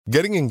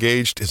Getting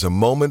engaged is a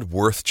moment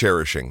worth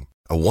cherishing.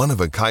 A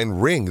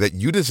one-of-a-kind ring that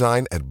you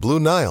design at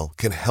Blue Nile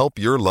can help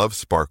your love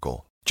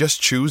sparkle.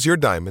 Just choose your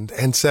diamond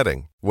and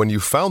setting. When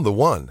you've found the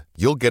one,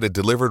 you'll get it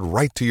delivered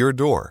right to your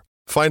door.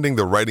 Finding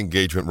the right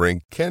engagement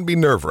ring can be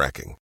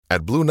nerve-wracking.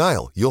 At Blue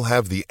Nile, you'll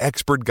have the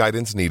expert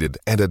guidance needed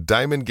and a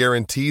diamond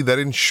guarantee that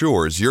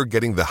ensures you're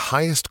getting the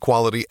highest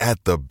quality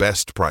at the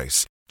best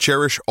price.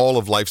 Cherish all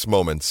of life's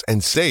moments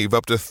and save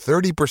up to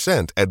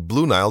 30% at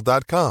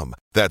BlueNile.com.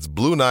 That's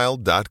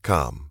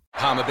BlueNile.com.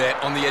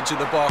 Palmerbet on the edge of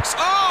the box.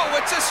 Oh,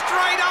 it's a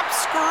straight-up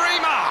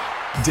screamer!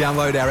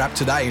 Download our app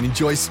today and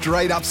enjoy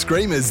straight-up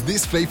screamers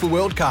this FIFA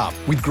World Cup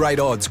with great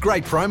odds,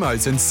 great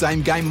promos and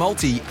same-game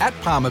multi at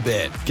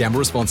Palmerbet. Gamble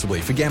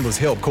responsibly. For Gamblers'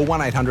 Help, call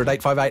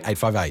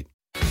 1-800-858-858.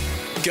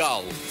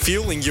 Gull,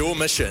 fueling your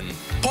mission.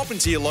 Pop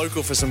into your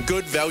local for some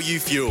good value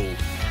fuel.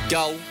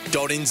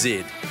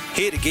 Gull.nz.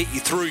 Here to get you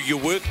through your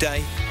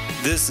workday.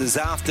 This is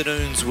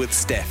Afternoons with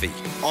Staffy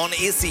on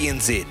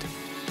SENZ.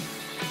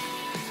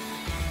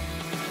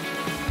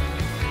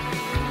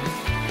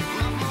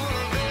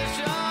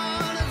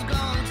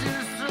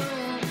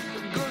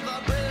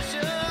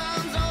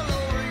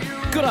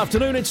 Good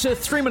afternoon. It's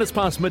 3 minutes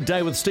past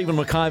midday with Stephen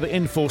McIvor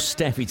in for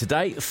Staffy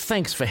today.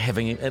 Thanks for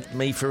having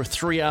me for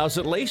 3 hours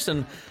at least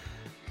and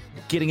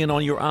getting in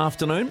on your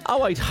afternoon.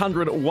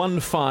 0800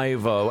 150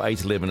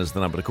 811 is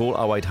the number to call.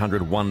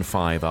 0800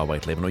 150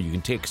 811, or you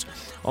can text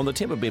on the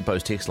Temper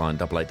Bedpost text line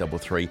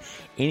 8833.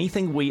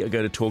 Anything we are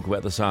going to talk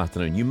about this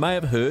afternoon. You may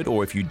have heard,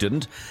 or if you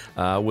didn't,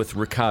 with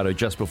Ricardo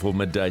just before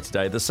midday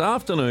today. This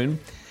afternoon,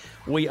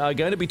 we are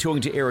going to be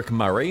talking to Eric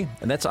Murray,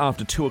 and that's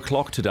after 2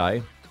 o'clock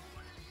today,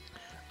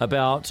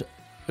 about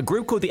a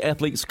group called the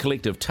Athletes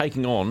Collective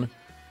taking on,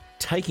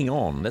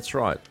 that's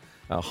right,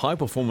 High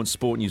Performance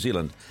Sport New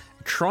Zealand,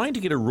 trying to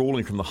get a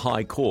ruling from the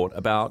High Court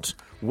about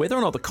whether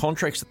or not the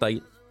contracts that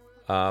they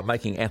are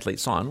making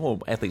athletes sign,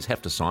 well, athletes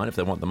have to sign if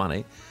they want the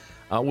money,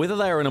 whether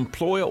they are an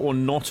employer or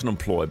not an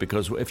employer,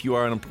 because if you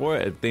are an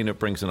employer, then it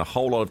brings in a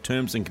whole lot of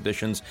terms and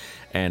conditions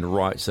and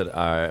rights that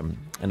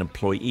an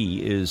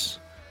employee is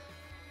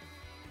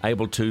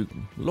able to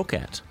look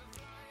at.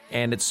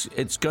 And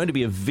it's going to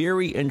be a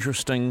very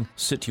interesting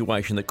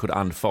situation that could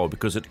unfold,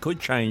 because it could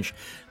change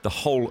the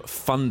whole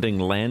funding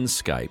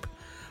landscape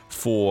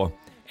for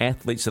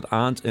athletes that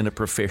aren't in a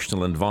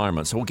professional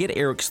environment. So we'll get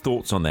Eric's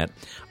thoughts on that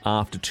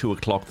after 2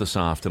 o'clock this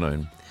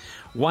afternoon.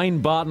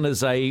 Wayne Barton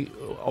is a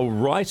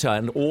writer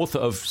and author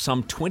of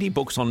some 20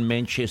 books on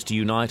Manchester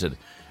United.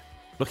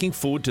 Looking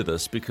forward to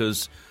this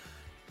because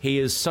he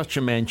is such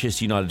a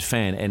Manchester United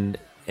fan,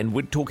 and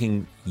we're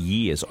talking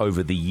years,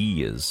 over the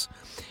years.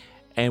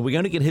 And we're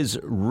going to get his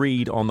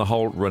read on the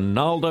whole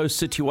Ronaldo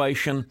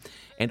situation,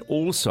 and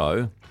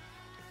also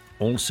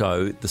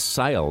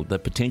the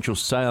potential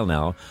sale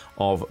now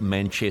of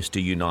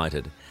Manchester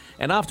United.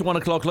 And after 1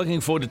 o'clock,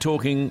 looking forward to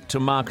talking to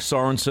Mark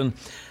Sorenson,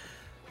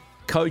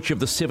 coach of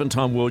the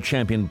 7-time world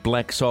champion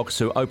Black Sox,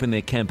 who open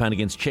their campaign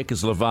against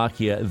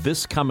Czechoslovakia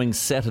this coming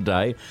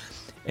Saturday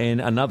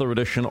in another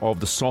edition of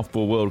the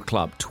Softball World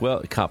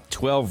Cup,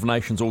 12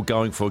 nations all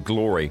going for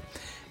glory.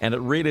 And it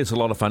really is a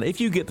lot of fun.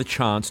 If you get the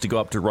chance to go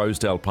up to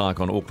Rosedale Park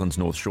on Auckland's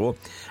North Shore,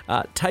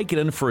 take it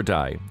in for a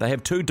day. They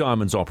have 2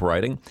 diamonds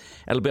operating.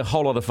 It'll be a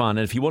whole lot of fun.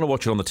 And if you want to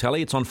watch it on the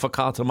telly, it's on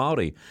Whakaata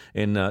Māori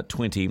in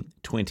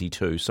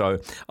 2022. So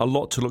a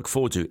lot to look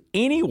forward to.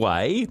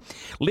 Anyway,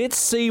 let's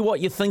see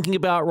what you're thinking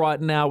about right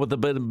now with the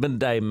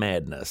midday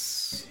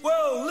madness.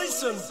 Well,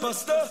 listen,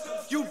 Buster,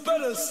 you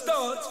better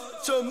start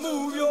to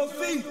move your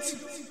feet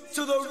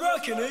to the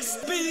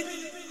rockin'est beat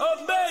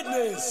of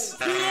madness.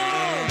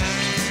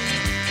 Yeah!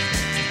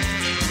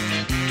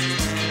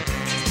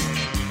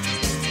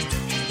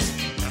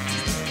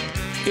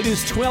 It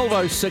is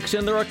 12:06,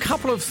 and there are a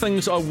couple of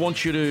things I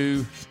want you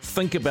to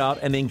think about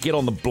and then get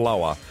on the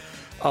blower.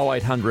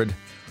 0800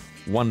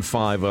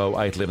 150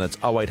 811. It's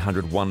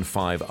 0800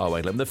 150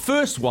 811. The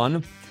first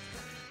one,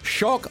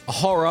 shock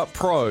horror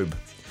probe.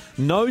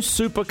 No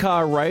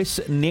supercar race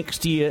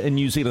next year in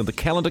New Zealand. The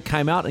calendar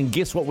came out, and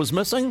guess what was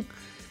missing?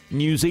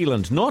 New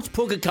Zealand. Not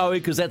Pukekohe,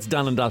 because that's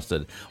done and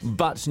dusted,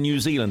 but New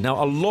Zealand.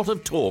 Now, a lot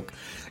of talk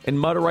in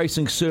motor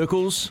racing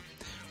circles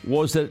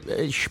was that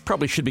it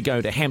probably should be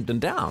going to Hampton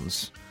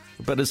Downs.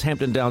 But is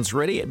Hampton Downs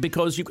ready?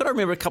 Because you've got to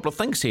remember a couple of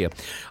things here.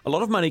 A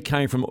lot of money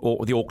came from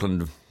the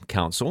Auckland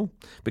Council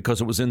because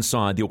it was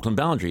inside the Auckland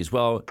boundaries.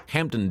 Well,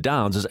 Hampton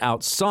Downs is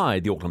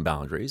outside the Auckland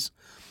boundaries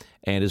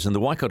and is in the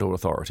Waikato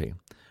Authority.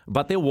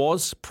 But there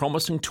was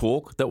promising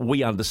talk that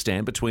we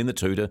understand between the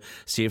two to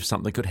see if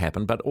something could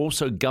happen. But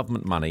also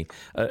government money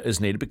is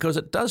needed, because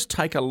it does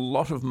take a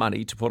lot of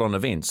money to put on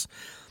events.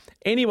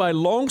 Anyway,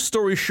 long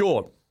story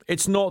short,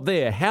 it's not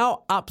there.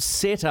 How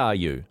upset are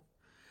you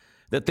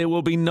that there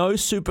will be no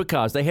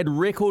supercars? They had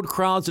record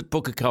crowds at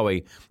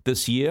Pukekohe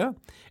this year.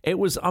 It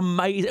was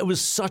amazing. It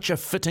was such a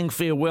fitting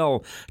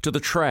farewell to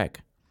the track.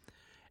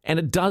 And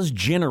it does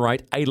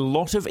generate a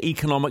lot of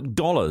economic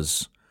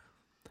dollars.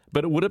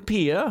 But it would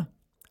appear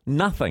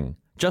nothing,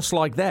 just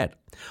like that.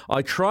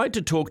 I tried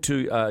to talk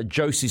to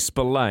Josie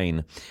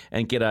Spillane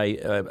and get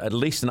at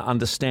least an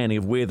understanding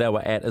of where they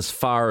were at as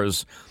far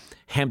as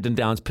Hampton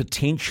Downs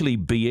potentially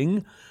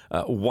being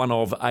one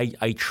of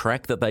a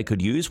track that they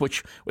could use,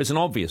 which is an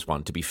obvious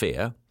one, to be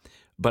fair,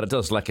 but it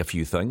does lack a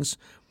few things.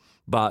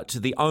 But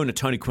the owner,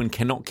 Tony Quinn,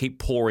 cannot keep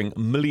pouring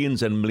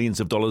millions and millions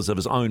of dollars of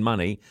his own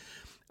money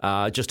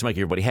just to make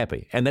everybody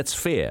happy. And that's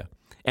fair.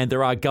 And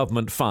there are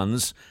government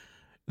funds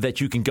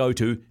that you can go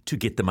to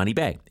get the money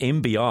back.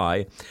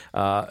 MBI,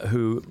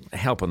 who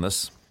help on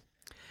this,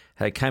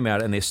 came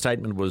out and their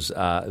statement was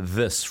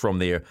this from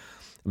their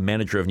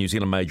manager of New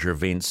Zealand major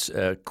events,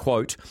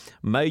 quote,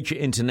 major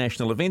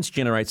international events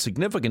generate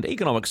significant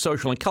economic,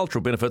 social and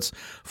cultural benefits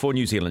for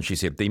New Zealand, she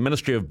said. The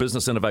Ministry of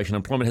Business, Innovation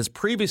and Employment has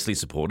previously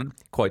supported,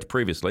 quote,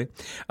 previously,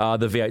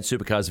 the V8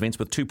 Supercars events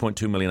with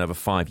 $2.2 million over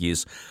 5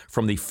 years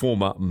from the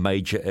former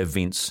Major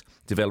Events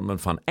Development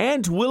Fund,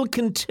 and will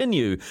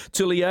continue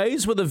to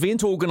liaise with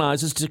event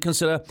organisers to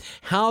consider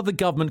how the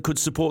government could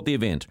support the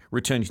event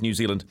returning to New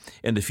Zealand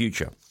in the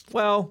future.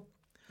 Well,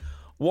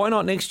 why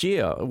not next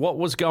year? What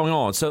was going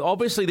on? So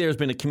obviously there has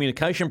been a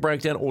communication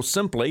breakdown or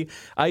simply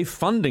a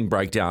funding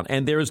breakdown,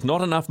 and there is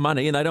not enough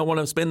money and they don't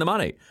want to spend the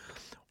money.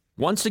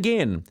 Once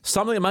again,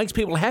 something that makes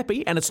people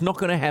happy and it's not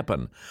going to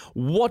happen.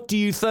 What do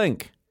you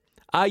think?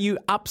 Are you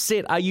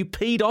upset? Are you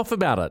peed off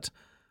about it?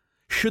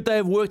 Should they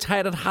have worked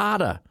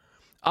harder?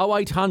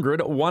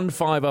 0800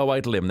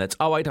 150811. That's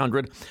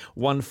 0800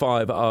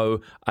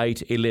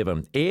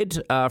 150811. Ed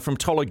from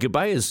Tolaga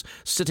Bay is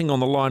sitting on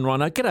the line right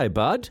now. G'day,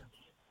 bud.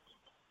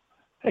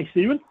 Hey,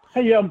 Stephen.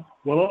 Hey,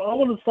 well, I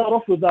want to start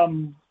off with,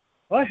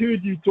 I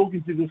heard you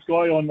talking to this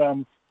guy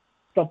on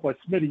Stuff by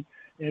Smitty,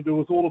 and it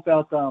was all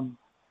about,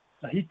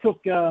 he took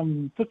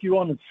you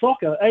on in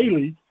soccer,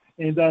 A-League,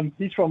 and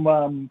he's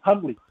from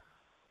Huntley.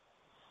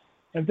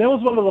 And that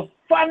was one of the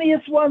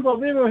funniest ones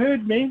I've ever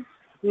heard, man,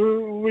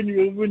 when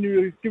you were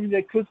giving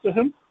that clip to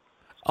him.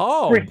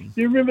 Oh. Do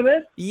you remember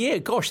that? Yeah,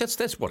 gosh,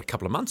 that's what, a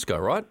couple of months ago,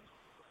 right?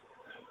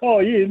 Oh,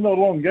 yeah, not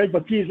long ago,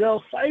 but yeah, that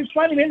was so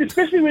funny, man,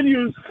 especially when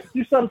you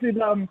started saying,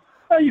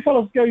 oh, you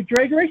fellas go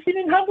drag racing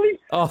in Huntley?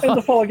 Oh. And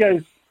the fella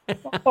goes,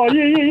 oh,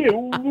 yeah,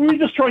 we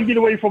just try and get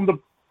away from the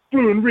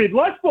blue and red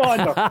lights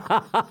behind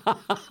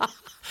us.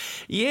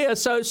 Yeah,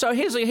 so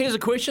here's a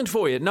question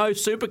for you. No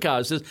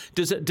supercars.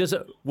 Does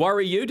it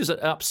worry you? Does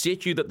it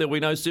upset you that there will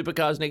be no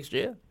supercars next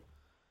year?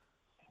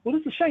 Well,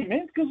 it's a shame,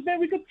 man, because, man,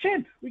 we got the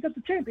champ. We got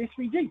the champ,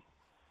 SVG.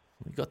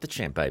 We got the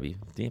champ, baby.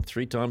 Damn,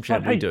 3-time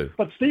champ, we do.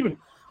 But, Stephen,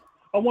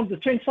 I wanted to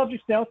change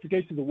subjects now to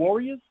go to the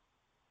Warriors.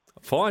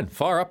 Fine.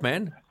 Fire up,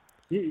 man.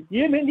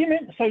 Yeah,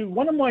 man. So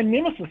one of my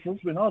nemesis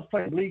when I was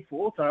playing league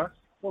for Otawa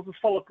was this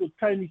fella called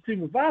Tony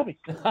Tumavavi.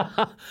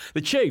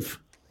 The chief.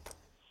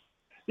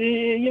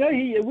 Yeah,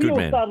 I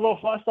started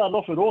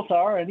off at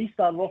Otawa, and he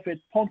started off at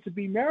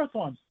Ponsonby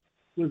Maritime.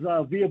 It was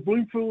via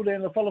Bloomfield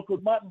and a fella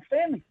called Martin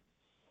Stanley.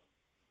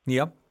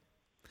 Yep.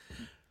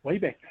 Way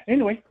back.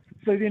 Anyway,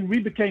 so then we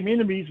became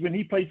enemies when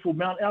he played for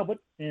Mount Albert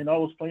and I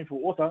was playing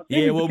for Otawa.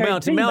 Yeah, well,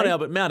 Mount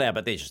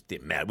Albert, they're just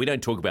mad. We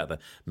don't talk about the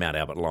Mount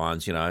Albert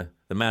Lions,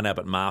 the Mount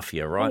Albert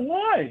Mafia, right? Oh,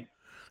 why?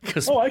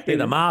 Because they're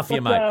the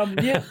Mafia,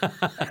 mate. Yeah.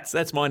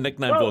 That's my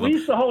nickname for them. We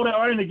used to hold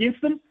our own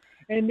against them,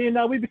 and then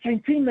we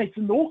became teammates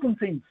in the Auckland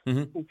teams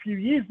for a few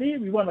years there.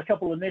 We won a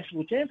couple of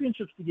national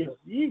championships together.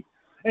 Yeah.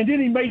 And then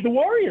he made the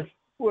Warriors.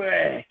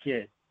 Whack,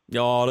 yeah.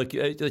 Oh, look,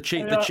 the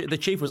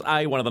chief was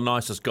one of the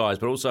nicest guys,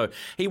 but also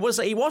he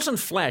wasn't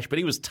flash, but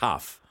he was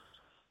tough.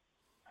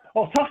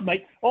 Oh, tough,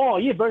 mate. Oh,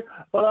 yeah, bro.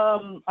 But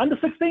under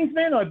 16s,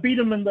 man, I beat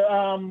him in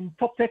the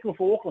top tackle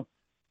for Auckland.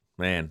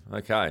 Man,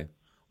 okay.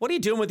 What are you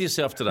doing with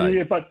yourself today?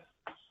 Yeah, but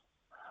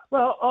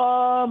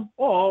I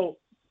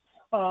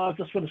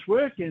just finished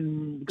work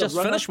and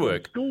just finished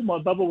work. School. My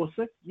bubble was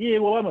sick. Yeah,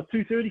 well, I'm a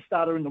 2:30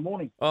 starter in the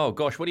morning. Oh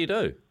gosh, what do you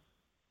do?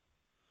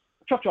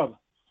 Truck driver.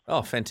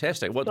 Oh,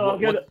 fantastic!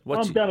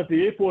 I'm down at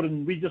the airport,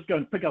 and we just go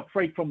and pick up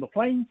freight from the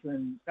planes,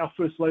 and our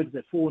first load is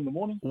at 4 in the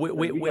morning.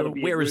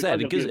 Where is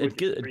that? At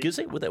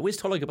Gizzy? Where's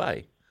Tolaga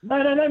Bay? No,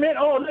 man.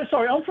 Oh, no,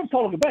 sorry, I'm from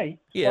Tolaga Bay.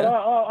 Yeah. But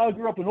I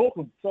grew up in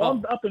Auckland, so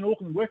I'm up in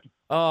Auckland working.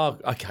 Oh,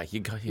 okay.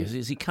 You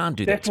can't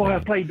do that. That's why I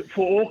played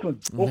for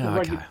Auckland.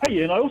 Okay.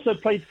 Hey, and I also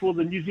played for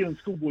the New Zealand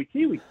Schoolboy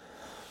Kiwi.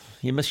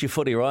 You miss your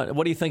footy, right?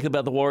 What do you think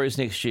about the Warriors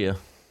next year?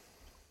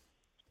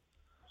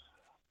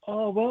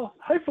 Oh, well,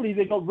 hopefully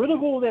they got rid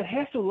of all that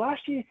hassle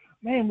last year.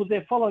 Man, with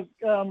that fellow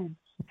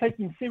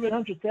taking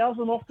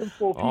 700,000 off them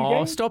for a few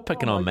games. Oh, stop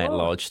picking on Matt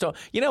Lodge. Stop.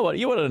 You know what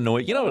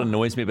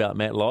annoys me about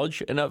Matt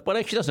Lodge? And what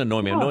actually doesn't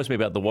annoy me, it annoys me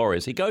about the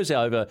Warriors. He goes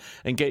over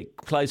and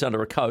plays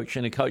under a coach,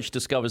 and the coach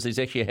discovers he's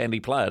actually a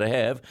handy player to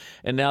have,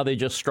 and now they're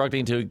just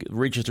struggling to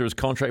register his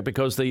contract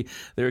because there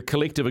a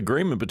collective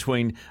agreement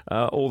between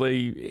all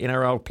the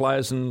NRL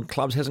players and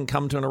clubs hasn't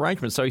come to an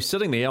arrangement. So he's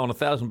sitting there on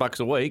 $1,000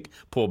 a week,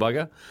 poor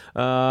bugger,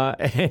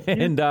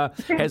 and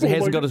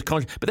hasn't got his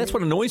contract. But that's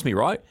what annoys me,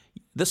 right?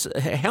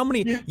 How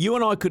many you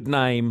and I could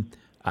name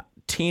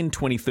 10,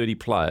 20, 30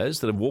 players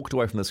that have walked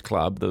away from this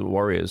club, the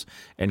Warriors,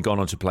 and gone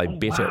on to play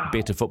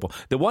better football.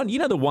 The one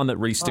that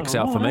really sticks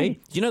out for me.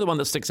 Do you know the one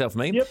that sticks out for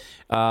me? Yep.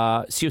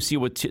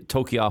 Siosiua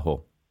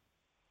Tokiaho.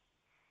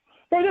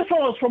 Bro, that's why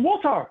I was from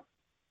Otawa.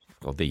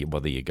 Well,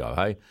 there you go,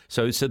 hey.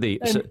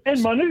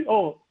 And Manu.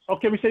 Oh, Oh,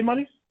 can we say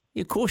money?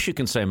 Yeah, of course you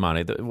can say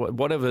money.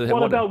 Whatever.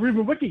 What about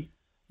Ruben Wiki?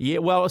 Yeah,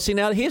 well, see,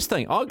 now here's the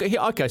thing.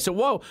 Okay, so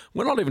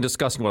we're not even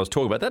discussing what I was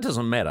talking about. That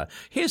doesn't matter.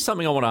 Here's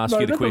something I want to ask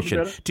you the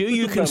question. Do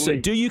you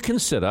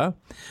consider,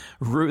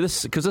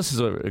 because this is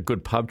a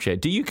good pub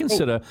chat, do you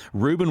consider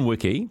Ruben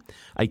Wiki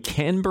a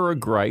Canberra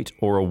great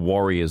or a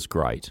Warriors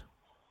great?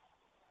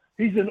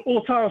 He's an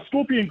Otara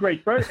Scorpion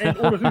great, bro, and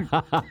Otahu.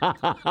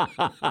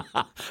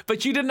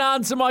 But you didn't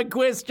answer my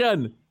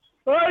question.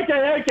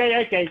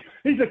 Okay.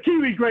 He's a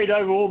Kiwi great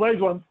over all those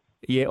ones.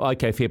 Yeah,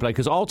 okay, fair play.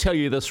 Because I'll tell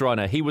you this right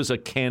now. He was a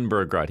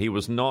Canberra great. He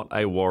was not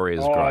a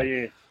Warriors great. Oh,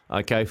 yeah.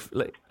 Okay.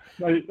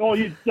 No,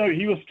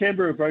 he was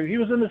Canberra, bro. He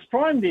was in his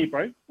prime there,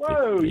 bro.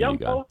 Whoa, there young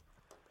fella.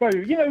 Bro,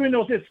 you know when I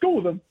was at school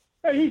with him,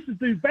 bro, he used to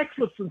do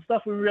backflips and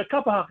stuff when we were at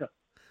kapahaka.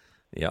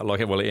 Yeah,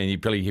 and he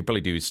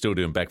probably still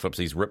doing backflips.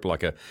 He's ripped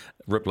like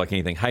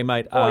anything. Hey,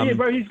 mate. Yeah,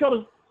 bro,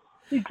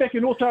 he's back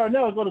in Otara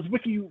now. He's got his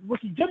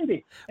wiki gym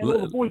there. And all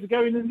the boys are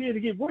going in there to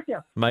get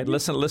workout. Mate,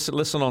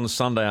 listen on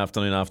Sunday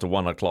afternoon after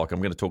 1 o'clock. I'm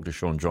going to talk to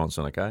Sean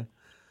Johnson, okay?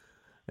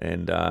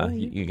 And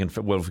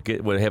we'll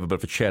have a bit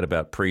of a chat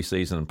about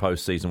pre-season and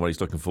post-season, what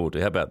he's looking forward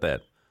to. How about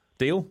that?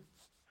 Deal?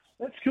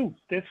 That's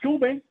cool,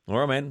 man. All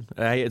right, man.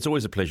 Hey, it's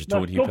always a pleasure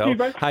talking to you,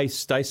 pal. Hey,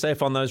 stay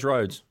safe on those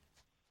roads.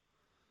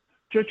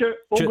 Chirp,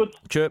 all good.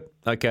 Chirp.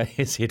 Okay,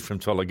 his head from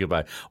Tola.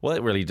 Goodbye. Well,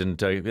 that really didn't.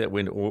 That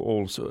went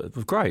all it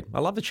was great.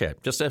 I love the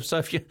chat. Just so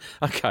if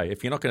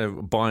you're not going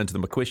to buy into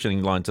the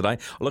questioning line today,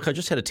 look, I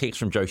just had a text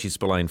from Josie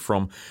Spillane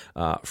from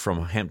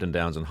Hampton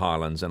Downs and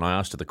Highlands, and I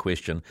asked her the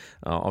question.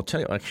 I'll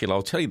tell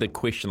you the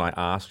question I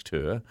asked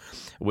her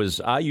was: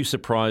 are you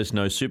surprised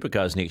no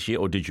supercars next year,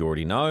 or did you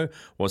already know?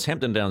 Was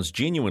Hampton Downs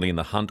genuinely in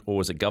the hunt, or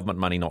was it government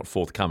money not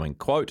forthcoming?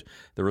 Quote: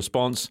 the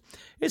response: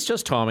 it's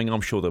just timing.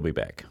 I'm sure they'll be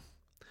back.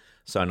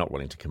 So not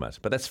willing to commit.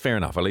 But that's fair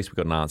enough. At least we've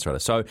got an answer out of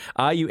it. So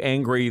are you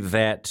angry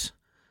that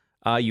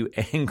the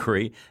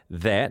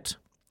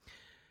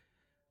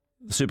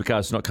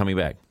supercars are not coming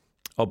back?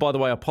 Oh, by the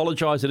way, I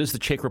apologise. It is the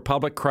Czech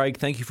Republic, Craig.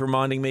 Thank you for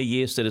reminding me.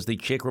 Yes, it is the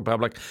Czech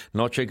Republic,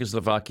 not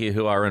Czechoslovakia,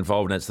 who are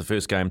involved. And it's the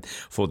first game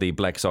for the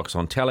Black Sox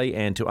on telly.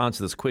 And to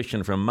answer this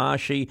question from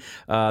Marshy,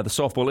 the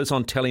softball is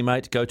on telly,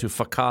 mate. Go to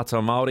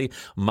Whakaata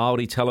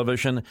Māori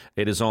television.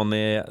 It is on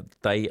there.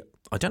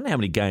 I don't know how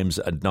many games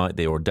a night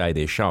there or a day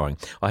they're showing.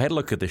 I had a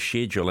look at the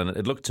schedule, and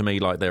it looked to me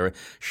like they're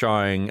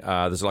showing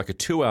there's like a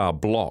 2-hour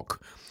block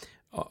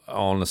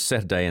on a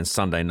Saturday and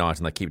Sunday night,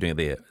 and they keep doing it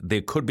there. There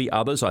could be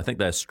others. I think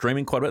they're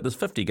streaming quite a bit. There's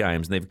 50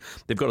 games, and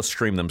they've got to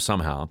stream them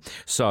somehow.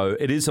 So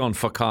it is on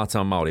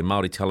Whakaata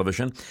Māori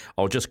television.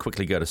 I'll just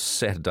quickly go to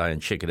Saturday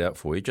and check it out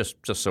for you, just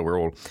so we're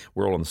all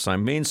on the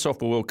same. Men's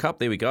Softball World Cup,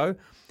 there we go.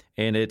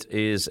 And it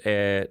is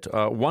at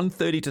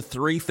 1:30 to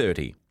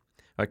 3:30.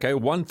 Okay,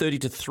 1:30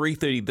 to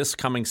 3:30 this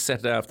coming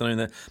Saturday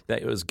afternoon.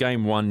 That was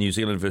Game 1, New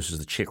Zealand versus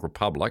the Czech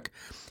Republic.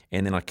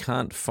 And then I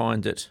can't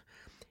find it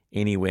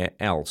anywhere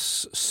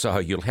else. So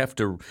you'll have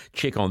to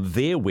check on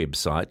their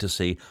website to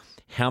see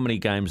how many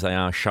games they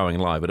are showing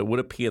live. But it would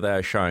appear they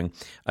are showing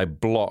a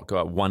block,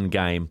 one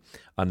game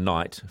a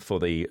night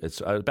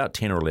it's about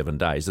 10 or 11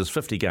 days. There's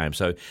 50 games,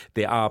 so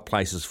there are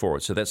places for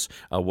it. So that's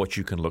what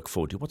you can look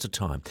forward to. What's the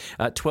time?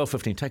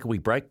 12:15. Take a wee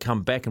break,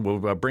 come back, and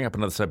we'll bring up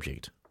another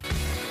subject.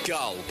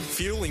 Gull,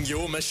 fueling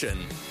your mission.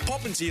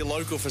 Pop into your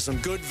local for some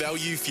good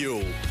value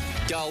fuel.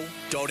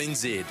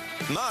 Gull.nz.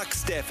 Mark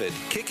Stafford,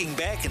 kicking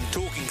back and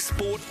talking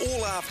sport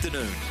all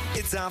afternoon.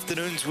 It's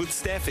Afternoons with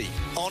Staffy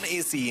on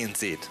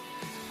SENZ.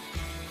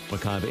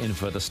 McIvor in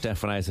for the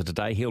Staffinator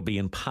today. He'll be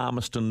in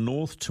Palmerston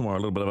North tomorrow, a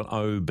little bit of an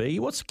OB.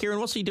 What's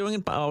he doing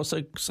in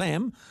so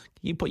Sam,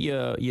 you put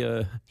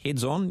your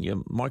heads on,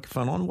 your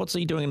microphone on. What's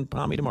he doing in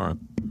Palmy tomorrow?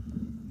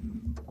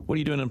 What are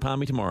you doing in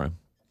Palmy tomorrow?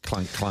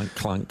 Clunk, clunk,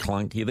 clunk,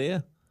 clunk. You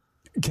there?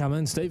 Come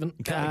in, Stephen.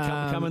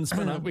 Come in,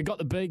 Spinner. We got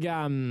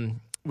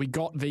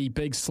the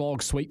big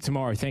slog sweep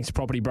tomorrow. Thanks to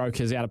Property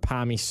Brokers out of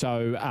Palmy.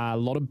 So a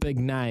lot of big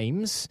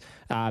names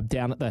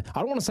down at I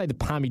don't want to say the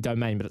Palmy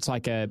Domain, but it's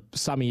like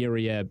some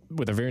area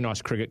with a very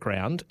nice cricket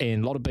ground,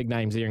 and a lot of big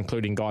names there,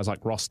 including guys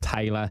like Ross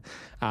Taylor.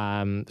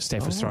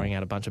 Staf was throwing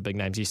out a bunch of big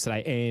names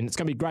yesterday, and it's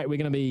going to be great. We're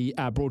going to be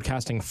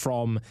broadcasting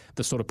from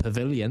the sort of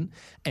pavilion,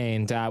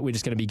 and we're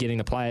just going to be getting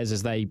the players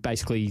as they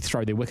basically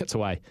throw their wickets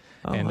away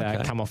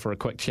come off for a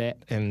quick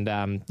chat, and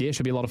it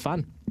should be a lot of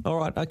fun. All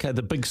right, okay,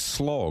 the big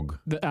slog.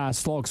 The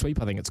slog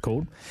sweep, I think it's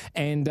called.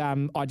 And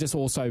I just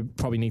also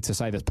probably need to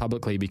say this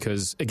publicly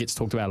because it gets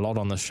talked about a lot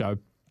on this show.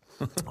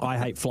 I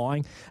hate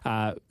flying.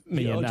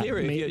 Me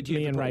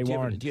and Ray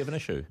Warren. Do you have an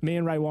issue? Me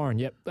and Ray Warren,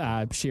 yep,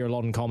 share a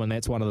lot in common.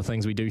 That's one of the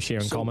things we do share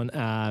in common.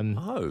 And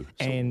are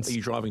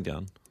you driving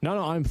down? No,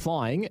 I'm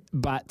flying,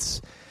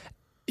 but,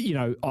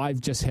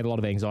 I've just had a lot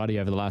of anxiety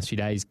over the last few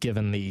days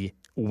given the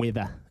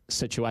weather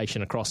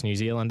situation across New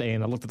Zealand,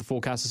 and I looked at the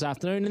forecast this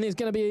afternoon, and there's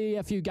going to be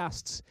a few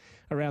gusts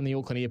around the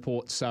Auckland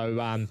airport,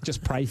 so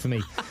just pray for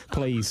me,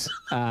 please,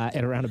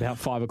 at around about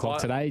 5 o'clock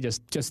today.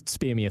 Just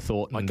spare me a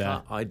thought.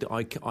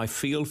 I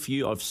feel for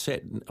you. I've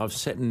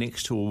sat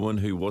next to a woman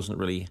who wasn't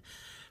really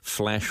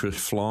flash with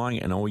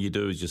flying, and all you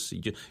do is just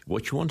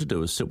what you want to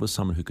do is sit with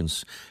someone who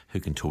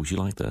can talk to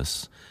you like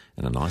this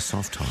in a nice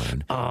soft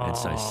tone and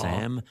say,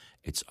 Sam,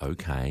 it's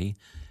okay.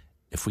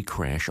 If we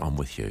crash, I'm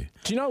with you.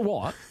 Do you know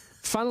what?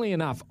 Funnily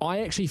enough,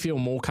 I actually feel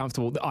more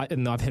comfortable.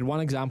 And I've had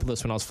one example of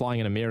this when I was flying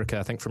in America,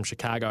 I think from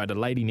Chicago. I had a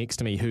lady next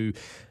to me who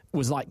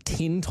was like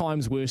 10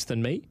 times worse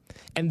than me.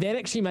 And that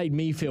actually made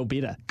me feel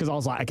better because I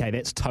was like, okay,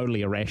 that's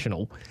totally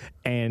irrational.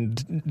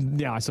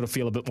 And I sort of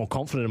feel a bit more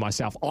confident in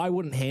myself. I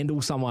wouldn't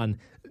handle someone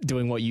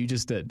doing what you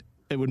just did.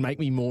 It would make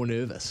me more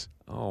nervous.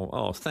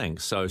 Oh,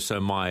 thanks. So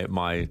my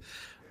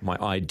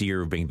idea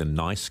of being the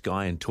nice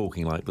guy and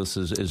talking like this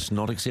is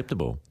not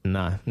acceptable.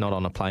 No, not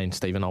on a plane,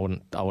 Stephen. I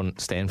wouldn't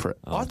stand for it.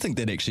 I think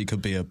that actually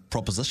could be a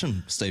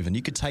proposition, Stephen.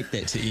 You could take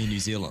that to Air New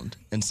Zealand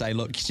and say,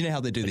 look, you know how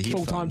they do the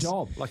headphones? Full-time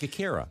job. Like a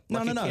carer.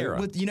 No.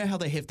 You know how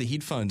they have the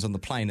headphones on the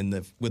plane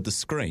and with the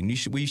screen?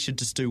 We should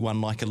just do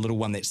one like a little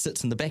one that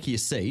sits in the back of your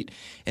seat,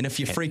 and if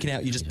you're freaking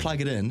out, you just plug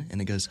it in and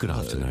it goes, Good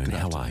afternoon,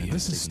 how are you?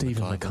 This is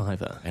Stephen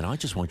McIvor. And I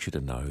just want you to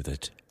know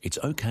that it's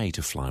okay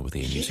to fly with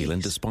Air New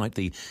Zealand despite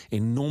the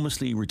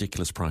enormously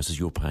ridiculous prices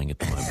you're paying at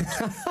the moment.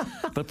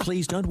 But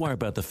please don't worry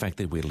about the fact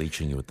that we're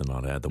leeching you at the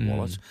night out of the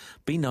wallet.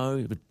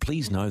 But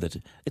please know that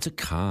it's a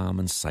calm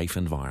and safe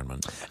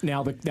environment.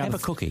 Now have a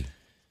cookie.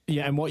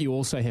 Yeah, and what you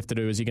also have to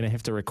do is you're going to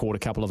have to record a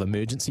couple of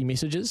emergency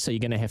messages. So you're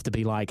going to have to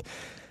be like,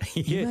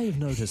 you may have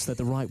noticed that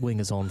the right wing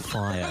is on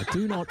fire.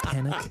 Do not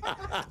panic.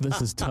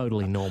 This is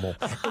totally normal.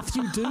 If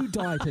you do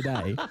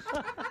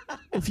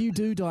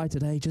die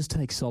today, just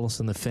take solace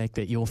in the fact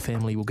that your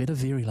family will get a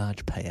very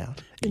large payout.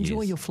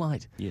 Enjoy your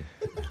flight. Yeah.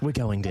 We're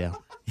going down.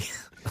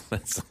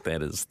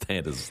 That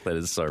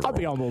is so wrong. I'd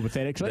be on board with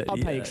that, actually.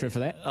 I'd pay extra for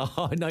that.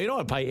 Oh, no, you don't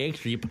want to pay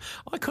extra.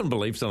 I couldn't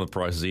believe some of the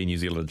prices Air New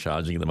Zealand are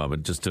charging at the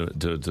moment just to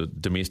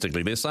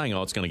domestically. They're saying,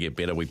 it's going to get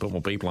better. We put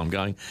more people. I'm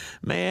going,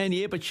 man,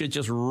 yeah, but you're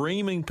just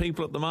reaming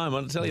people at the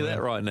moment. I'll tell you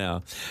that right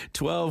now.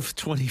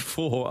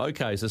 12:24.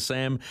 Okay, so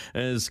Sam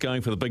is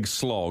going for the big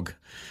slog.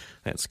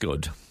 That's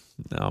good.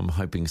 I'm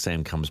hoping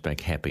Sam comes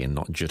back happy and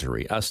not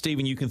jittery.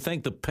 Stephen, you can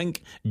thank the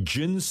pink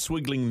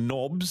gin-swiggling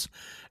knobs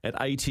at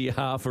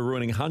ATR for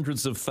ruining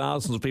hundreds of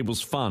thousands of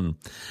people's fun.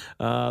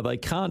 They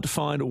can't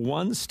find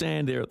one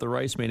stand there at the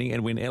race meeting,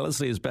 and when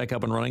Ellerslie is back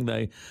up and running,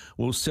 they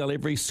will sell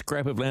every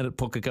scrap of land at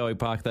Pukekohe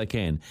Park they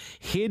can.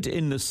 Head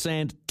in the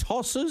sand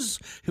tossers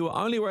who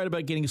are only worried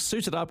about getting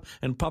suited up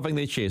and puffing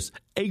their chests.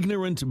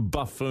 Ignorant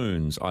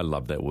buffoons. I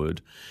love that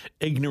word.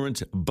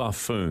 Ignorant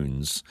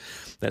buffoons.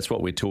 That's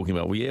what we're talking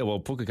about. Well,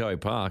 Pukekohe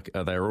Park,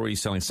 they're already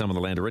selling some of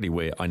the land already,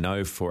 where I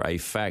know for a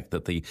fact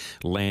that the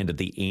land at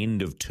the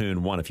end of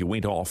Turn 1, if you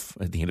went off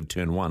at the end of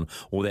Turn 1,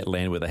 all that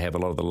land where they have a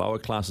lot of the lower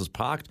classes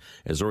parked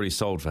is already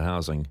sold for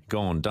housing.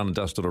 Gone, done and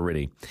dusted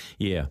already.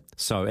 Yeah.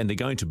 So, and they're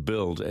going to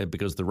build,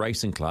 because the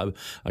racing club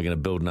are going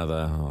to build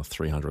another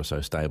 300 or so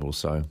stables.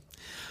 So,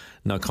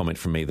 no comment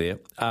from me there.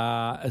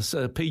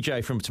 So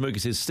PJ from Temuka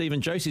says,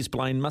 Stephen, Josie's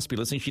Blaine must be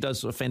listening. She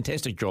does a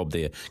fantastic job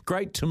there.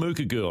 Great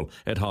Temuka girl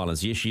at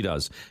Highlands. Yes, she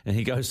does. And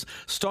he goes,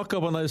 stock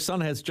up on those sun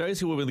hats.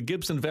 Josie will be in the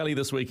Gibson Valley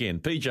this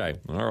weekend. PJ,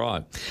 all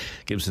right.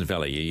 Gibson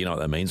Valley, yeah, you know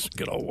what that means.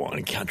 Good old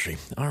wine country.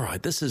 All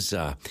right, this is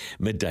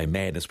Midday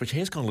Madness, which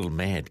has gone a little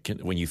mad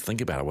when you think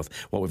about it with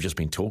what we've just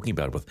been talking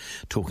about, with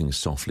talking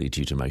softly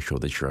to you to make sure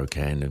that you're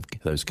okay and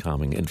those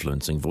calming,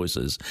 influencing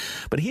voices.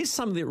 But here's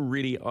something that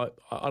really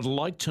I'd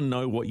like to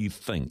know what you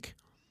think.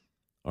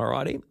 All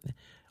righty?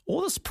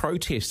 All this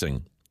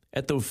protesting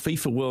at the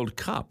FIFA World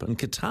Cup in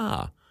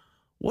Qatar,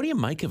 what do you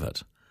make of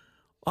it?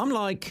 I'm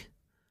like,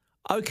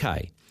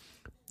 okay,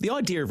 the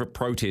idea of a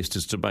protest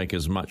is to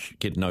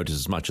get noticed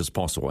as much as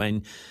possible.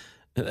 And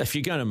if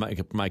you're going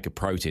to make a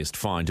protest,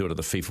 fine, do it at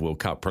the FIFA World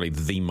Cup, probably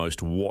the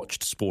most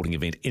watched sporting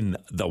event in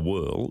the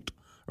world,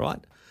 right?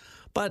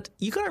 But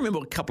you've got to remember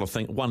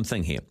one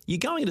thing here. You're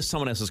going into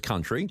someone else's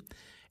country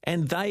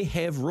and they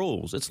have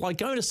rules. It's like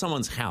going to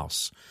someone's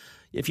house.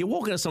 If you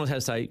walk into someone's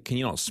house and say, can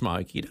you not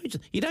smoke? You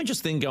don't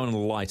just then go and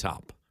light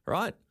up,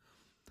 right?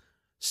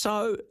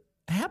 So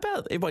how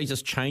about everybody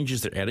just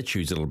changes their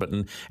attitudes a little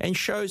bit and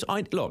shows,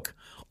 I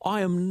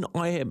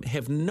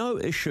have no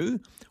issue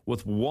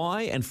with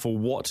why and for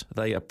what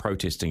they are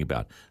protesting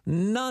about.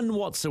 None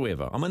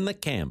whatsoever. I'm in the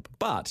camp.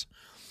 But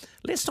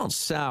let's not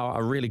sour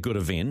a really good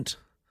event,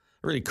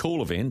 a really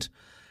cool event,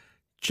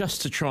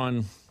 just to try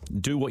and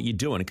do what you're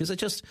doing.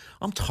 Because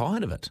I'm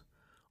tired of it.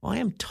 I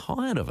am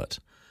tired of it.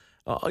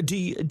 Are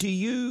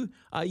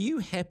you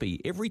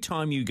happy every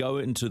time you go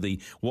into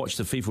watch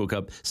the FIFA World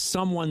Cup,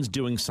 someone's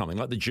doing something,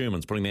 like the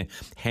Germans putting their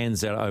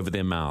hands out over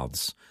their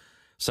mouths,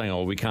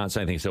 saying, we can't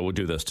say anything, so we'll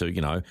do this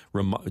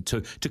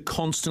to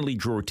constantly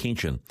draw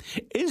attention.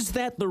 Is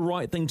that the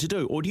right thing to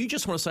do? Or do you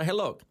just want to say, hey,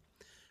 look,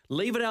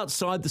 leave it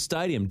outside the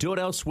stadium, do it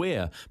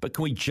elsewhere, but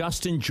can we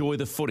just enjoy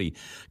the footy?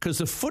 Because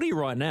the footy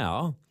right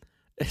now,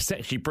 it's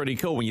actually pretty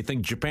cool when you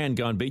think Japan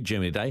go and beat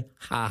Germany today.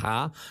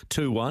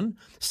 2-1.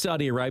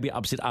 Saudi Arabia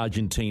upset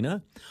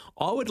Argentina.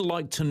 I would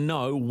like to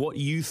know what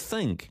you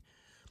think.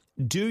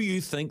 Do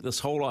you think this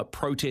whole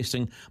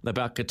protesting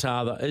about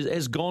Qatar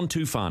has gone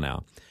too far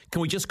now?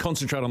 Can we just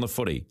concentrate on the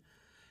footy?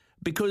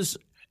 Because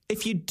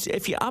if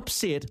you're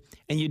upset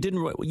and you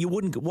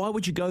wouldn't, why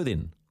would you go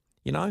then?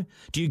 You know?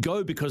 Do you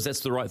go because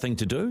that's the right thing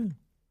to do?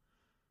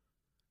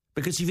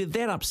 Because if you're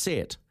that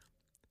upset,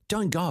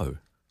 don't go.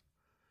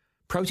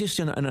 Protest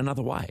in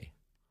another way.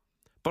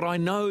 But I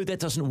know that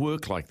doesn't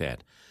work like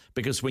that,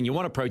 because when you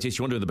want to protest,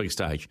 you want to do the big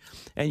stage.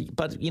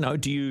 But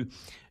do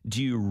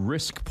you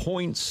risk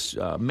points,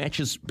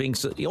 matches being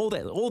all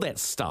that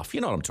stuff?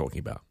 You know what I'm talking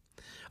about.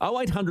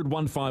 0800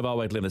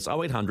 150811. It's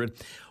 0800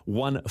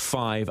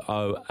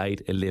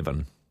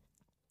 150811.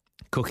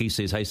 Cookie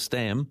says, "Hey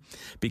Stam,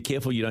 be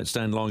careful you don't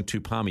stand long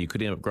too Palmy. You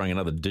could end up growing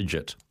another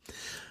digit."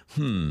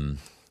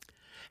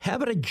 How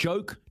about a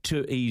joke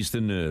to ease the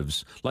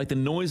nerves, like the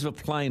noise of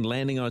a plane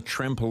landing on a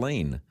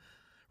trampoline?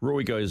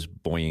 Roy goes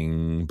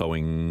boing,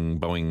 boing,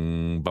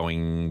 boing,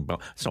 boing,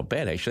 boing. It's not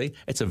bad, actually.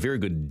 It's a very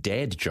good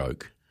dad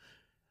joke.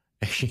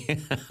 Actually,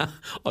 I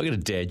got a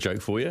dad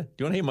joke for you. Do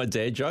you want to hear my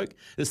dad joke?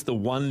 It's the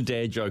one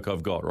dad joke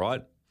I've got,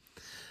 right?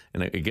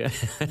 And it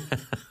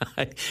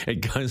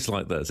goes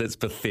like this. It's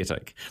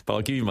pathetic, but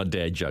I'll give you my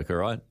dad joke, all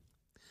right?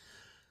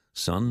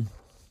 Son,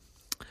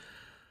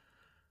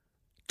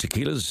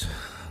 tequila's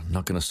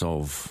not going to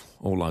solve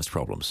all life's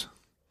problems,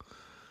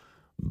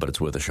 but it's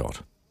worth a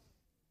shot.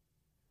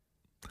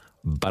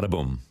 Bada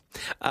boom.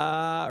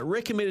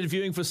 Recommended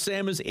viewing for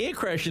Sam's air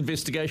crash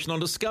investigation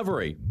on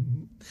Discovery.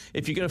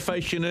 If you're going to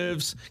face your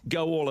nerves,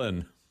 go all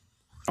in.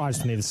 I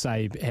just need to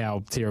say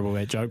how terrible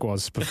that joke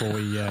was before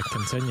we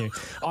continue.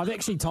 I've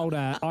actually told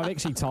an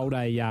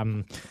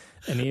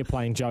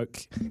airplane joke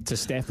to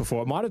Staf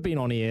before. It might have been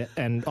on air,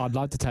 and I'd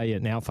like to tell you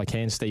it now if I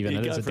can, Stephen.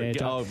 It is a dad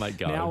joke. Mate,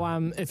 go.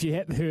 Now, if you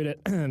haven't heard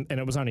it, and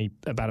it was only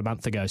about a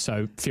month ago,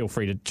 so feel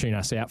free to tune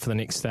us out for the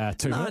next 2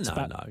 minutes.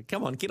 No.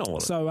 Come on, get on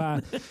with it. So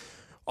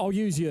I'll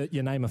use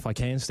your name if I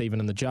can, Stephen,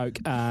 in the joke.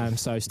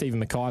 So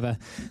Stephen McIvor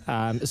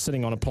is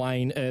sitting on a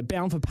plane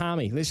bound for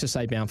Palmy. Let's just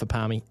say bound for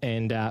Palmy,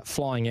 and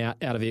flying out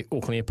of the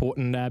Auckland airport.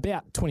 And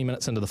about 20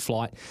 minutes into the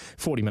flight,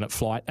 40-minute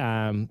flight,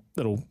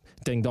 little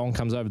ding-dong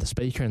comes over the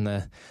speaker, and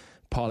the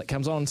pilot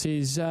comes on and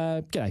says,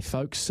 "G'day,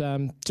 folks.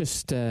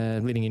 Just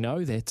letting you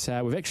know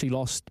that we've actually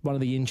lost one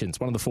of the engines,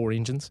 one of the 4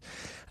 engines.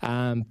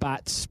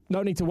 But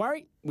no need to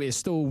worry. We're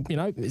still,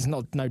 there's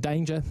no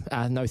danger,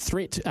 no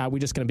threat. We're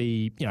just going to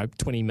be,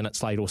 20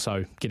 minutes late or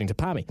so getting to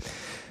Palmy."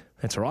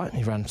 That's all right.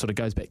 Everyone sort of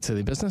goes back to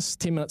their business.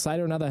 10 minutes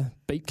later, another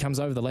beep comes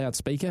over the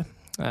loudspeaker.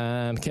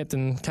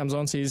 Captain comes on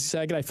and says,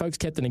 "G'day, folks.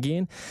 Captain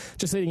again.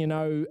 Just letting you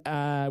know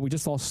we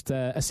just lost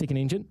a second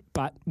engine.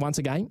 But once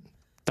again,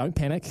 don't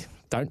panic.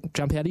 Don't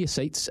jump out of your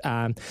seats.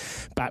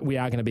 But we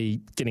are going to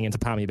be getting into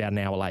Palmy about an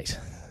hour late."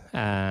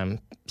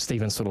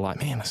 Stephen's sort of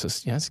like, man, this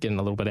is it's getting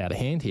a little bit out of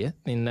hand here.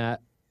 Then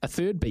a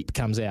third beep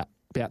comes out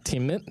about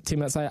 10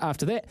 minutes later.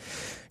 After that,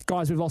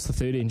 guys, we've lost the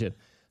third engine.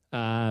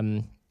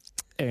 And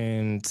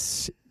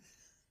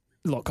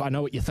look, I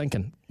know what you're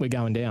thinking. We're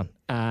going down.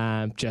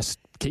 Just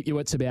keep your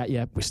wits about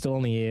you. We're still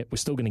on the air. We're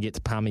still going to get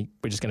to Palmy.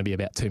 We're just going to be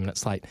about 2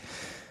 minutes late.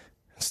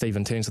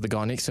 Stephen turns to the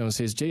guy next to him and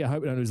says, "Gee, I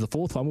hope we don't lose the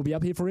fourth one. We'll be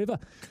up here forever."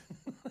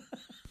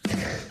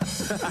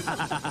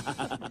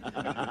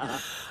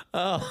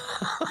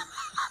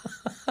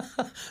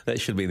 That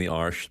should be in the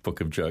Irish book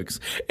of jokes.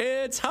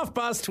 It's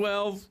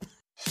 12:30.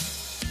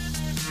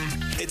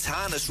 It's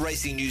Harness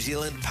Racing New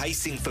Zealand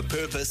Pacing for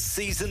Purpose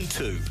Season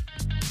 2.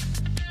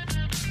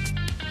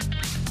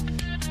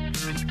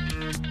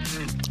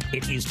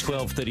 It is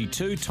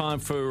 12:32. Time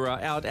for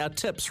our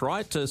tips,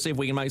 right? To see if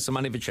we can make some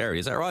money for charity.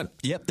 Is that right?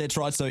 Yep, that's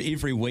right. So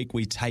every week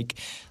we take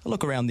a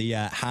look around the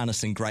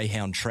harness and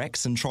greyhound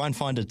tracks and try and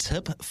find a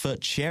tip for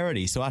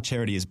charity. So our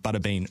charity is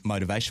Butterbean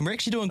Motivation. We're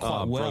actually doing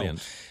quite well.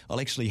 Brilliant.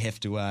 I'll actually have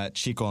to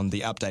check on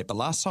the update. But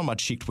last time I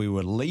checked, we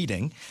were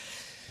leading.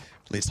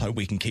 Let's hope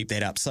we can keep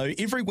that up. So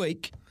every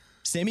week,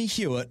 Sammy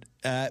Hewitt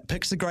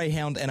picks a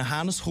greyhound and a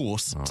harness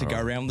horse to go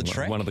around the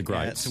track. One of the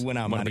greats. To win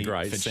our money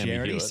for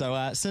charity. Hewitt.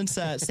 So since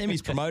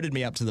Sammy's promoted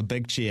me up to the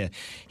big chair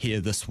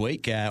here this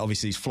week,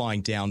 obviously he's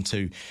flying down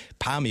to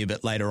Palmy a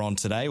bit later on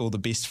today. All the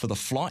best for the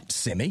flight,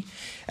 Sammy.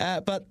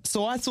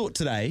 So I thought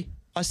today,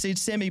 I said,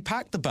 Sammy,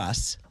 park the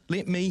bus.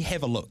 Let me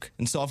have a look.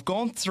 And so I've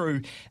gone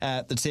through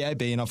the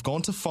TAB and I've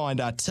gone to find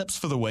our tips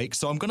for the week.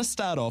 So I'm going to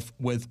start off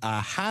with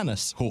a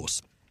harness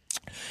horse.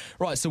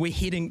 Right, so we're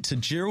heading to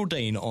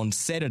Geraldine on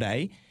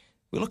Saturday.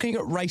 We're looking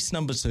at race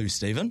number 2,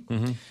 Stephen.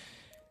 Mm-hmm.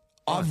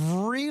 I've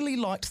really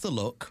liked the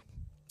look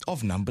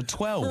of number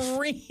 12.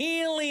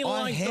 Really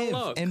like the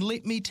look. And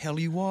let me tell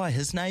you why.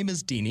 His name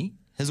is Denny.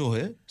 His or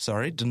her,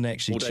 sorry, didn't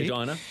actually check.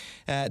 All day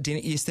diner.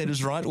 Denny, yes, that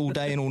is right. All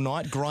day and all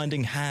night,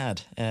 grinding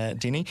hard,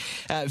 Denny.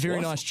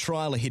 Very nice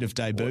trial ahead of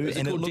debut. Is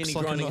it called Denny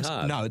grinding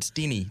hard? No, it's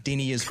Denny.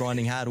 Denny is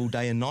grinding hard all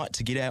day and night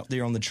to get out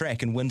there on the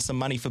track and win some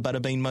money for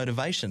Butterbean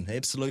Motivation.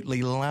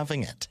 Absolutely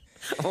loving it.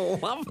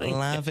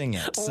 Loving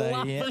it.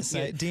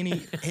 So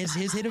Denny has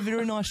had a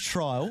very nice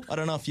trial. I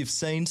don't know if you've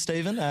seen,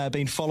 Stephen,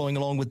 been following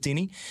along with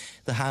Denny,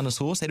 the harness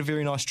horse. Had a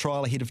very nice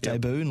trial ahead of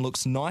debut and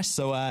looks nice.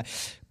 So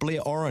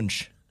Blair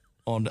Orange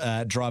on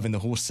driving the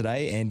horse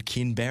today, and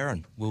Ken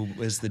Barron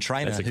is the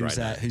trainer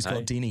who's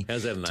got Denny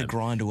to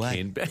grind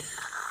away.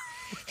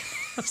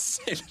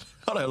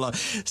 I don't like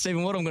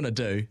Stephen. What I'm going to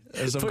do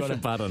is I'm Push going a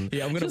button.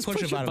 Yeah, I'm going to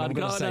push a button. I'm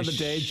going to say another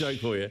dad joke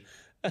for you.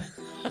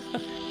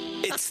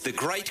 It's the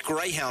Great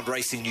Greyhound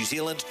Racing New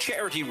Zealand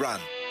charity run.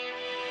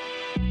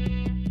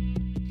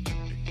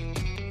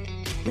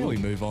 We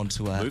move on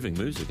to Moving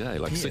music,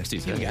 like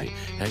 60s. Here we go.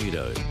 How you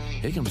doing?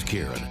 Here comes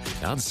Kieran.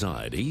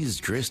 Outside, he's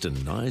dressed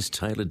in nice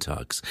tailored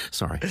tux.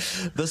 Sorry.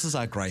 This is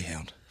our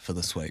greyhound for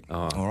this week.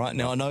 All right.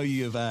 Now, I know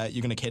you're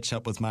going to catch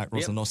up with Mark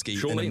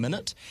Rosanowski in a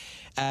minute,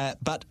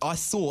 but I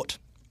thought...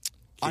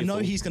 I know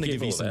he's going to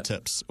give you some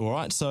tips, all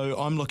right? So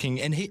I'm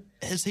looking, and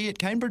is he at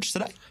Cambridge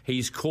today?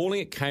 He's calling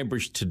at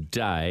Cambridge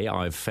today,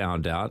 I've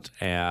found out,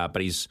 but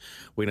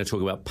we're going to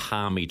talk about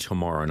Palmy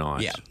tomorrow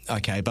night. Yeah,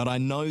 okay, but I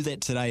know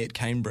that today at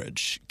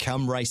Cambridge,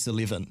 come race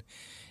 11,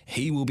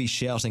 he will be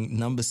shouting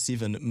number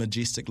 7,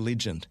 Majestic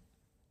Legend,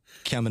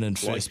 coming in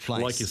first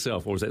place. Like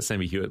yourself, or was that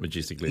Sammy Hewitt,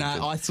 Majestic Legend?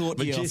 No, I thought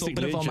a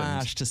bit of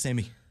homage to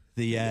Sammy.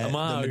 The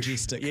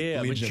Majestic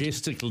Legend.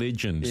 Majestic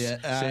Legend.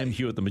 Yeah, Sam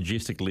Hewitt, the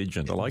Majestic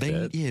Legend. I like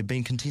that. Yeah,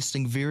 been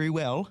contesting very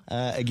well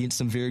against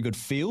some very good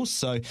fields.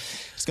 So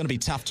it's going to be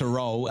tough to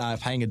roll,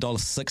 paying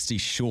 $1.60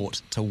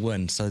 short to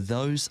win. So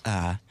those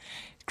are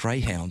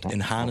Greyhound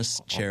and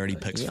Harness charity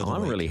picks for the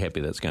I'm week. really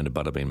happy that's going to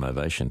Butterbean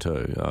Movation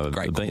too.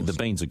 Great the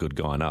Bean's a good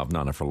guy, and I've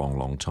known him for a long,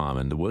 long time,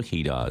 and the work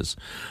he does.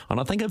 And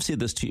I think I've said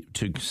this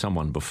to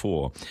someone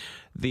before.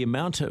 The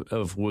amount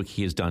of work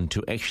he has done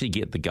to actually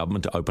get the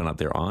government to open up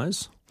their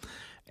eyes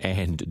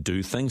and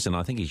do things, and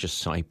I think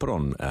he put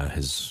on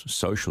his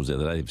socials the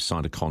other day. They've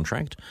signed a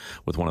contract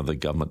with one of the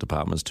government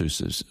departments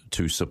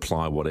to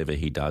supply whatever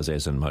he does,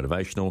 as in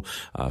motivational,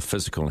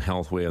 physical and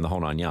health wear, and the whole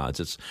 9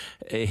 yards.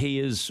 He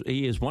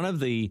is one of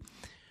the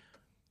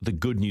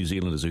good New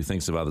Zealanders who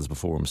thinks of others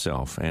before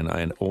himself,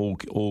 and all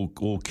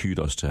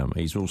kudos to him.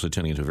 He's also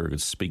turning into a very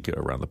good speaker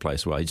around the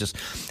place. Well,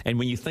 and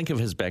when you think of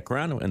his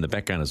background, and the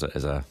background is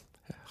a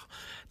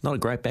not a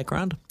great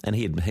background, and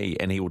he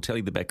will tell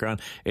you the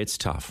background. It's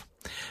tough.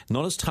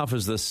 Not as tough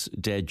as this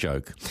dad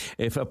joke.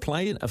 If a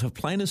plane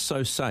is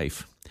so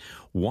safe,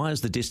 why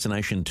is the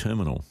destination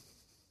terminal?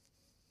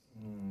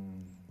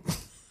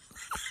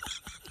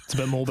 It's a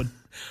bit morbid.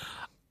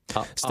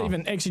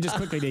 Stephen, actually, just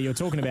quickly there, you were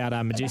talking about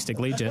Majestic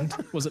Legend.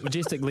 Was it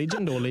Majestic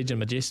Legend or Legend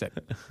Majestic?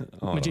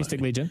 Majestic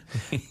Legend.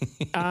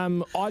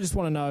 I just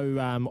want to know,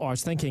 I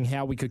was thinking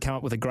how we could come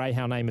up with a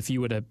greyhound name if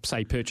you were to,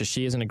 say, purchase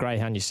shares in a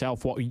greyhound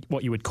yourself,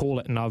 what you would call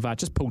it. And I've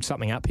just pulled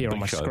something up here on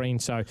my screen.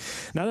 So,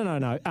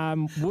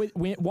 no.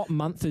 What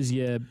month is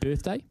your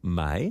birthday?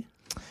 May,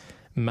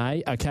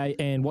 okay.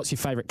 And what's your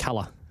favourite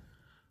colour?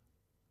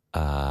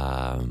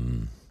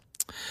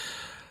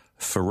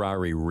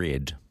 Ferrari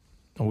red.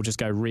 We'll just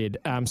go red.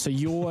 So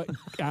your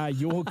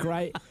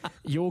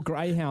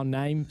greyhound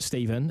name,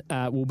 Stephen,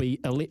 will be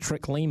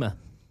Electric Lemur.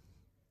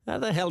 How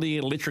the hell do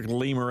you get Electric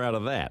Lemur out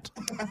of that?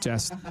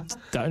 Just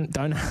don't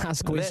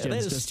ask questions. That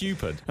is just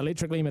stupid.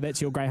 Electric Lemur, that's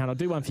your greyhound. I'll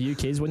do one for you,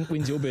 Kez.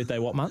 When's your birthday?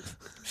 What month?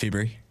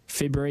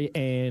 February.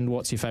 And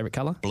what's your favourite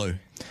colour? Blue.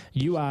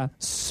 You are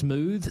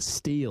Smooth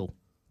Steel.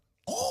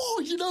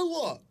 Oh, you know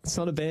what? It's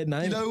not a bad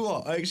name. You know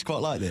what? I actually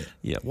quite like that.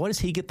 Yeah. Why does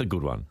he get the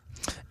good one?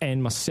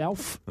 And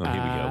myself. Oh, here we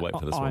go. Wait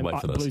for this one. Wait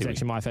for this. Blue's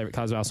actually my favourite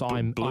colour as well.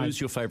 So Blue's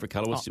your favourite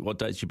colour. What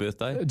date's your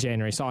birthday?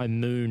 January. So I'm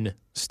Moon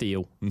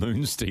Steel.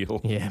 Moon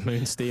Steel. Yeah,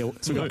 Moon Steel.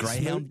 So we've got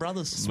Greyhound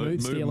Brothers.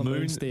 Smooth Steel and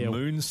Moon Steel.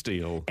 Moon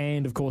Steel.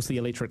 And, of course, the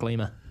Electric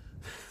Lemur.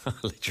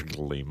 Electric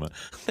Lemur.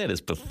 That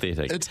is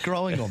pathetic. It's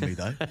growing on me,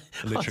 though.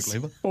 Electric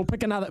Lemur. Well,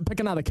 pick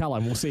another colour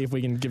and we'll see if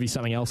we can give you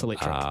something else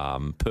electric.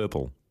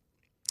 Purple.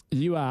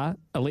 You are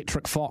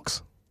Electric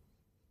Fox.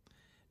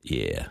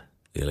 Yeah.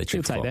 The electric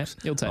You'll fox.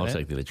 Take that. I'll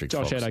take the electric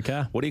Josh fox. Shadow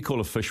Car. What do you call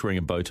a fish wearing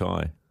a bow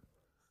tie?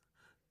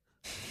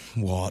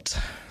 What?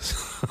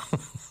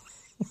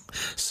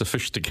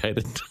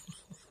 Sophisticated.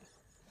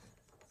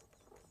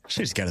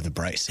 Should just go to the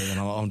break, Stephen.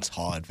 I'm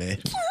tired, man.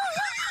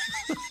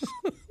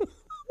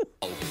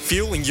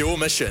 Fueling your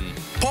mission.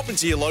 Pop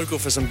into your local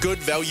for some good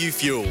value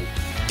fuel.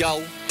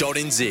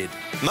 Gull.nz.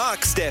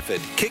 Mark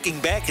Stafford, kicking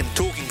back and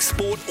talking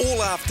sport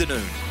all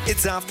afternoon.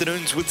 It's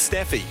Afternoons with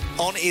Staffy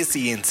on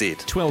SENZ.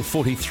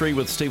 12:43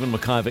 with Stephen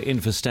McIvor in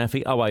for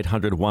Staffy.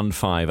 0800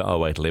 15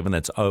 0811.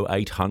 That's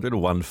 0800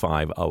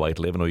 15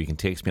 0811. Or you can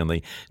text me on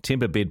the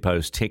Temper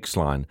Bedpost text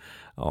line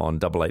on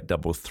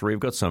 8833. We've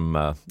got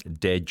some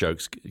dad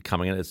jokes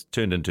coming in. It's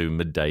turned into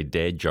midday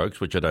dad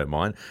jokes, which I don't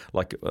mind.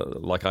 Like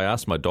I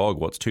asked my dog,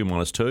 what's 2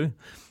 minus 2?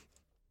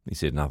 He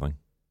said nothing.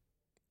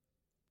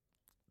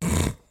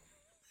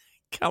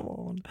 Come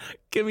on,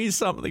 give me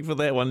something for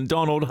that one.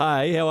 Donald,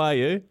 hey, how are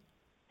you?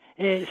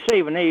 Yeah,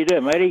 Stephen, how you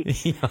doing, matey?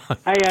 Hey,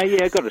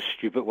 I got a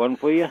stupid one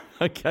for you.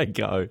 Okay,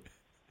 go.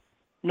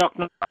 Knock,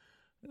 knock.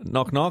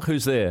 Knock, knock,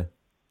 who's there?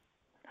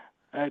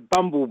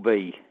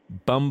 Bumblebee.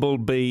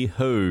 Bumblebee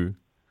who?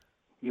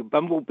 Your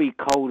bumblebee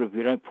cold if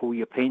you don't pull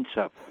your pants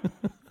up.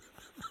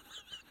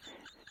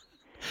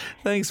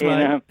 Thanks,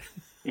 mate.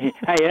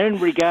 Hey, in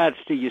regards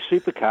to your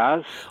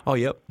supercars... Oh,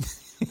 yep.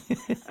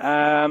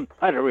 I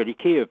don't really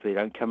care if they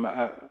don't come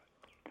to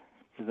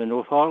the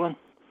North Island.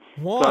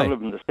 Why? I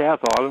live in the South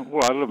Island.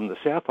 Well, I live in the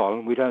South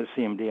Island. We don't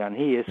see them down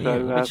here.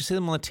 So, but you see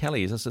them on the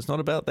telly. It's not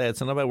about that.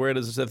 It's not about where it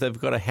is. It's if they've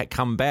got to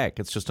come back.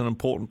 It's just an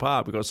important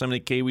part. We've got so many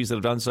Kiwis that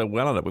have done so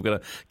well on it. We've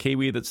got a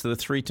Kiwi that's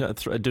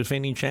the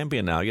defending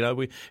champion now.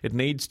 It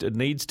needs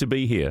to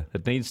be here.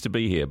 It needs to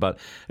be here, but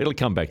it'll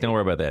come back. Don't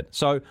worry about that.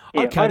 So,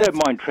 yeah, okay, I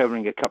don't mind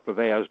travelling a couple of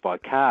hours by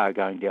car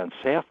going down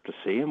south to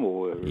see him.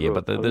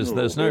 But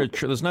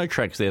there's no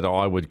tracks there that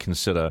I would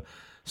consider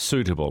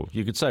suitable.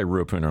 You could say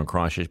Ruapuna and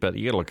Christchurch, but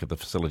you got to look at the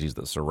facilities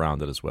that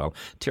surround it as well.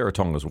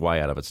 Teretonga's way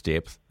out of its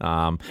depth,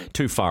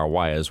 too far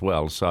away as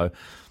well. So,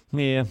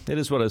 yeah, it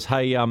is what it is.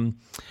 Hey,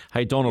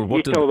 Donald,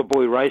 what tell the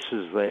boy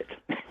races that?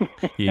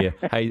 Yeah.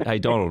 Hey,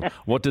 Donald,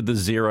 what did the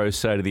 0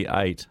 say to the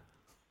 8?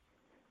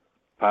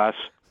 Pass.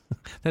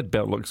 That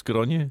belt looks good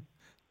on you.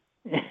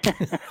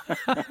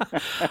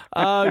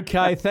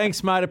 Okay,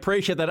 thanks, mate.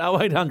 Appreciate that.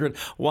 0800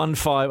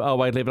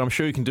 150811. I'm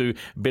sure you can do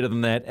better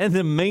than that. In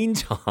the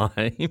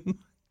meantime,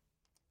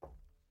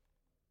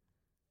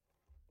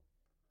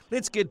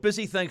 let's get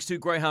busy. Thanks to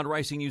Greyhound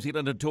Racing New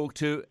Zealand to talk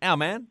to our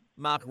man,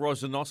 Mark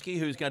Rosanowski,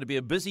 who's going to be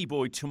a busy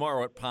boy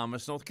tomorrow at Palmy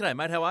North. G'day,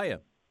 mate. How are you?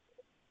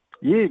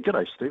 Yeah,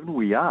 g'day, Stephen.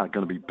 We are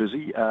going to be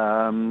busy.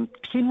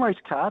 10-race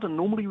card, and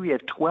normally we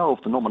have 12.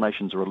 The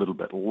nominations are a little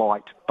bit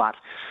light, but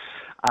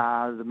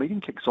the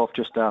meeting kicks off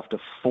just after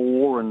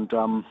 4, and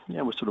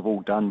we're sort of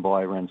all done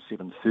by around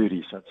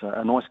 7:30. So it's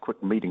a nice,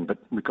 quick meeting. But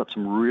we've got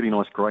some really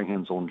nice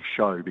greyhounds on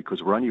show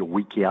because we're only a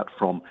week out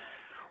from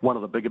one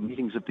of the bigger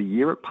meetings of the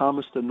year at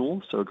Palmerston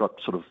North. So we've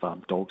got sort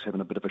of dogs having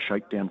a bit of a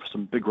shakedown for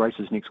some big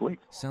races next week.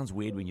 Sounds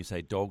weird when you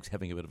say dogs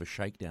having a bit of a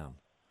shakedown.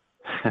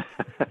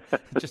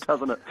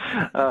 Doesn't it?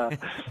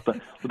 But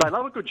they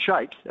love a good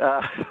shake.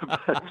 Yeah,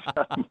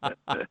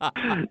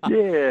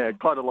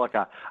 kind of like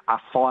a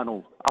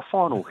final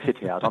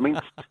hit out. I mean,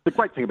 the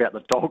great thing about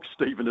the dogs,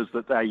 Stephen, is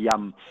that they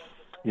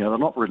they're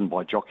not ridden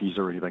by jockeys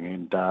or anything,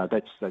 and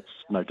that's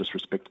no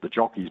disrespect to the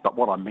jockeys. But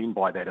what I mean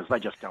by that is they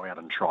just go out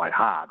and try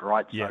hard,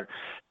 right? Yeah. So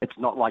it's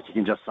not like you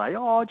can just say,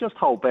 just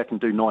hold back and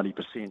do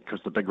 90% because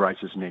the big race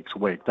is next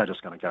week. They're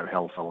just going to go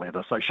hell for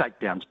leather. So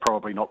shakedown's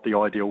probably not the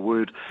ideal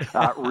word.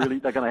 Really,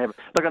 they're going to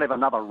have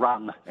another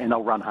run, and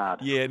they'll run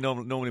hard. Yeah,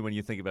 normally when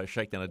you think about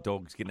shakedown, a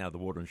dog's getting out of the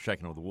water and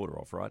shaking all the water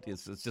off, right?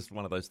 It's just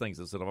one of those things.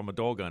 It's sort of, I'm a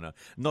dog owner,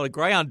 not a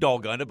greyhound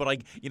dog owner,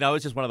 but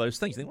it's just one of those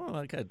things. You think, well,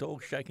 okay,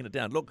 dog's shaking it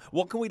down. Look,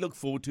 what can we look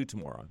forward to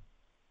tomorrow?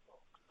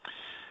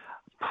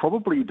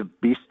 Probably the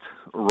best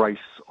race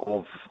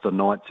of the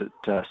night at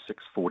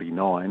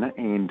 6:49,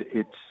 and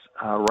it's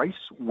a race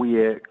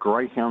where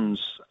greyhounds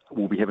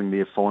will be having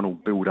their final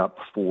build-up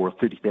for a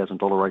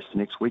 $30,000 race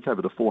next week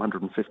over the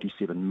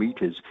 457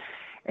 metres.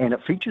 And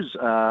it features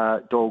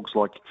dogs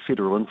like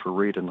Federal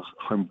Infrared and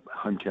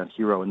Hometown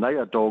Hero, and they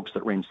are dogs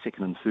that ran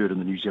second and third in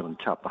the New Zealand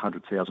Cup, the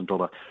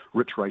 $100,000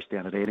 Rich race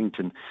down at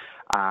Addington,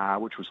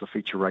 which was the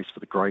feature race for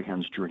the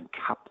greyhounds during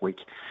Cup Week.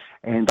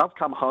 And they've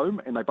come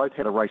home, and they both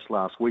had a race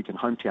last week, and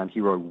Hometown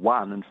Hero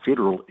won, and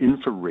Federal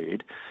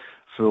Infrared,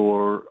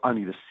 for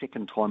only the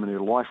second time in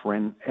her life,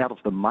 ran out of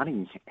the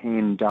money.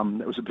 And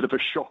it was a bit of a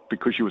shock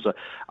because she was a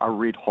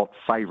red-hot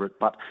favourite,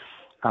 but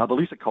the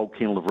Lisa Cole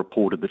Kennel have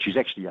reported that she's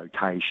actually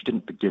okay. She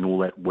didn't begin all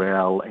that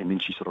well, and then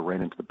she sort of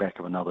ran into the back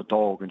of another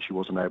dog, and she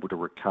wasn't able to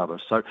recover.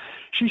 So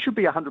she should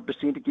be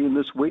 100% again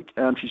this week.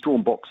 She's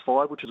drawn box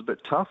 5, which is a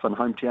bit tough, and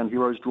Hometown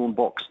Hero's drawn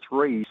box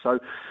 3. So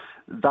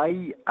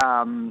they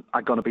are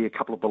going to be a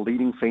couple of the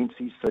leading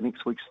fancies for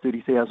next week's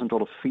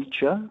 $30,000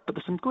 feature. But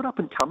there's some good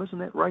up-and-comers in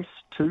that race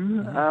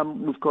too.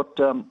 We've got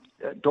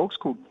dogs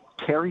called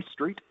Carey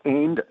Street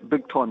and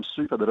Big Time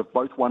Super that have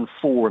both won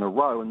 4 in a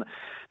row, and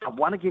they've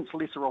won against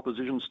lesser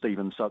opposition,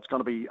 Stephen, so it's going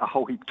to be a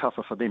whole heap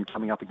tougher for them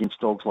coming up against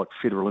dogs like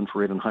Federal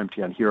Infrared and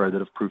Hometown Hero that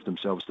have proved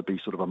themselves to be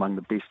sort of among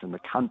the best in the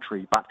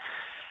country. But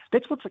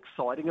that's what's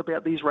exciting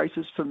about these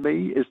races for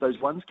me, is those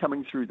ones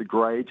coming through the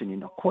grades and you're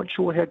not quite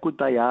sure how good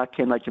they are.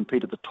 Can they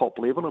compete at the top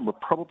level? And we're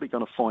probably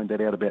going to find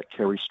that out about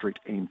Carey Street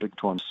and Big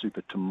Time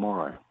Super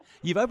tomorrow.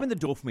 You've opened the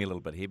door for me a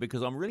little bit here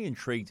because I'm really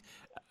intrigued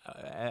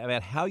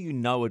about how you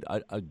know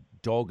a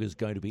dog is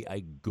going to be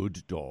a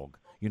good dog,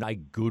 a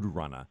good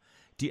runner.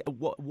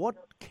 What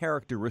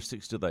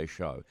characteristics do they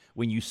show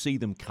when you see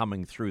them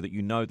coming through that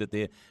you know that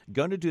they're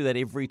going to do that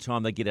every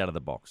time they get out of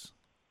the box?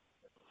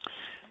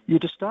 Yeah,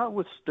 to start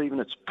with, Stephen,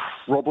 it's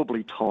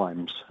probably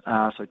times.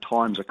 So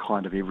times are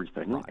kind of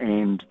everything. Right.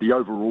 And the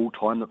overall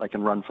time that they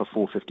can run for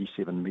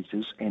 457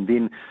 metres, and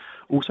then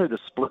also the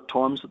split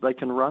times that they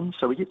can run.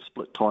 So we get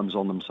split times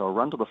on them. So a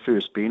run to the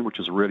first bend, which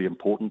is really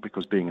important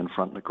because being in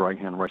front in a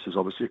greyhound race is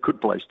obviously a good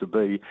place to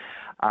be.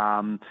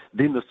 Then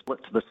the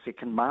split to the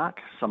second mark.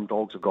 Some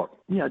dogs have got,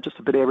 just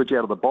a bit average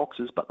out of the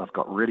boxes, but they've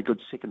got really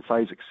good second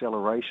phase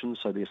acceleration.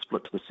 So their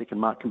split to the second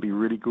mark can be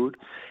really good.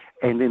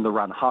 And then the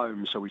run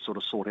home, so we sort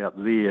of sort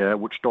out there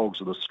which dogs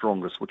are the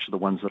strongest, which are the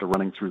ones that are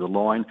running through the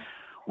line,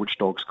 which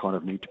dogs kind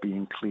of need to be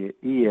in clear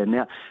air.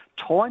 Now,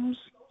 times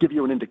give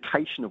you an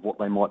indication of what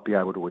they might be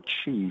able to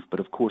achieve, but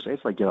of course, as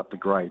they get up the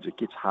grades, it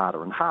gets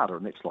harder and harder,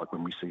 and that's like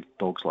when we see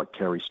dogs like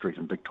Carey Street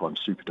and Big Time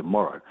Super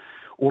tomorrow.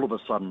 All of a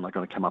sudden, they're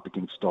going to come up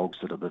against dogs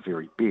that are the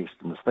very best,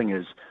 and the thing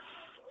is,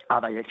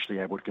 are they actually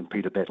able to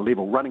compete at that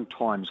level? Running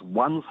time's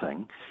one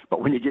thing,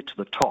 but when you get to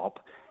the top,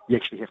 you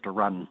actually have to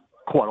run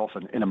quite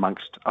often in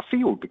amongst a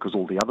field because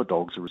all the other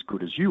dogs are as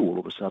good as you all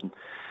of a sudden.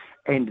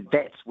 And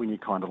that's when you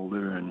kind of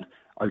learn,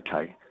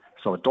 okay,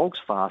 so a dog's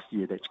fast,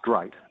 yeah, that's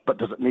great, but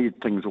does it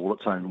need things all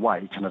its own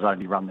way? Can it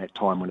only run that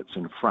time when it's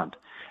in front?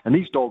 And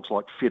these dogs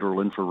like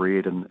Federal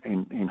Infrared and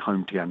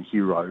Hometown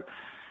Hero,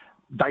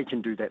 they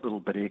can do that little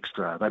bit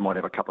extra. They might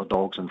have a couple of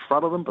dogs in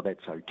front of them, but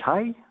that's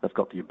okay. They've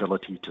got the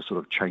ability to sort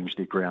of change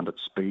their ground at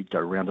speed, go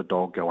around a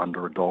dog, go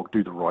under a dog,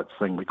 do the right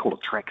thing. We call it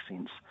track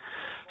sense.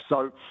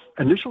 So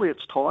initially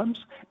it's times,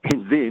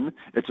 and then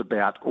it's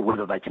about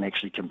whether they can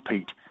actually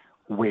compete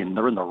when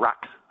they're in the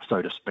ruck,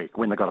 so to speak,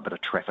 when they've got a bit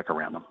of traffic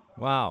around them.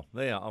 Wow.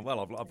 There.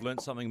 Well, I've learned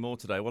something more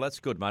today. Well,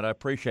 that's good, mate. I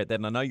appreciate that.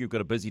 And I know you've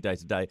got a busy day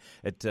today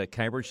at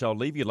Cambridge, so I'll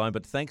leave you alone.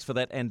 But thanks for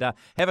that. And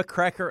have a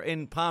cracker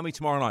in Palmy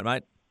tomorrow night,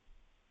 mate.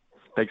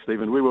 Thanks,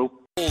 Stephen. We will.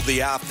 All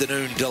the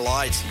afternoon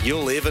delight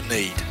you'll ever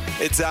need.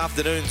 It's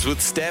Afternoons with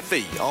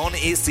Staffy on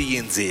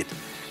SENZ.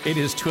 It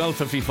is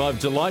 12:55.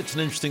 Delight's an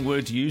interesting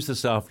word to use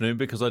this afternoon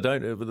because I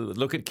don't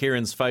look at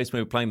Kieran's face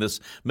when we're playing this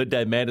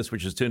Midday Madness,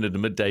 which has turned into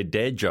Midday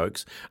Dad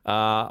jokes.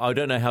 I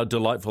don't know how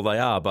delightful they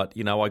are, but,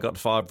 you know, I got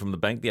fired from the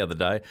bank the other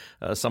day.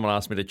 Someone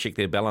asked me to check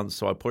their balance,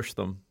 so I pushed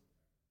them.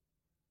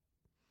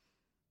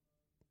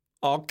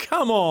 Oh,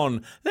 come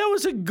on. That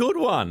was a good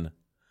one.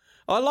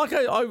 I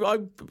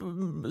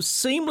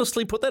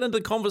seamlessly put that into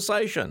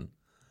conversation.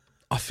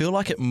 I feel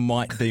like it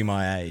might be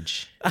my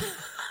age.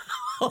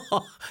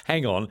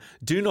 Hang on.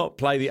 Do not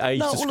play the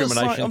age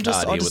discrimination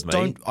card here with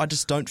me. I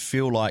just don't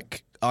feel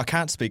like... I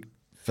can't speak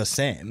for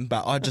Sam,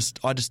 but I just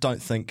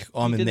don't think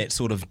I'm in that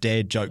sort of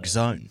dad joke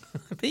zone.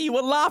 You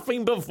were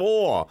laughing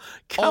before.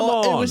 Come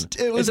on.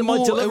 It was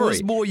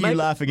more you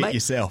laughing at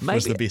yourself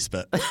was the best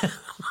bit.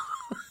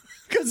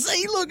 Because,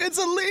 see, look, it's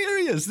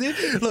hilarious.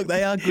 Look,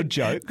 they are good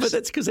jokes. But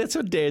that's because that's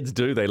what dads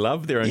do. They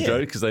love their own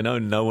jokes because they know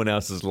no one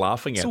else is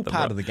laughing at them. It's all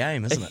part of the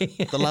game, isn't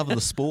it? The love of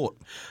the sport.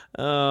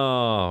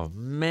 Oh,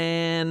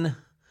 man.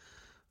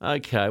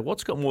 Okay,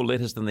 what's got more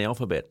letters than the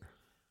alphabet?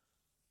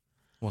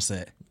 What's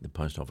that? The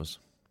post office.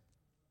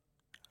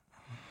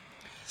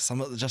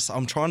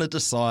 I'm trying to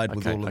decide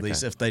with all of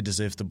these if they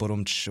deserve the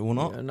bottom or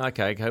not.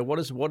 Okay.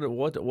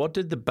 What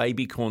did the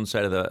baby corn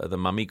say to the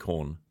mummy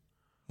corn?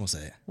 What's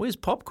that? Where's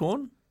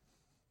popcorn?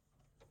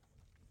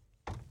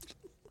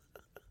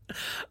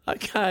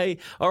 Okay,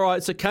 all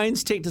right. So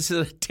Kane's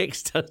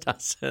texted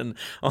us in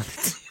on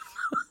the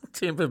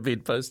Temper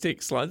Bedpost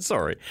text line.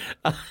 Sorry,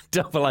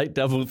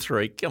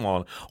 8833. Come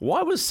on,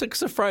 why was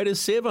 6 afraid of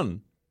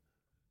 7?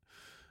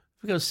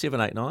 We got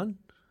 7, 8, 9.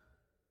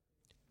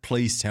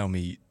 Please tell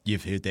me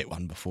you've heard that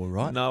one before,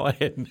 right? No, I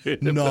hadn't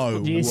heard it.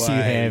 No, yes, way.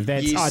 You have.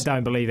 Yes. I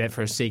don't believe that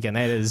for a second.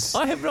 That is.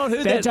 I have not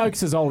heard that. That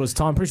joke's as old as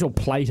time. Pretty sure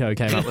Plato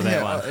came up with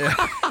that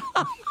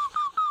one.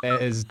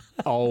 That is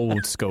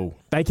old school.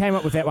 They came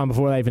up with that one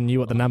before they even knew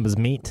what the numbers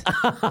meant.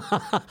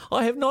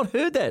 I have not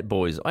heard that,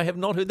 boys. I have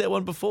not heard that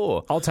one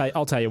before. I'll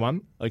tell you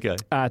one. Okay.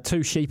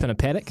 2 sheep in a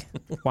paddock.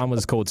 One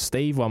was called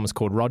Steve. One was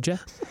called Roger.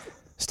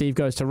 Steve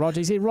goes to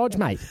Roger. He said, "Rog,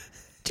 mate,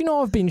 do you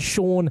know I've been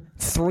shorn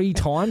 3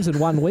 times in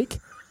 1 week?"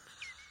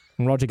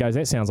 And Roger goes,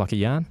 "That sounds like a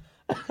yarn."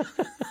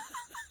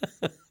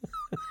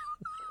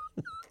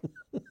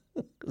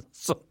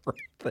 Sorry.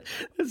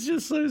 It's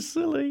just so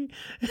silly.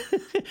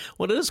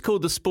 Well, it is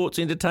called the sports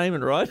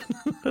entertainment, right?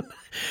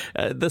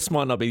 This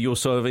might not be your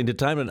sort of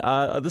entertainment.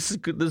 This is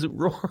good.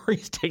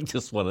 Rory's take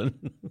this one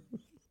in.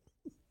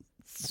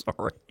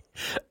 Sorry.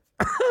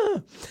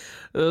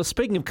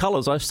 Speaking of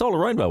colours, I stole a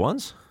rainbow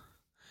once.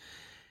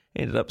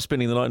 Ended up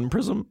spending the night in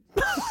prison.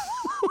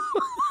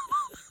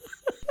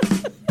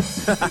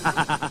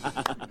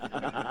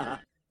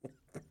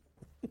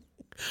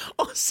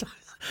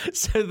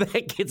 So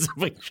that gets a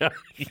big joke.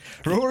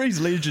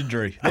 Rory's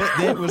legendary.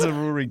 That was a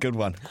Rory good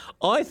one.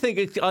 I think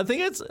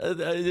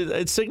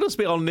it signals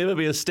me I'll never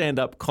be a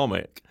stand-up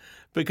comic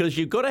because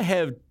you've got to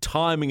have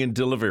timing and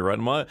delivery, right?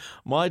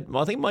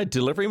 I think my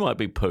delivery might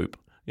be poop.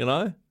 You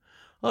know,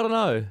 I don't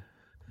know.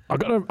 I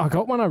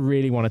got one I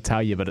really want to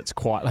tell you, but it's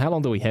quite. How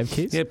long do we have,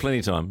 kids? Yeah, plenty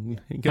of time.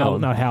 Go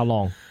on. No, how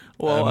long?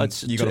 Well,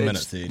 you got a minute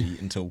 30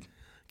 until.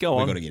 Go on.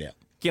 We've got to get out.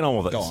 Get on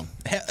with it. Go on.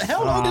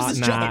 How long is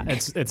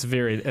this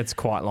joke? It's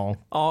quite long.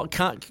 Oh,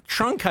 can't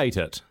truncate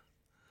it.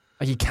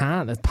 You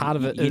can't. Part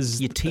of it is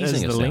you're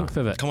teasing the length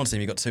of it. Come on, Sam.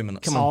 You got 2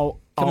 minutes. Come on.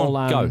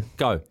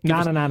 Go. No.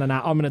 I'm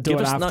going to do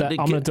it after. I'm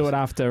going to do it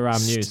after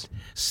news.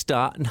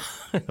 Start.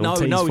 No,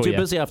 we're too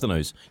busy after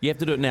news. You have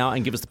to do it now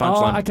and give us the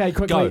punchline. Oh, okay,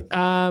 quickly. Go.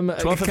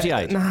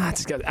 12:58. Nah,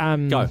 just go.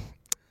 Go.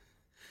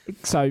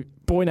 So,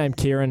 boy named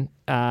Kieran.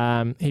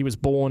 He was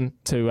born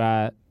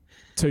to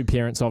 2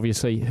 parents,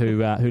 obviously, who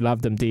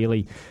loved him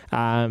dearly.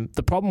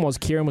 The problem was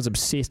Kieran was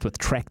obsessed with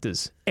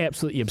tractors,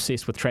 absolutely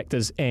obsessed with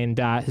tractors, and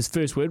his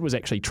first word was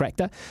actually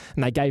tractor,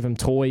 and they gave him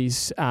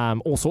toys,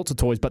 all sorts of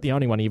toys, but the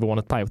only one he ever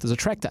wanted to play with was a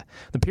tractor.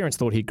 The parents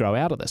thought he'd grow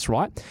out of this,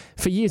 right?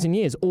 For years and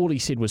years, all he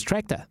said was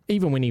tractor.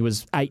 Even when he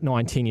was 8,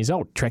 9, 10 years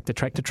old, tractor,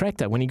 tractor,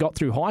 tractor. When he got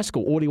through high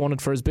school, all he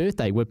wanted for his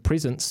birthday were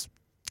presents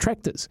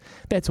tractors.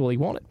 That's all he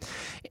wanted.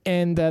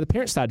 And the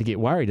parents started to get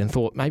worried and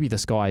thought maybe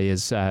this guy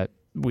is...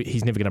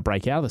 he's never going to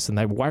break out of this, and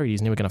they were worried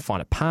he's never going to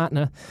find a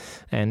partner,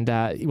 and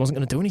he wasn't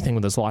going to do anything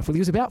with his life. Well, he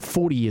was about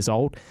 40 years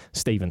old,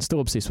 Stephen, still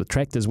obsessed with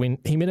tractors, when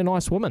he met a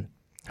nice woman.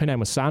 Her name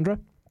was Sandra,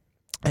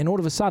 and all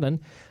of a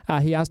sudden,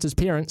 he asked his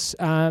parents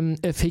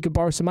if he could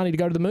borrow some money to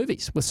go to the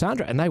movies with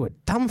Sandra, and they were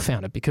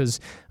dumbfounded because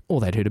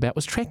all they'd heard about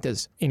was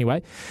tractors.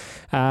 Anyway,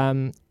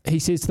 he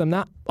says to them,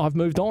 "Nah, I've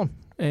moved on.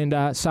 And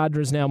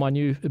Sandra is now my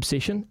new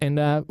obsession, and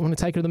I want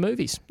to take her to the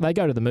movies." They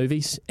go to the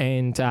movies,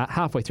 and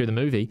halfway through the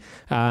movie,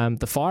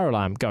 the fire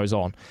alarm goes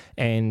on,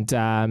 and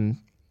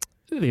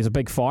there's a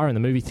big fire in the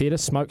movie theatre.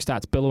 Smoke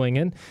starts billowing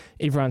in.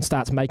 Everyone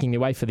starts making their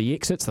way for the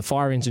exits. The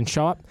fire engines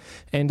show up,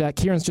 and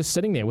Kieran's just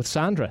sitting there with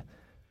Sandra.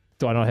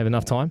 Do I not have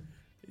enough time?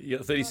 You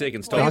got 30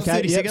 seconds. Okay,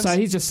 30 seconds. So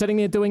he's just sitting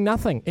there doing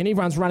nothing, and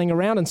everyone's running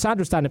around, and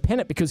Sandra's starting to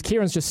panic because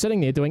Kieran's just sitting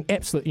there doing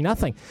absolutely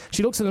nothing.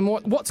 She looks at him,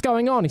 "What's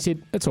going on?" He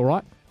said, "It's all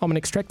right. I'm an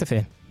Extractor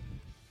fan."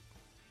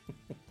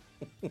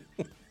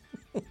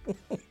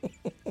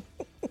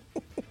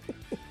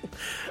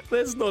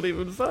 That's not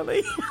even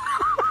funny.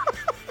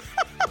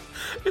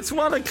 It's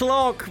 1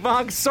 o'clock.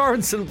 Mark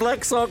Sorenson,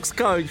 Black Sox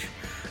coach.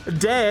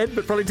 Dad,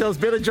 but probably tells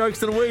better jokes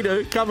than we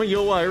do, coming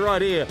your way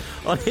right here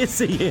on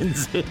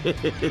SENZ.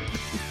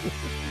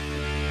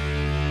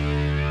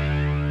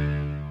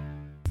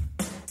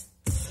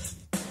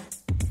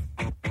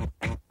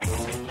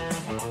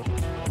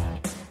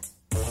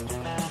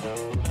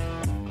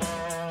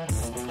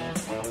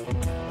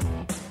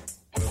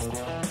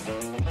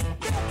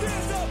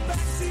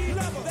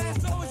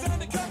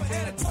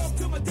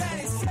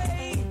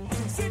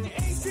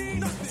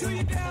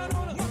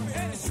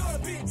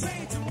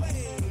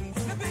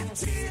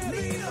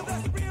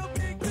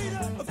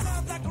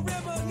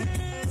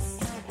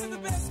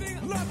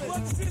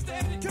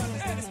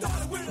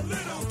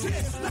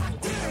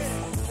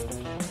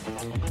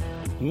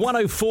 Like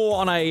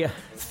 104 on a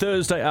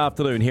Thursday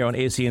afternoon here on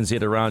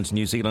SENZ around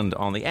New Zealand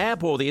on the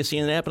app, or the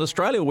SEN app in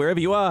Australia, wherever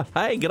you are.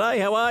 Hey, g'day,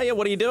 how are you?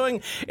 What are you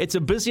doing? It's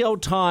a busy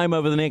old time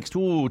over the next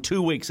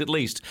 2 weeks at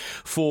least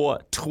for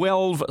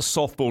 12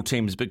 softball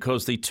teams,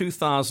 because the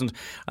 2000,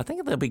 I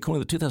think they'll be calling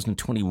the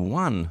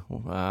 2021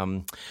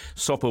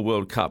 Softball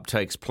World Cup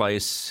takes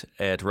place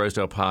at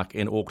Rosedale Park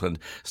in Auckland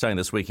starting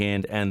this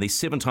weekend, and the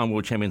 7-time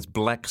world champions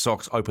Black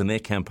Sox open their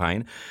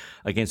campaign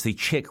against the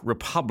Czech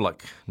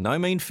Republic.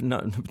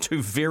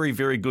 Two very,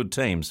 very good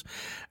teams.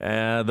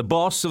 The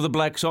boss of the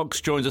Black Sox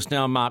joins us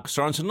now, Mark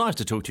Sorenson. Nice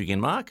to talk to you again,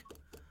 Mark.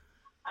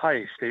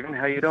 Hi, Stephen.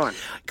 How you doing?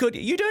 Good.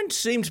 You don't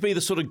seem to be the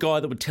sort of guy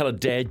that would tell a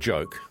dad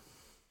joke.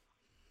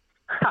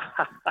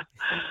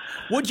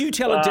 Would you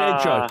tell a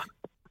dad joke?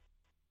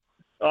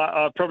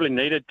 I probably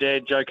need a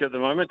dad joke at the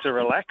moment to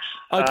relax.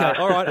 Okay,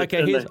 all right.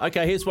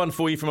 Here's one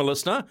for you from a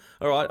listener.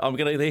 All right,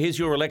 here's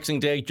your relaxing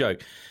dad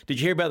joke. Did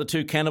you hear about the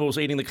two cannibals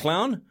eating the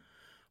clown?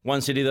 One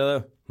said to the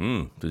other,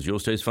 does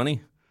yours taste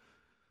funny?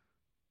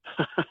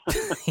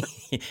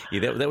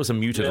 Yeah, that was a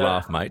muted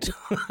laugh, mate.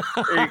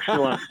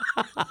 Excellent.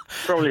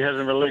 Probably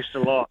hasn't released a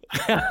lot.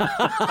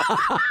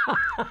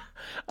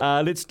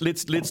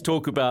 Let's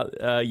talk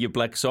about your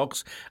Black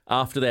Sox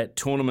after that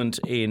tournament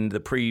in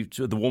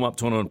the warm-up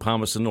tournament in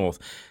Palmerston North.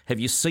 Have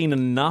you seen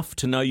enough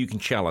to know you can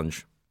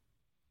challenge?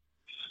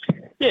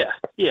 Yeah,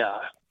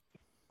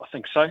 I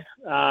think so.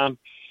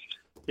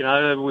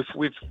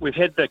 We've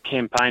had the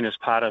campaign as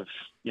part of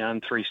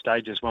in 3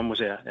 stages. One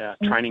was our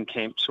training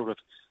camp sort of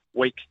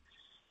week.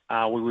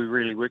 Where we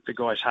really worked the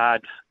guys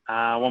hard.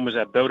 One was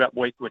our build-up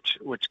week, which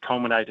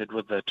culminated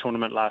with the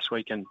tournament last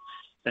week in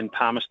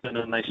Palmerston,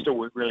 and they still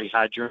worked really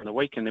hard during the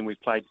week. And then we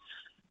played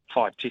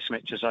 5 test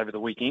matches over the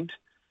weekend.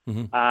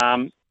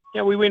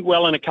 Mm-hmm. We went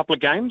well in a couple of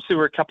games. There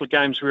were a couple of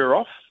games we were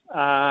off.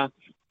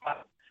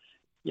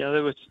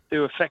 There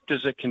were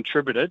factors that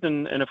contributed,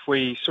 and if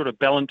we sort of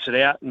balance it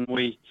out and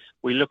we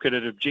look at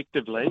it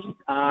objectively,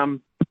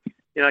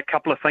 a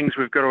couple of things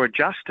we've got to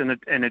adjust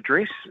and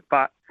address,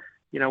 but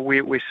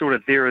we're sort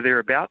of there or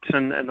thereabouts,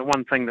 and the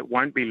one thing that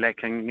won't be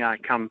lacking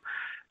come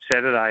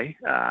Saturday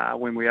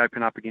when we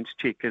open up against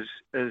Czech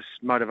is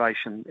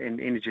motivation and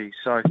energy.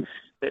 So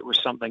that was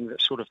something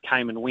that sort of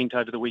came and went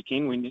over the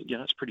weekend.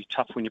 It's pretty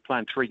tough when you're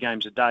playing 3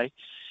 games a day,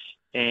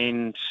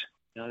 and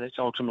that's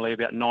ultimately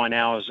about 9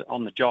 hours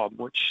on the job,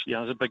 which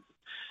is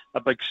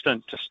a big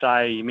stint to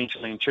stay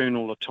mentally in tune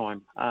all the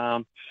time.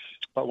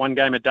 But 1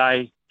 game a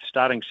day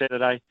starting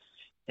Saturday,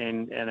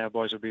 and our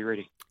boys will be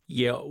ready.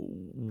 Yeah,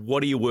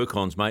 what are your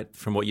work-ons, mate,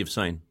 from what you've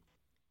seen?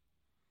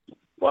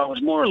 Well, it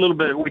was more a little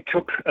bit, we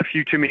took a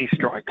few too many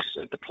strikes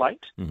at the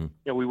plate.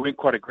 Mm-hmm. We weren't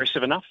quite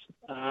aggressive enough.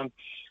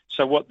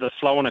 So what the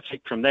flow-on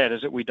effect from that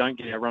is that we don't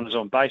get our runners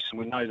on base, and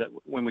we know that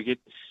when we get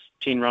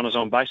 10 runners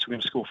on base, we're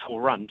going to score 4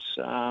 runs.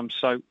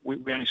 So we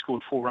only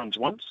scored 4 runs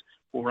once,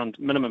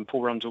 minimum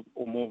 4 runs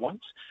or more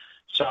once.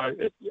 So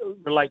it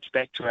relates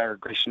back to our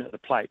aggression at the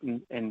plate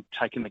and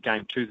taking the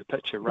game to the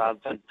pitcher rather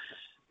than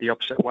the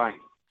opposite way.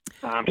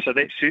 So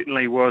that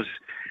certainly was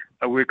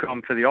a work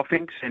on for the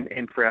offence,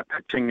 and for our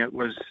pitching it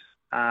was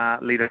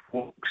leader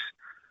walks,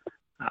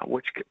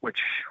 which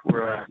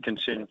were a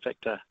concerning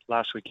factor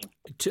last weekend.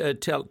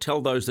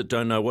 Tell those that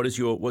don't know, what's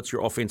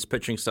your offense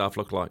pitching staff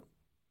look like?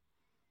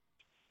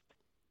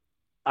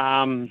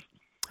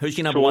 Who's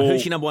your number one?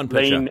 Who's your number one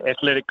pitcher? Lean,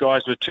 athletic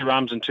guys with two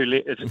arms and two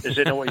legs. Is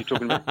that not what you're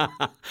talking about?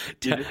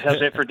 How's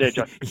that for a dad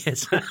joke?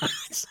 Yes,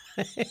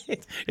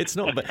 it's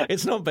not bad.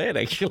 It's not bad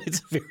actually.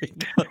 It's very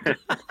good.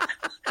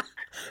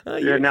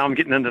 Yeah, now I'm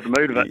getting into the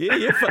mood of it. Yeah,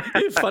 you're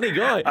a funny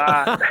guy.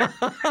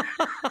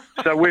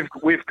 So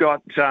we've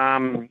got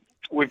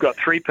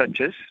three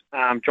pitchers: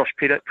 Josh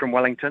Pettit from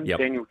Wellington,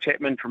 Daniel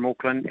Chapman from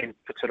Auckland, and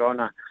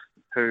Pitarona,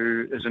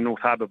 who is a North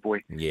Harbour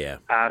boy. Yeah.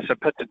 So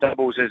Pitt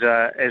doubles as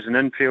an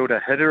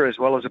infielder hitter as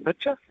well as a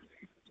pitcher,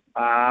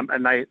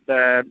 and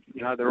they're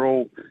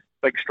all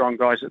big, strong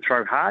guys that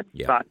throw hard,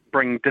 but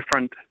bring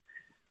different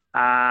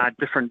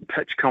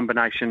pitch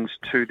combinations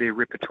to their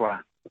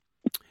repertoire.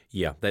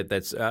 Yeah,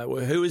 that's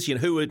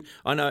who would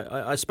I know?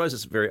 I suppose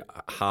it's very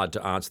hard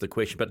to answer the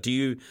question, but do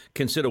you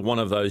consider one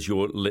of those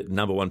your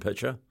number one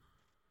pitcher?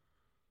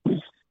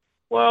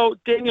 Well,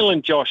 Daniel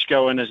and Josh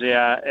go in as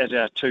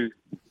our two,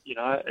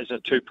 as a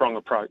two-prong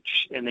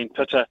approach, and then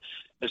Pitter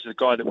is the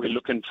guy that we're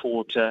looking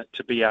for to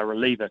be our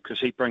reliever because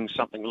he brings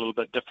something a little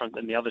bit different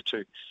than the other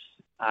two.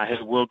 Has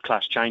a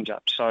world-class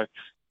change-up. So,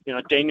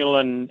 Daniel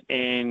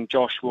and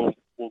Josh will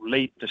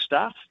lead the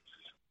staff,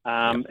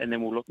 and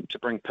then we'll look to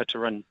bring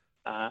Pitter in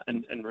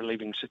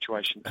relieving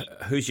situations.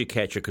 Who's your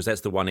catcher? Because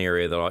that's the one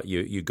area that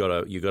you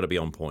got to be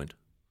on point.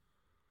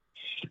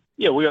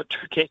 Yeah, we got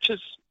two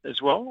catchers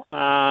as well.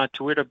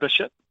 Tawera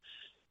Bishop,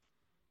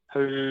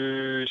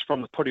 who's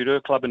from the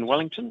Porirua Club in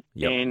Wellington,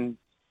 and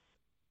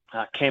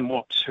Cam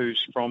Watts,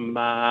 who's from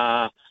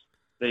the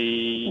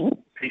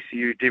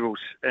PCU Devils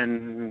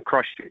in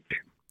Christchurch.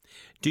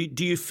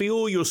 Do you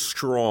feel you're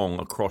strong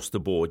across the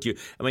board?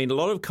 A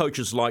lot of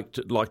coaches like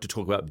to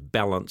talk about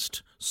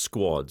balanced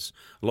squads.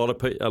 A lot of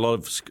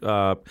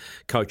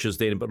coaches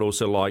then, but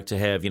also like to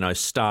have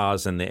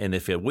stars in the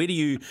field. Where do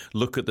you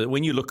look at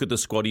when you look at the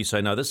squad? You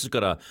say, no, this has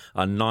got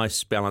a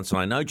nice balance,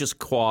 and I know just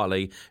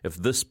quietly if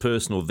this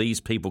person or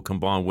these people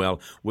combine well,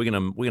 we're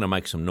gonna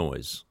make some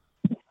noise.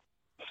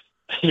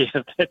 Yeah,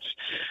 that's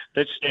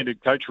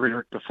standard coach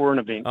rhetoric before an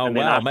event. Oh,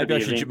 wow! Maybe I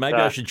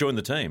should join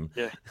the team.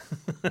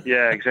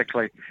 Yeah,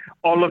 exactly.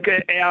 Oh, look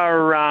at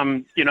our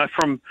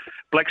from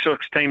Black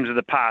Sox teams of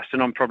the past,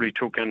 and I'm probably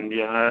talking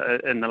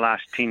in the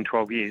last 10,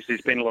 12 years.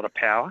 There's been a lot of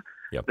power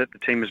that the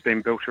team has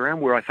been built around.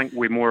 Where I think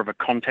we're more of a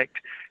contact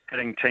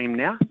hitting team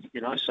now.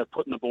 So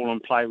putting the ball in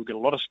play, we've got a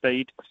lot of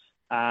speed.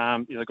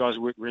 The guys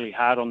work really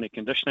hard on their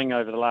conditioning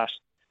over the last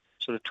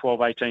sort of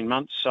 12, 18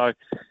 months. So.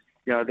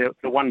 The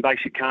one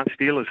base you can't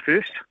steal is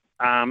first.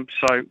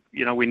 So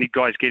we need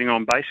guys getting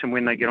on base, and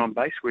when they get on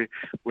base, we're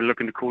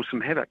looking to cause some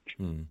havoc.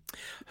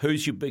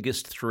 Who's your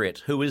biggest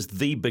threat? Who is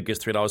the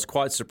biggest threat? I was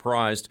quite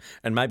surprised,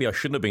 and maybe I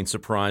shouldn't have been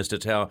surprised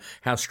at how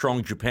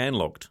strong Japan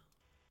looked.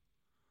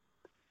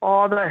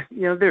 Oh,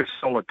 they're a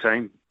solid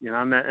team.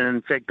 And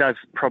in fact, they've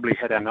probably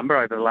had our number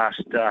over the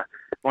last. I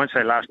won't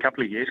say last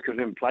couple of years because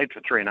we haven't played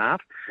for 3.5.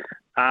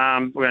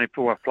 We only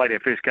played our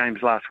first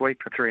games last week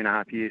for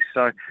 3.5 years.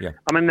 So,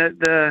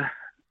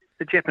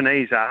 the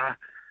Japanese are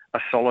a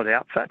solid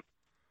outfit.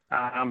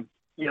 There's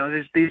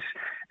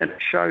and it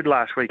showed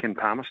last week in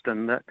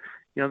Palmerston that,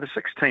 the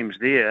 6 teams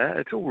there,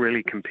 it's all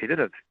really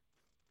competitive.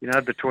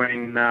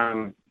 Between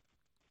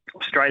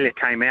Australia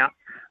came out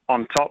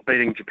on top,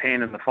 beating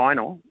Japan in the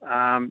final.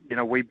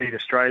 We beat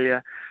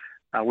Australia.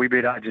 We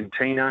beat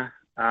Argentina.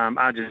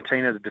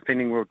 Argentina, the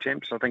defending world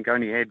champs, I think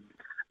only had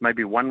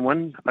maybe one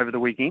win over the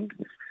weekend.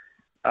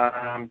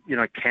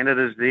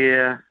 Canada's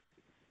there.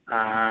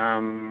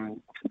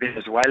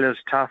 Venezuela's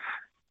tough.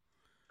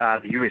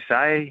 The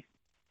USA,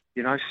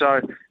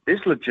 so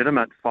there's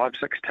legitimate 5-6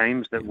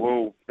 teams that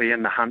will be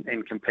in the hunt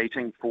and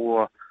competing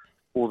for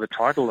the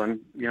title.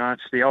 And,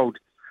 it's the old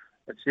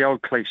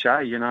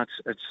cliche,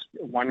 it's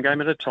one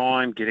game at a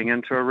time, getting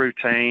into a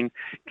routine,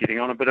 getting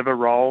on a bit of a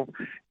roll,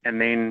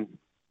 and then,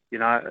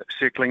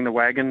 circling the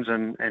wagons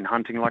and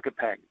hunting like a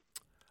pack.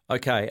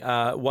 Okay,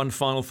 one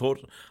final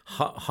thought.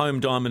 Home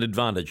diamond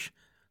advantage.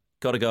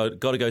 Got to go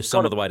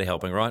some of the way to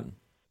helping, right?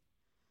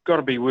 Got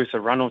to be worth a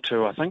run or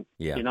two, I think.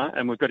 Yeah.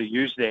 And we've got to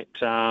use that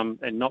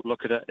and not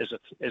look at it as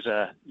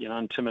a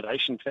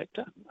intimidation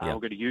factor.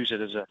 We've got to use it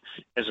as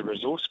a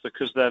resource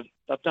because they've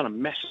done a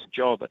massive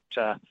job at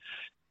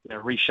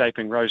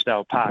reshaping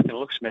Rosedale Park, and it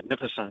looks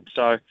magnificent.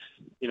 So,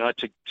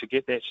 to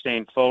get that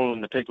stand full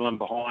and the people in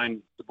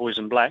behind the boys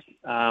in black,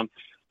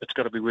 it's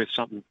got to be worth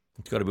something.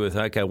 It's got to be worth.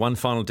 Okay, one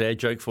final dad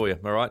joke for you,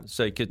 all right?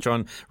 So you could try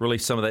and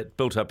release some of that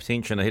built-up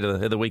tension ahead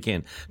of the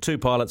weekend. 2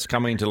 pilots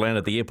coming to land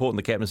at the airport, and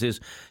the captain says,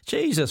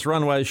 "Geez, this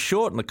runway is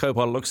short." And the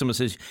co-pilot looks at him and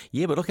says,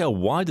 "Yeah, but look how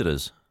wide it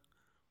is."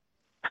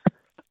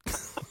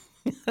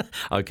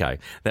 Okay,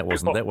 that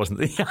wasn't the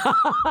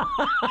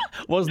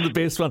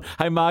best one.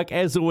 Hey, Mark,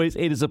 as always,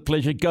 it is a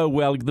pleasure. Go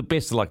well. The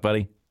best of luck,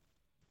 buddy.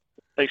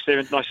 Thanks,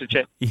 Stephen. Nice to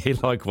chat. Yeah,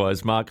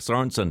 likewise. Mark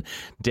Sorenson,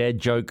 dad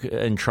joke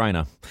and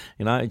trainer.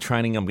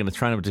 Training, I'm going to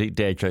train him to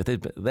dad joke.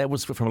 That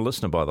was from a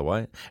listener, by the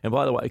way. And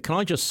by the way, can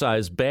I just say,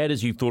 as bad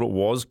as you thought it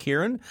was,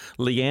 Kieran,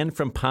 Leanne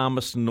from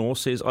Palmerston North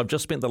says, I've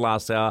just spent the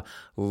last hour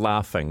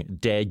laughing.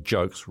 Dad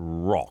jokes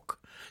rock.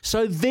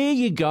 So there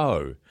you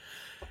go.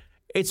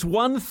 It's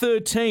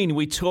 1:13.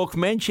 We talk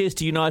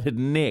Manchester United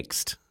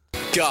next.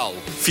 Gull,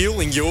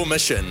 fueling your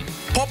mission.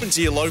 Pop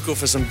into your local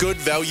for some good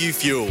value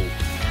fuel.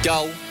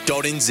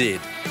 Gull.nz.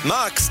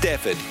 Mark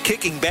Stafford,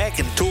 kicking back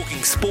and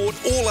talking sport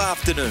all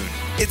afternoon.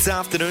 It's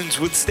Afternoons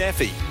with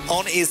Staffy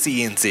on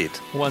SENZ.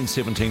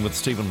 1:17 with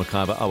Stephen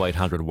McIvor,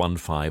 0800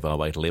 15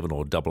 0811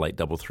 or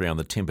 8833 on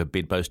the Temper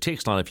Bedpost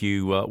text line if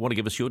you want to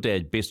give us your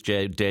best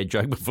dad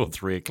joke before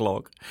 3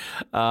 o'clock.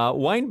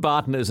 Wayne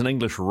Barton is an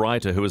English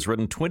writer who has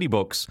written 20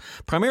 books,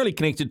 primarily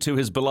connected to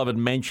his beloved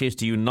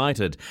Manchester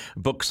United.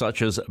 Books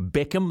such as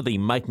Beckham, The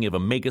Making of a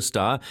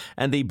Megastar,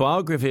 and the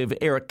biography of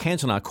Eric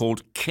Cantona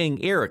called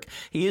King Eric.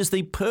 He is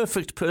the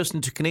perfect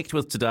person to connect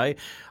with today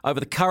over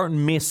the current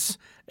mess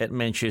at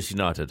Manchester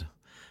United.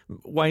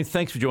 Wayne,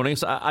 thanks for joining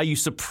us. Are you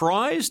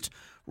surprised,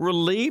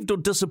 relieved or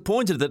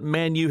disappointed that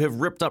Man U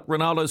have ripped up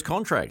Ronaldo's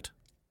contract?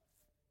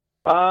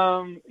 Yeah,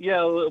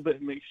 a little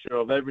bit mixture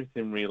of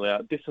everything really.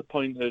 I'm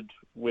disappointed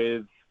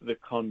with the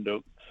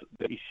conduct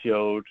that he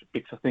showed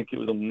because I think it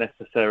was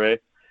unnecessary.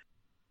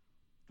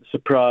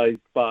 Surprised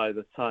by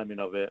the timing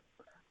of it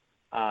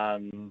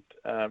and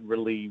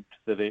relieved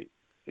that it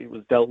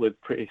was dealt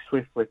with pretty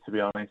swiftly, to be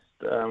honest.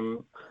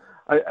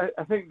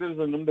 I think there's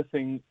a number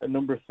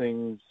of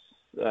things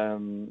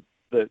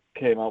that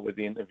came out with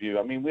the interview.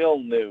 I mean, we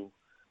all knew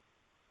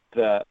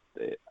that,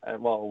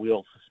 we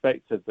all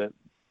suspected that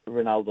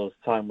Ronaldo's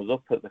time was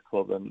up at the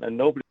club, and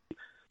nobody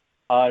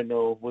I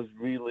know was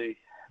really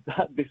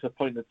that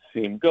disappointed to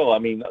see him go. I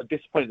mean,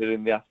 disappointed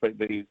in the aspect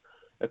that he's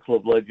a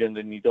club legend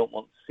and you don't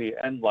want to see it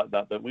end like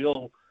that, but we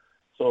all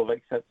sort of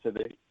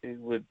accepted it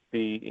would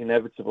be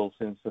inevitable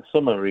since the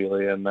summer,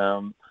 really,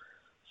 and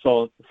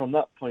so from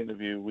that point of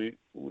view,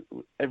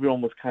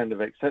 everyone was kind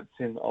of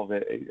accepting of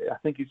it. I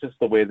think it's just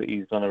the way that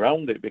he's gone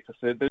around it because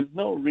there's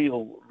no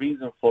real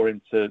reason for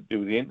him to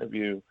do the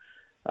interview.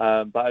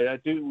 But I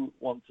do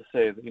want to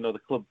say that, the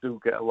club do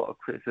get a lot of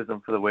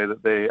criticism for the way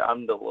that they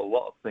handle a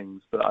lot of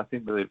things, but I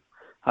think that they've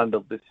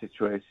handled this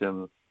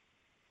situation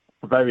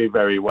very,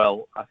 very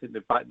well. I think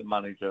they've backed the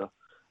manager,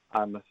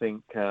 and I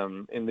think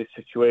in this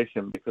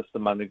situation, because the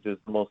manager's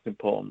the most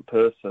important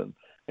person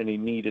and he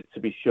needed to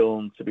be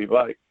shown to be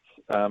backed,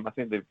 I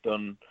think they've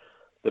done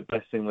the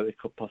best thing that they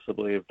could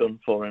possibly have done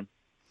for him.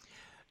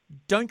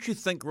 Don't you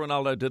think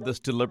Ronaldo did this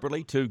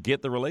deliberately to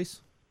get the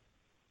release?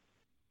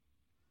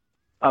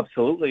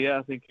 Absolutely, yeah.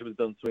 I think it was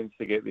done to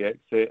instigate the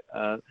exit.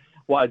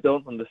 What I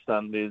don't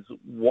understand is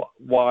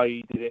why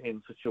he did it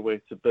in such a way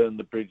to burn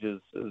the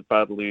bridges as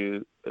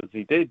badly as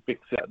he did,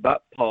 because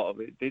that part of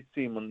it did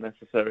seem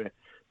unnecessary.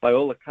 By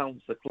all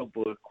accounts, the club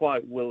were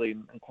quite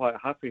willing and quite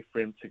happy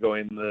for him to go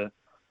in the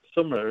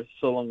summer,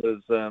 so long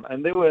as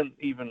and they weren't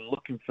even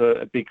looking for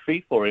a big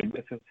fee for him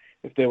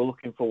if they were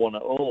looking for one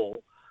at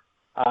all.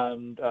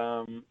 And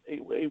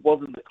it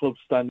wasn't the club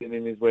standing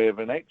in his way of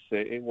an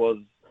exit. It was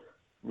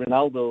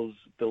Ronaldo's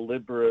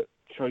deliberate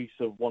choice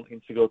of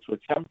wanting to go to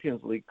a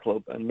Champions League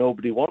club, and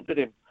nobody wanted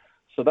him.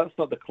 So that's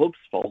not the club's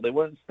fault. They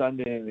weren't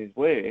standing in his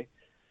way.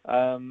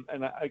 And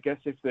I guess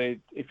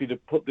if he'd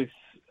have put this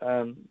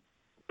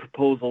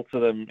proposal to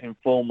them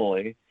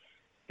informally,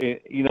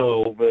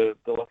 over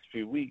the last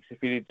few weeks, if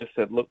he had just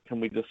said, look, can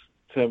we just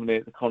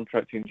terminate the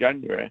contract in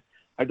January?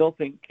 I don't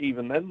think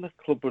even then the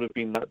club would have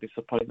been that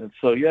disappointed.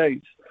 So, yeah,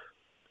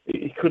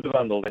 he could have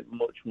handled it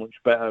much, much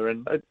better.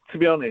 And to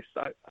be honest,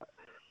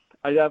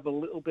 I have a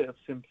little bit of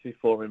sympathy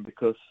for him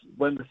because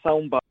when the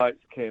sound bites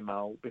came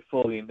out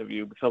before the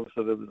interview, because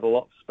obviously there was a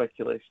lot of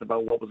speculation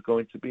about what was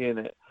going to be in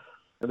it,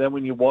 and then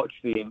when you watch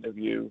the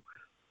interview,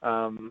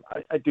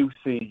 I do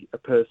see a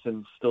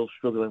person still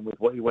struggling with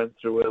what he went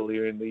through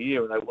earlier in the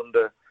year, and I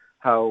wonder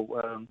how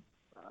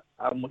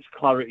much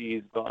clarity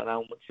he's got and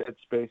how much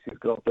headspace he's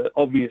got. But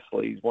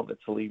obviously, he's wanted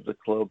to leave the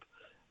club.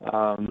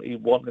 He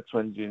wanted to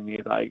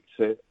engineer that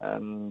exit,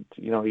 and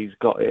he's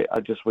got it.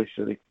 I just wish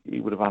that he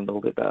would have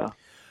handled it better.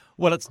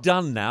 Well, it's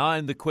done now,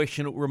 and the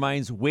question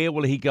remains: where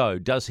will he go?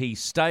 Does he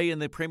stay in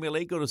the Premier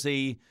League, or does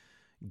he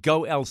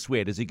go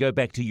elsewhere? Does he go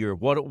back to Europe?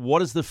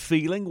 What is the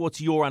feeling? What's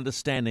your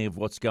understanding of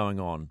what's going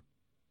on?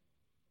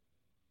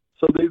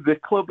 So the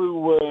club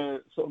who were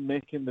sort of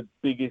making the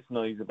biggest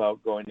noise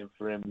about going in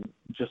for him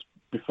just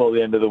before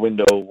the end of the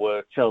window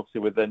were Chelsea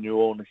with their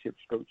new ownership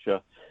structure.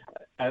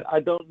 And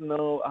I don't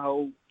know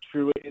how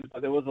true it is,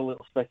 but there was a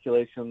little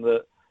speculation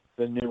that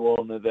the new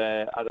owner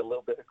there had a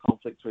little bit of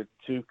conflict with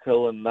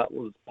Tuchel, and that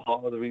was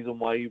part of the reason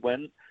why he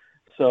went.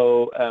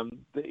 So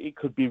it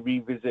could be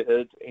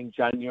revisited in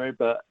January,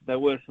 but there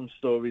were some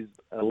stories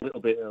a little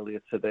bit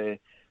earlier today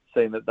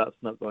saying that that's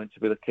not going to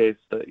be the case,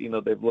 that,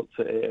 they've looked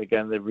at it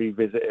again, they've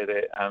revisited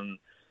it, and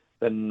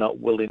they're not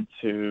willing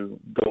to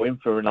go in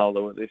for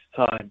Ronaldo at this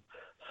time.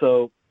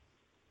 So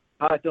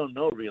I don't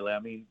know, really. I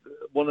mean,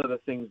 one of the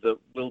things that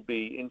will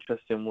be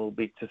interesting will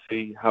be to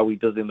see how he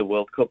does in the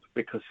World Cup,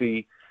 because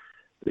his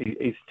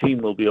team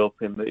will be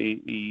open that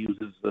he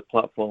uses the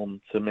platform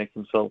to make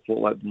himself look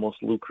like the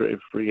most lucrative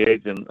free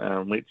agent,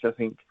 which I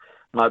think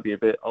might be a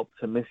bit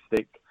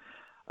optimistic.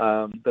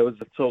 There was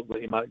a talk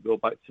that he might go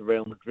back to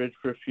Real Madrid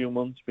for a few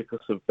months because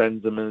of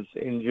Benzema's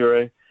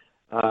injury.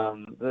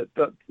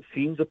 That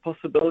seems a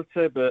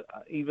possibility, but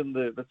even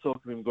the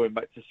talk of him going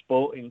back to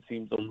Sporting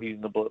seems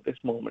unreasonable at this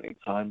moment in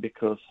time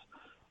because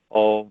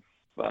of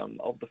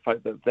the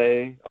fact that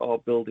they are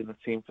building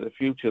a team for the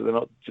future. They're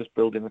not just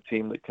building a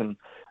team that can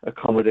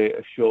accommodate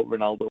a short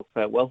Ronaldo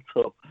farewell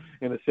tour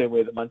in the same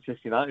way that Manchester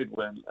United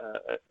went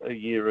a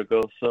year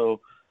ago. So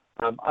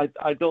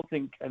I don't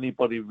think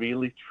anybody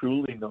really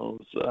truly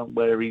knows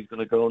where he's going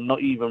to go,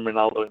 not even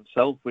Ronaldo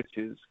himself, which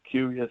is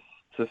curious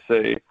to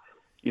say.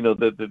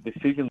 The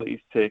decision that he's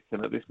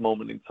taken at this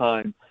moment in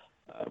time,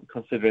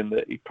 considering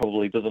that he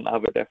probably doesn't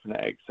have a definite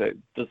exit,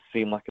 does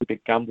seem like a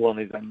big gamble on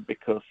his end,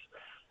 because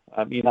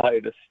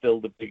United are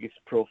still the biggest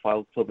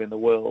profile club in the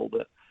world,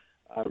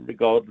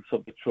 regardless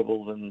of the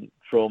troubles and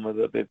trauma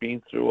that they've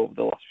been through over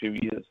the last few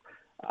years.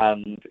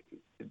 And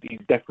he's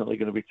definitely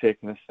going to be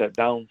taking a step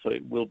down, so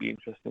it will be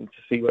interesting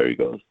to see where he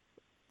goes.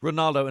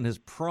 Ronaldo in his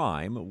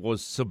prime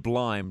was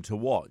sublime to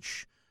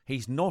watch.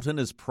 He's not in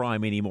his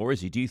prime anymore,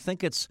 is he? Do you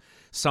think it's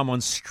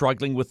someone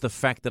struggling with the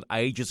fact that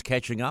age is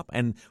catching up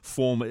and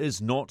form is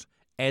not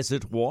as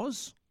it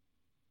was?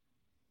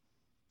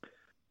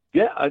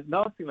 Yeah, I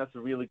think that's a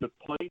really good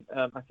point.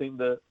 I think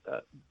that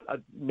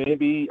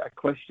maybe I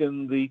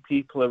question the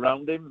people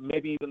around him,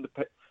 maybe even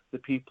the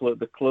people at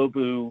the club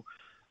who,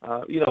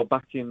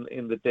 back in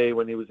the day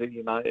when he was at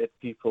United,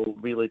 people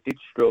really did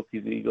stroke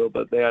his ego,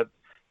 but they had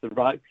the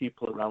right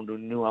people around who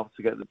knew how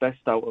to get the best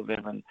out of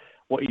him. And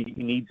what he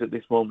needs at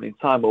this moment in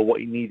time, or what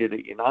he needed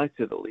at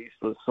United at least,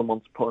 was someone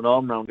to put an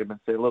arm around him and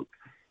say, look,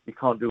 you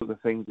can't do the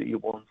things that you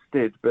once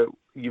did, but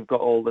you've got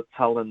all the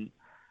talent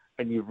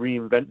and you've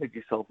reinvented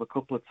yourself a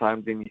couple of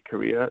times in your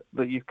career,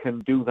 that you can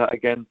do that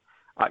again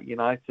at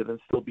United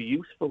and still be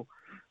useful.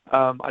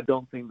 I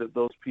don't think that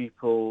those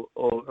people,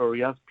 or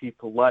he has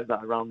people like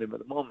that around him at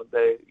the moment.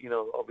 They,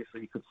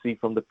 obviously you could see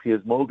from the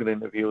Piers Morgan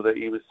interview that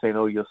he was saying,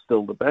 oh, you're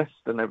still the best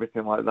and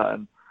everything like that.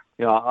 And,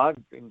 I've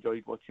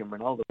enjoyed watching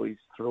Ronaldo. He's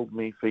thrilled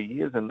me for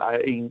years. And I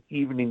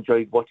even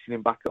enjoyed watching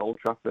him back at Old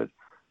Trafford,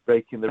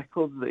 breaking the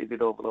records that he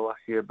did over the last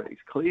year. But he's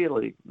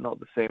clearly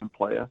not the same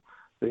player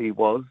that he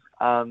was.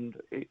 And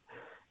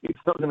it's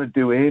not going to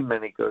do him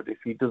any good if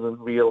he doesn't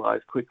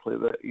realise quickly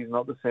that he's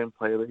not the same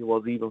player that he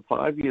was even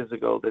 5 years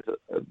ago. There's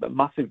a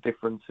massive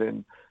difference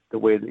in the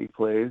way that he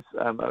plays,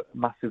 a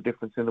massive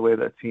difference in the way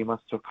that a team has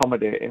to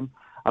accommodate him.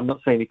 I'm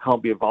not saying he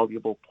can't be a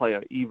valuable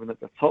player even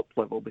at the top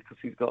level, because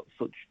he's got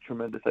such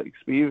tremendous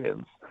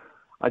experience.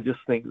 I just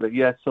think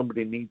that,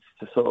 somebody needs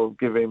to sort of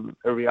give him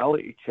a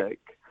reality check.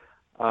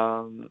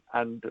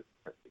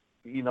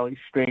 It's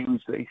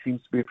strange that he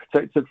seems to be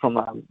protected from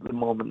that at the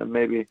moment, and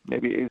maybe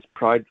it is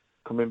pride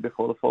coming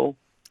before the fall.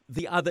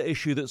 The other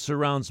issue that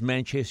surrounds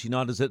Manchester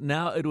United is that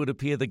now it would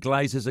appear the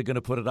Glazers are going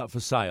to put it up for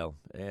sale.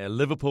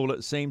 Liverpool,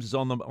 it seems, is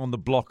on the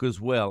block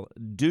as well.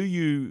 Do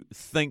you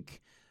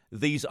think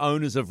these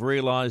owners have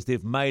realised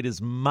they've made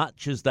as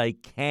much as they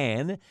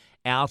can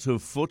out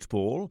of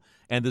football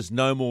and there's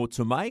no more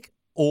to make,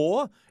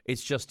 or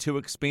it's just too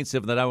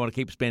expensive and they don't want to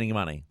keep spending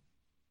money?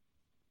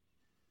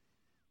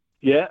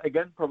 Yeah,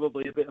 again,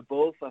 probably a bit of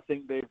both. I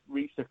think they've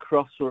reached a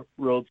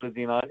crossroads with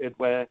United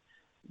where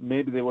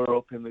maybe they were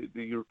hoping that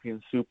the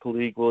European Super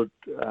League would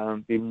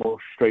be more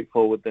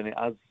straightforward than it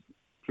has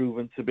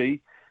proven to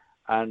be.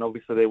 And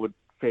obviously they would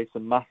face a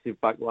massive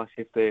backlash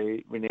if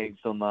they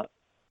reneged on that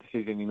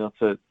decision,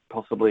 to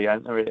possibly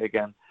enter it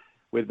again,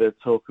 with the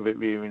talk of it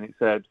rearing its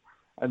head.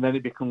 And then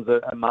it becomes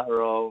a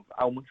matter of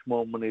how much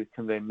more money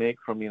can they make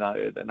from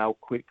United, and how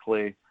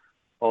quickly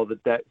are the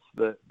debts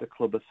that the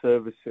club are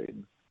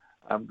servicing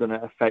going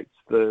to affect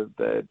the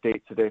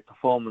day-to-day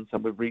performance.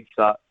 And we've reached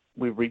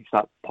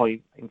that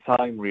point in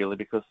time, really,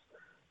 because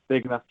they're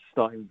going to have to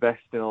start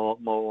investing a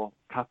lot more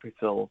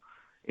capital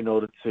in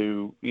order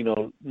to,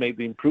 make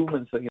the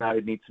improvements that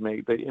United need to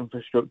make, the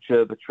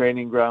infrastructure, the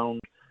training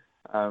ground,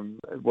 and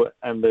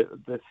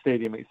the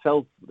stadium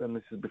itself. And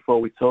this is before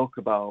we talk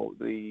about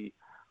the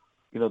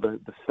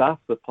staff,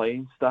 the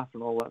playing staff,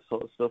 and all that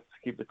sort of stuff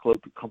to keep the club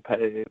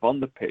competitive on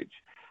the pitch.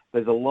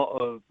 There's a lot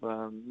of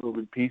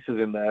moving pieces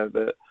in there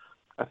that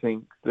I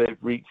think they've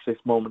reached this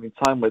moment in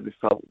time where they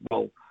felt,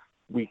 well,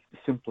 we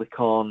simply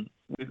can't.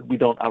 We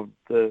don't have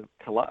the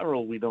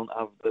collateral. We don't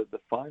have the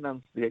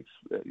finance, the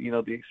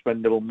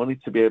expendable money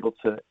to be able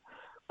to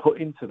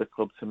put into the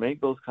club to make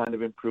those kind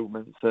of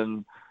improvements.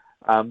 And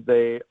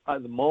they,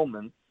 at the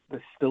moment,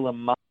 they're still a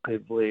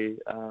massively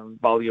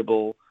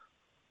valuable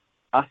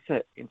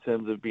asset in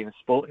terms of being a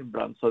sporting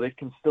brand. So they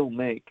can still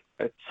make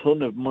a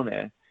ton of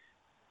money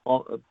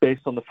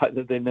based on the fact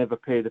that they never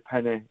paid a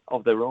penny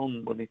of their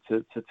own money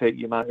to take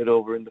United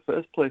over in the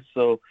first place.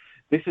 So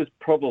this is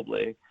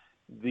probably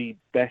the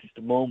best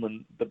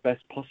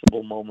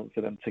possible moment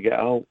for them to get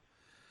out.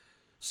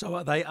 So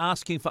are they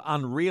asking for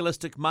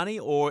unrealistic money,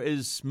 or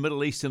is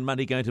Middle Eastern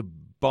money going to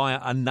buy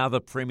another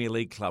Premier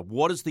League club?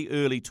 What is the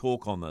early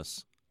talk on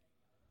this?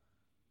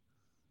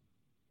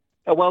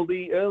 Well,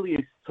 the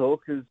earliest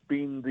talk has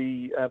been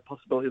the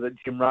possibility that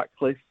Jim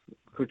Ratcliffe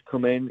could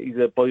come in. He's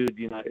a boyhood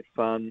United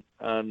fan,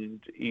 and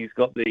he's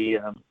got the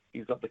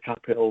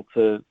capital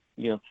to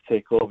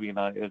take over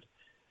United.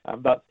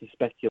 That's the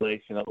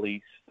speculation, at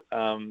least.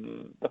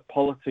 The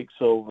politics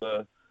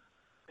over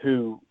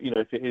who,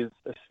 if it is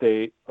a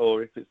state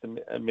or if it's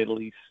a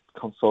Middle East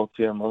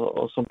consortium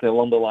or something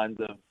along the lines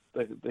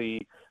of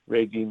the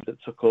regimes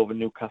that took over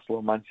Newcastle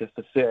or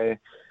Manchester City,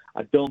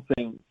 I don't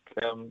think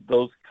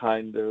those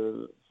kind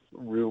of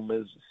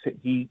rumours sit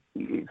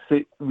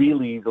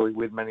really easily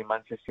with many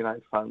Manchester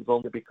United fans,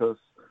 only because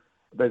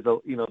there's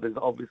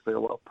obviously a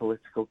lot of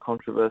political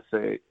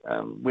controversy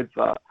with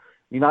that.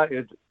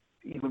 United,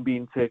 even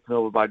being taken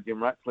over by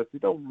Jim Ratcliffe, they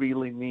don't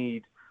really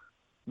need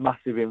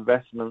massive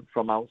investment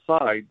from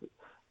outside.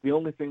 The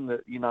only thing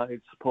that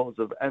United supporters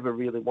have ever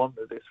really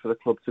wanted is for the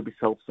club to be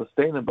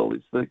self-sustainable.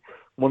 It's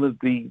one of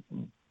the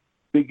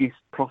biggest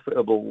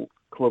profitable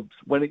clubs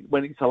when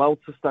it's allowed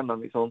to stand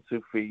on its own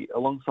 2 feet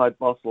alongside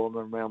Barcelona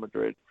and Real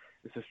Madrid.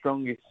 It's the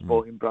strongest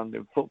sporting brand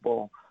in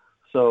football,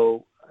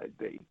 so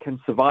it can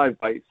survive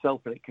by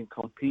itself and it can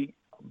compete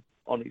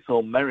on its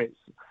own merits.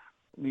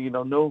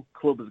 No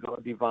club has got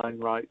a divine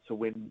right to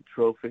win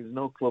trophies.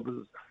 No club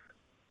has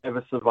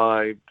ever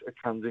survived a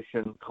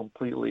transition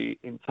completely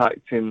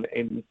intact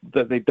in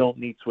that they don't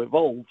need to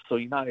evolve. So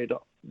United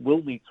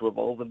will need to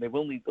evolve, and they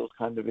will need those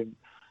kind of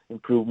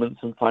improvements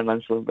and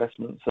financial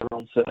investments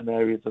around certain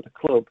areas of the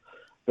club.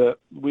 But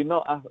we're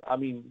not.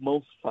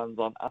 Most fans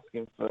aren't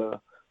asking for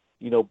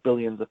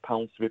billions of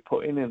pounds to be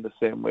put in the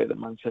same way that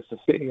Manchester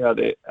City had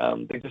it.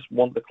 They just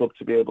want the club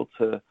to be able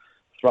to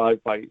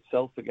thrive by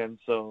itself again.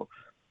 So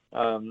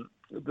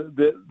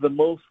the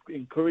most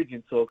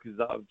encouraging talk is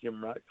that of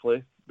Jim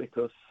Ratcliffe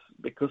because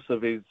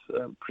of his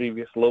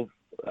previous love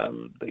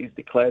that he's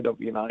declared of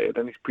United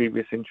and his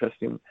previous interest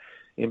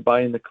in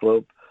buying the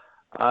club.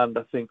 And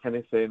I think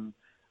anything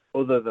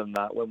other than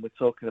that, when we're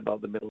talking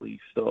about the Middle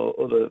East or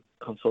other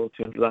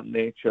consortiums of that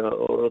nature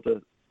or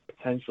other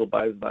potential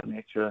buyers of that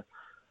nature,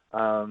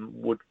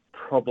 would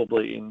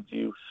probably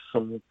induce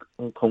some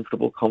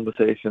uncomfortable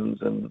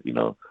conversations and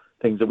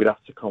things that we'd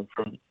have to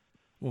confront.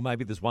 Well,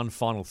 maybe there's one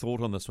final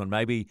thought on this one.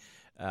 Maybe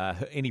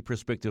any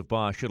prospective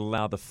buyer should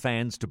allow the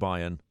fans to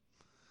buy in.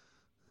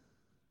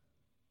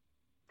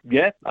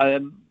 Yeah, I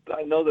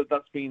know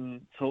that's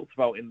been talked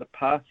about in the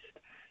past.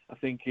 I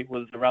think it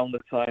was around the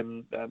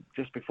time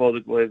just before the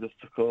Glazers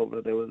took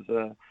over. There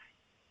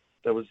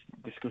was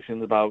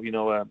discussions about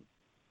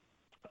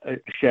a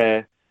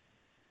share,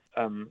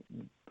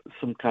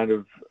 some kind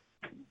of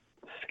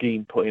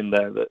scheme put in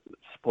there that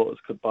supporters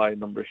could buy a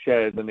number of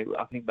shares, and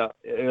I think that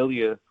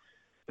earlier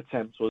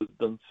attempts was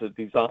done to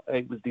design.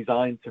 It was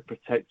designed to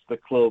protect the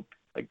club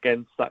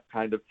against that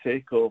kind of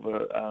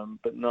takeover,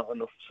 but not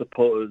enough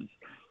supporters,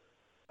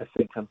 I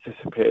think,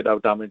 anticipated how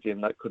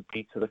damaging that could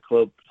be to the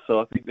club. So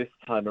I think this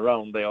time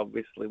around they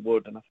obviously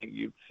would, and I think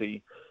you'd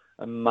see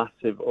a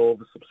massive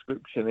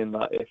oversubscription in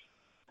that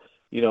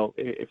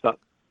if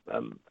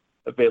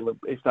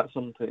that's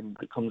something that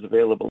becomes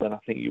available, then I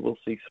think you will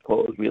see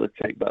supporters really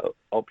take that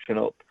option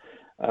up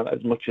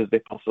as much as they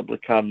possibly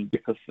can,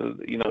 because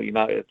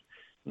United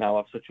now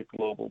have such a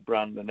global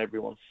brand and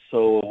everyone's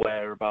so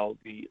aware about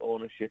the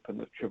ownership and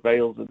the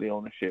travails of the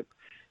ownership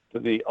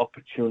that the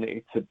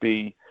opportunity to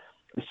be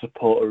the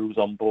supporter who's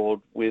on board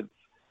with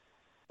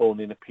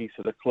owning a piece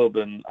of the club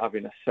and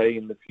having a say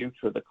in the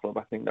future of the club,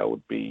 I think that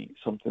would be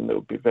something that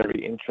would be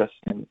very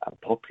interesting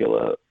and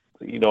popular,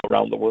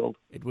 around the world.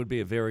 It would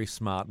be a very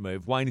smart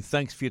move. Wayne,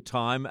 thanks for your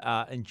time.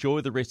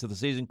 Enjoy the rest of the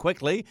season.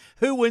 Quickly,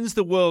 who wins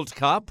the World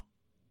Cup?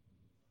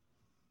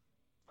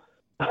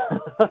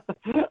 I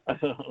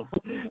don't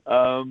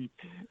know.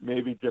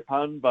 Maybe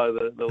Japan by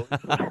the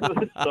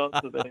start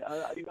today.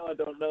 I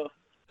don't know.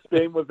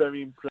 Spain were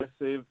very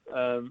impressive.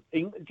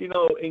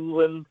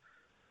 England?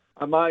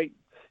 I might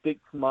stick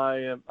to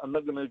my. I'm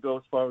not going to go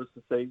as far as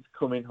to say it's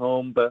coming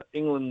home, but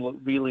England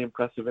looked really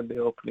impressive in the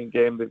opening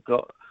game. They've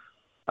got.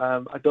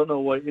 I don't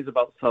know what it is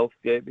about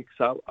Southgate,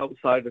 because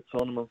outside of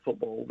tournament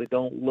football, they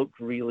don't look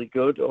really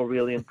good or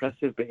really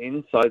impressive, but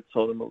inside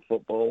tournament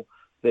football,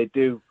 they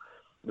do.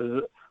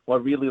 What I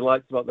really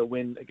liked about the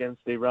win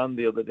against Iran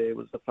the other day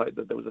was the fact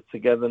that there was a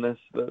togetherness,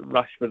 that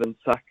Rashford and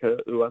Saka,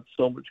 who had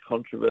so much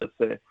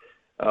controversy,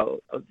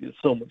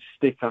 so much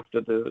stick after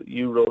the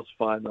Euros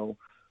final,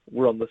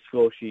 were on the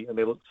score sheet and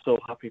they looked so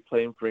happy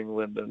playing for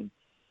England. And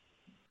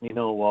you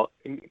know what?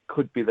 It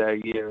could be their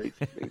year. It's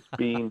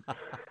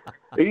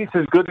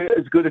as good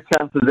a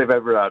chance as they've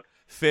ever had.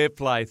 Fair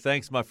play.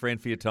 Thanks, my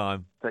friend, for your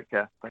time. Take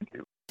care. Thank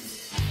you.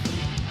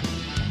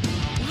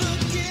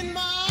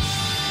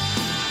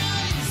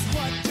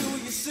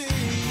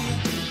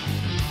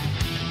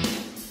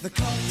 The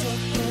cult of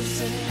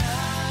personality.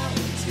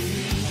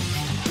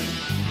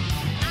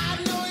 I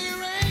know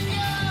your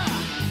anger.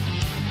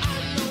 I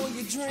know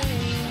your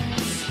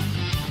dreams.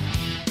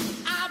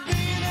 I've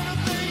been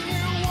everything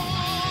you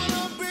want.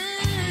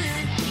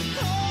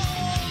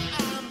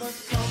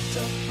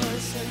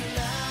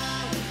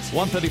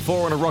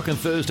 1:34 on a Rockin'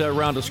 Thursday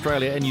around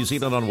Australia and New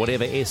Zealand on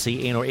whatever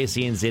SEN or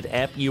SENZ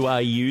app you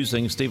are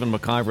using. Stephen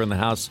McIvor in the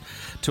house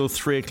till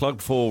 3 o'clock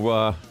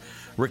before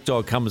Rick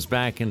Dog comes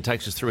back and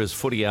takes us through his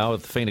footy hour,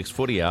 the Phoenix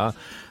Footy Hour.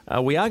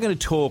 We are going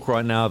to talk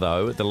right now,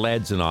 though, the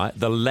lads and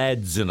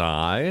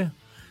I.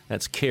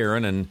 That's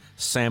Kieran and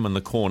Sam in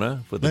the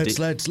corner. With Lads.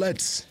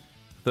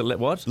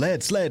 What?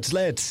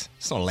 Lads.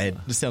 It's not a lad.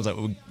 It sounds like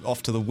we're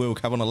off to the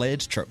World Cup on a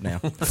lads trip now.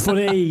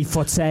 Footy.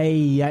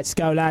 Let's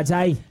go, lads,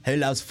 eh? Who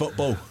loves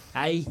football?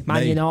 Hey,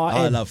 Man Me. United.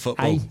 I love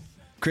football. Hey.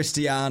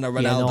 Cristiano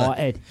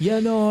Ronaldo.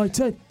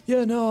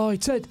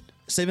 United.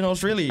 Stephen, I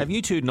was really... Have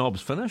you two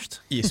knobs finished?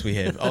 Yes, we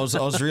have. I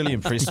was really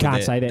impressed You with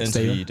can't say that, interview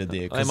Stephen. you did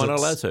there. Am I not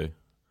allowed to?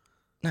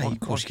 No, of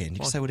course you can. You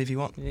can say whatever you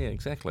want. Yeah,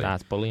 exactly. Nah,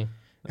 it's bullying.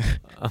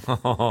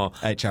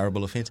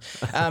 HRable offence.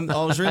 I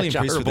was really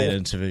impressed with that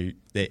interview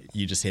that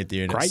you just had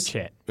there. And Great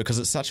chat. Because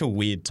it's such a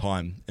weird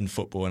time in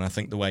football, and I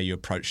think the way you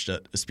approached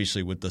it,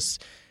 especially with this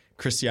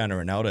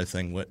Cristiano Ronaldo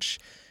thing, which,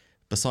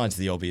 besides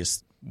the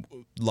obvious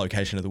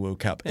location of the World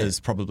Cup, is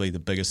probably the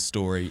biggest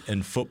story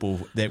in football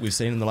that we've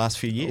seen in the last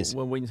few years.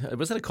 Well,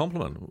 was that a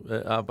compliment?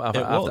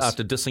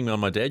 After dissing me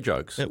on my dad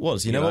jokes. It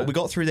was. You know what? We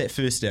got through that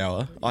first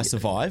hour. I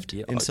survived.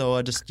 Yeah, so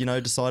I just,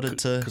 decided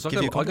to give you a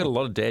compliment. I got a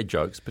lot of dad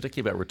jokes,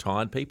 particularly about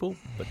retired people,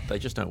 but they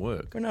just don't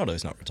work.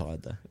 Ronaldo's not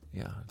retired, though.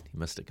 Yeah, he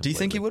missed it completely. Do you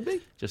think he would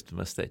be? Just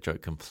missed that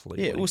joke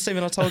completely. Yeah, well,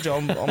 Stephen, I told you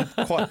I'm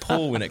quite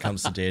poor when it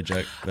comes to dad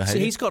joke behaviour. So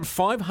he's got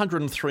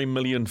 503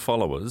 million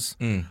followers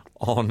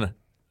on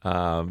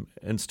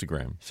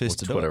Instagram,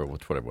 First or to Twitter, or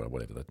Twitter,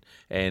 whatever that.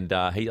 And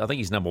I think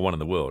he's number one in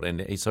the world.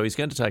 And so he's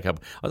going to take up.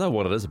 I don't know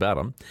what it is about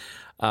him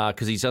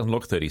because he doesn't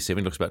look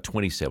 37. He looks about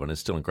 27. Is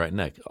still in great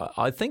nick.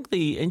 I think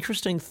the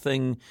interesting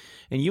thing,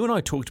 and you and I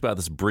talked about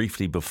this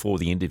briefly before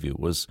the interview,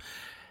 was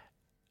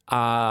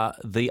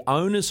the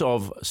owners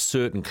of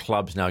certain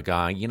clubs now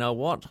going, you know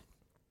what,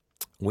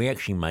 we're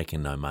actually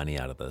making no money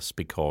out of this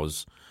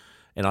because,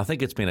 and I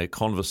think it's been a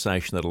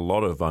conversation that a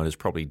lot of owners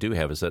probably do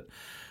have, is that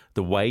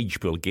the wage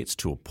bill gets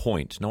to a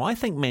point. Now, I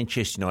think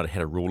Manchester United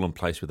had a rule in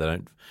place where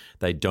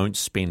they don't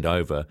spend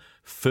over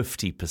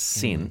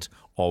 50%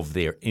 of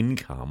their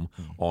income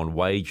on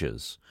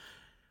wages.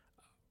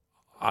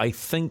 I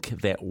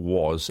think that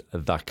was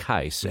the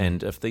case,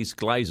 and if these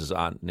Glazers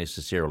aren't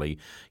necessarily,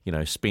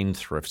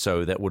 spendthrift,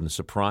 so that wouldn't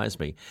surprise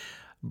me.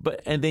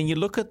 And then you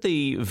look at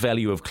the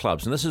value of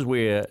clubs, and this is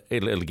where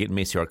it'll get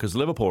messier because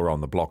Liverpool are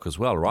on the block as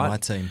well, right? My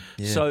team,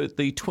 yeah. So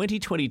the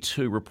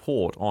 2022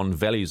 report on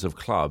values of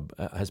club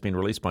has been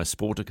released by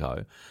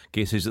Sportico.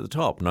 Guess who's at the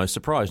top? No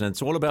surprise. And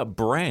it's all about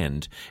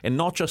brand and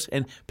not just –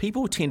 and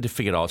people tend to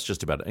figure, it's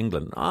just about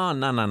England.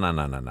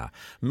 No.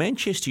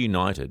 Manchester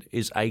United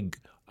is a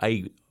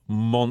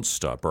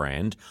monster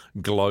brand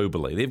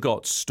globally. They've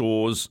got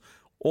stores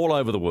all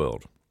over the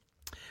world.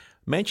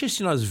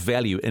 Manchester United's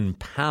value in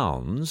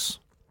pounds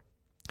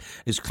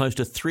is close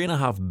to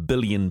 £3.5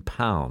 billion.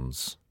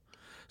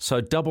 So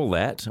double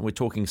that, and we're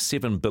talking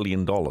 $7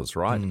 billion,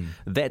 right?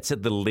 That's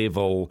at the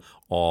level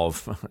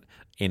of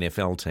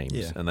NFL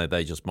teams, and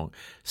they just monk.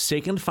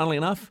 Second, funnily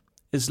enough,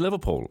 is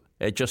Liverpool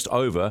at just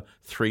over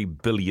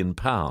 £3 billion.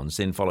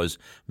 Then follows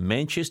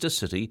Manchester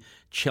City,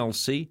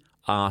 Chelsea,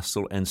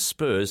 Arsenal, and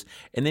Spurs,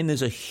 and then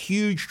there's a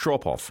huge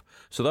drop-off.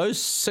 So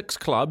those six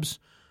clubs,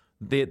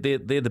 they're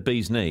the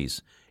bee's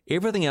knees.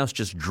 Everything else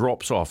just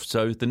drops off.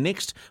 So the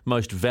next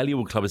most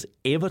valuable club is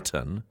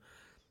Everton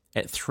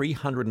at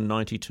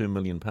 £392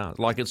 million.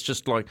 It's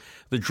just like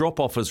the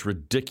drop-off is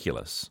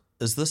ridiculous.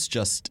 Is this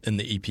just in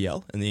the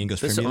EPL, in the English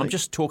Premier League? I'm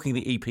just talking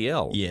the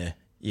EPL.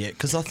 Yeah,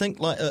 because I think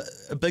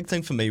a big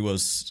thing for me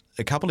was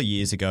a couple of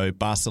years ago,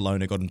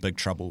 Barcelona got in big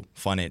trouble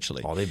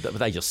financially. Oh,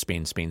 they just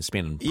spend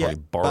and probably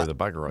borrow the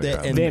bugger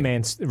over. Their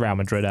man's Real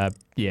Madrid,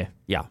 yeah.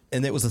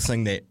 And that was the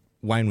thing that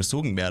Wayne was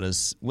talking about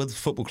is with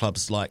football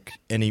clubs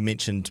and he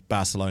mentioned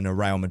Barcelona,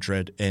 Real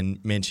Madrid and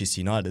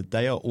Manchester United,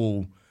 they are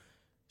all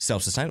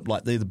self-sustainable.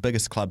 They're the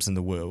biggest clubs in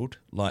the world,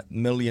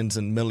 millions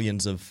and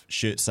millions of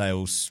shirt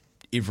sales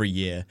every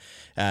year,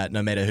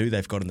 no matter who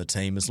they've got in the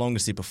team. As long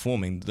as they're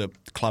performing, the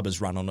club is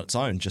run on its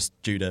own just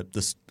due to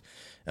this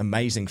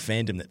amazing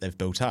fandom that they've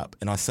built up.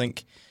 And I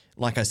think,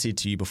 like I said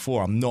to you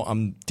before,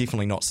 I'm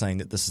definitely not saying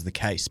that this is the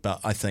case, but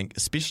I think,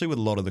 especially with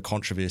a lot of the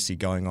controversy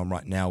going on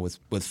right now with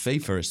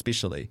FIFA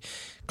especially,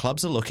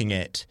 clubs are looking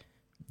at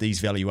these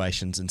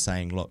valuations and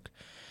saying, look,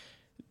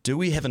 do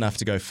we have enough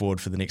to go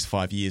forward for the next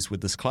 5 years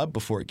with this club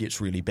before it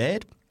gets really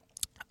bad?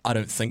 I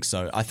don't think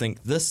so. I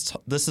think this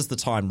is the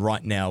time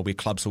right now where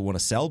clubs will want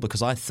to sell,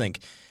 because I think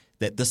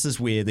that this is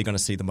where they're going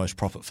to see the most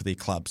profit for their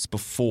clubs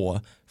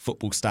before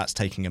football starts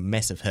taking a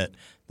massive hit.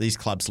 These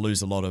clubs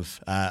lose a lot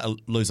of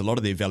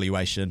their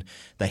valuation.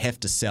 They have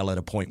to sell at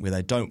a point where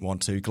they don't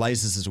want to.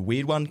 Glazers is a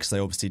weird one because they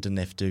obviously didn't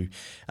have to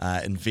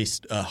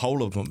invest a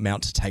whole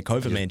amount to take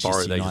over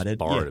Manchester United.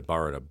 They borrowed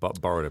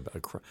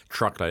a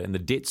truckload, and the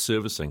debt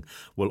servicing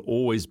will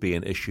always be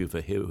an issue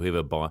for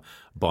whoever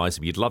buys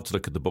them. You'd love to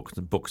look at the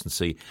books and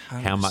see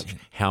 100%.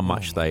 how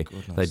much they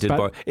did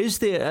borrow. Is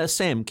there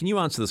Sam? Can you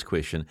answer this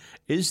question?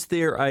 Is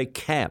there a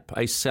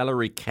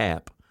salary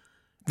cap?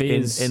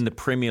 in the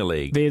Premier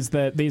League. There's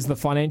the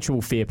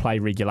financial fair play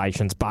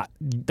regulations, but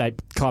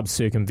clubs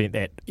circumvent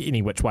that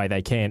any which way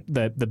they can.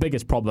 The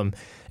biggest problem,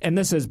 and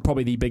this is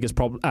probably the biggest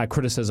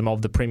criticism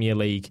of the Premier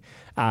League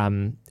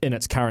in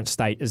its current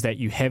state, is that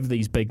you have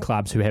these big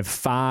clubs who have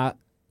far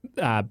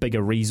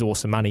bigger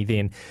resource and money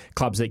than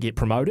clubs that get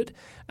promoted,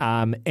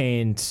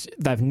 and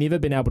they've never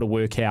been able to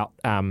work out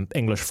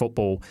English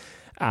football.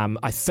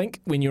 I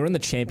think when you're in the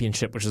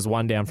Championship, which is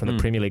one down from the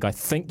Premier League, I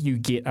think you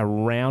get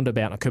around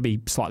about, I could be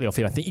slightly off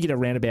here, I think you get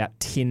around about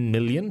 10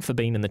 million for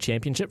being in the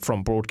Championship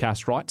from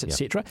broadcast rights,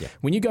 etc. Yep.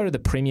 When you go to the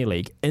Premier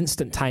League,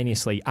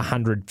 instantaneously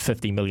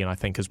 150 million, I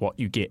think, is what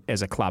you get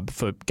as a club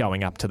for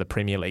going up to the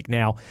Premier League.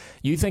 Now,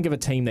 you think of a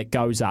team that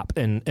goes up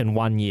in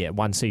 1 year,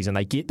 one season,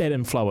 they get that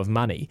inflow of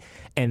money,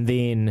 and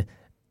then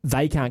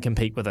they can't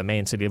compete with a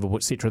Man City, Liverpool,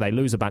 etc. They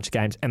lose a bunch of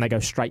games and they go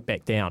straight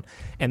back down.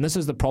 And this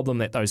is the problem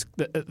that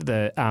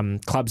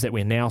the clubs that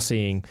we're now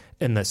seeing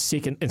in the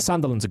second, and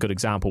Sunderland's a good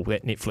example,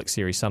 that Netflix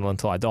series Sunderland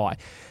Till I Die.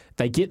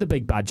 They get the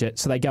big budget,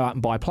 so they go out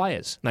and buy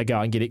players. And they go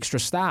out and get extra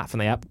staff,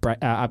 and they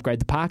upgrade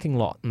the parking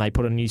lot, and they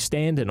put a new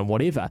stand in and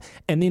whatever.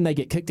 And then they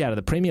get kicked out of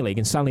the Premier League,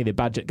 and suddenly their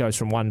budget goes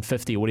from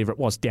 150 or whatever it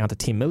was down to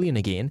 10 million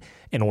again.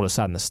 And all of a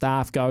sudden the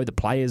staff go, the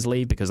players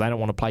leave because they don't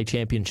want to play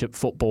Championship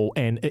football,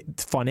 and it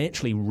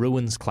financially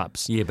ruins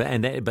clubs. Yeah,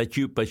 but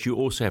you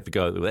also have to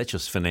go. That's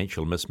just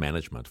financial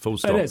mismanagement. Full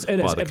stop.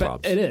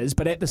 It is.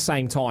 But at the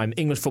same time,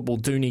 English football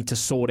do need to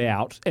sort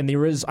out, and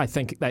there is, I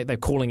think they're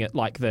calling it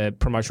like the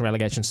promotion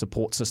relegation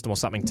support system or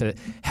something to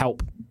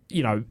help,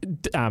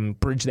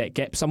 bridge that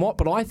gap somewhat.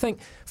 But I think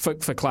for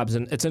clubs,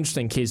 and it's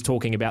interesting, Kez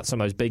talking about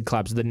some of those big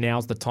clubs, that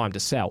now's the time to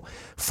sell.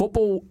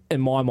 Football, in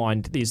my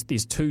mind,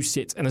 there's two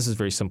sets, and this is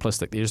very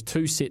simplistic, there's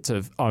two sets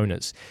of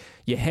owners.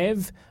 You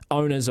have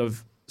owners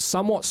of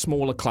somewhat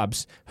smaller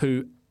clubs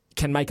who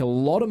can make a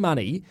lot of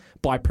money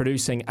by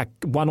producing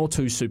one or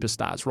two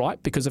superstars,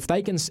 right? Because if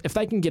they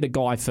can get a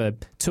guy for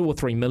 2 or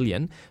 3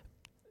 million,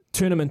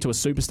 turn him into a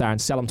superstar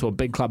and sell him to a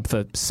big club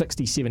for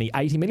 60, 70,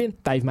 80 million,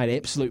 they've made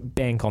absolute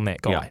bank on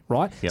that guy,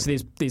 right? Yep. So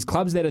there's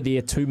clubs that are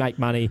there to make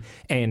money,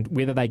 and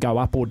whether they go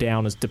up or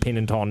down is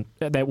dependent on,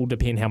 that will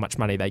depend how much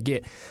money they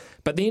get.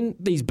 But then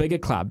these bigger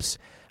clubs,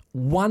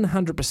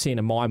 100%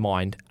 in my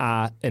mind,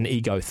 are an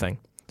ego thing.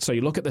 So you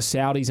look at the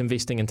Saudis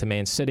investing into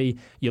Man City,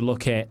 you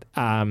look at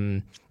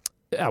when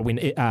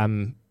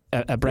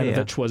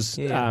Abramovich was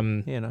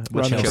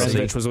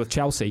Abramovich was with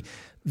Chelsea.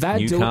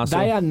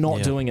 They are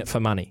not doing it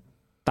for money.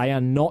 They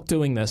are not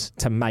doing this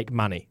to make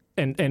money.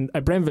 And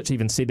Abramovich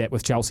even said that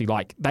with Chelsea.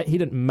 He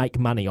didn't make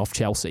money off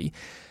Chelsea.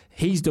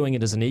 He's doing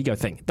it as an ego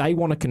thing. They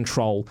want to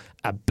control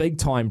a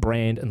big-time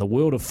brand in the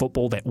world of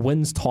football that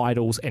wins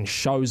titles and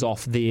shows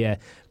off their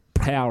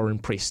power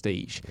and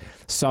prestige.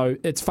 So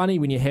it's funny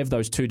when you have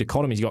those two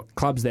dichotomies. You've got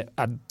clubs that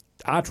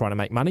are trying to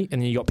make money,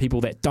 and then you've got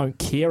people that don't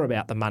care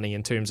about the money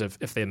in terms of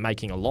if they're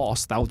making a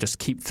loss, they'll just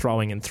keep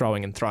throwing and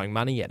throwing and throwing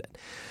money at it.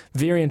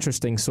 Very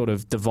interesting sort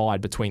of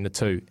divide between the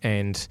two.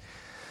 And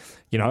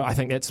I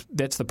think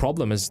that's the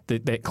problem, is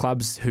that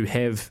clubs who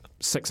have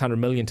 600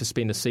 million to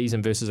spend a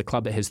season versus a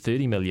club that has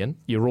 30 million,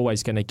 you're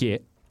always going to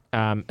get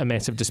a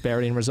massive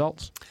disparity in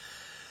results.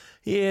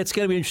 Yeah, it's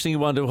going to be an interesting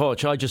one to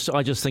watch. I just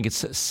think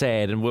it's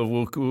sad, and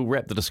we'll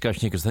wrap the discussion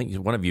here, because I think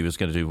one of you is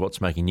going to do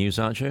What's Making News,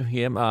 aren't you?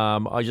 Yeah.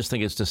 I just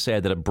think it's just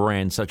sad that a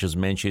brand such as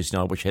Manchester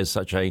United, which has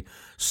such a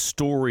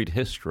storied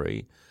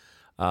history,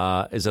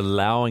 is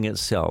allowing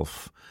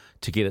itself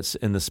to get it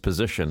in this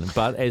position.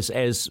 But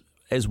as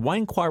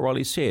Wayne quite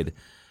rightly said,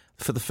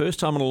 for the first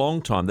time in a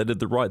long time, they did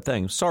the right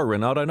thing. Sorry,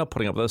 Ronaldo, not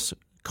putting up with this.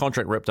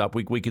 Contract ripped up.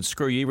 We could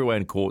screw you everywhere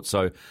in court,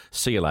 so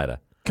see you later.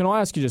 Can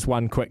I ask you just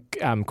one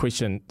quick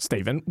question,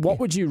 Stephen? What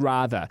would you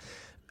rather?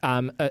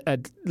 A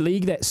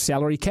league that's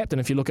salary capped, and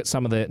if you look at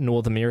some of the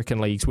North American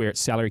leagues where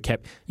it's salary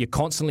capped, you're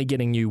constantly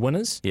getting new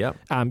winners. Yeah.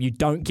 You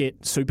don't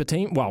get super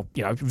team. Well,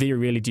 very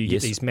rarely do you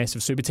get these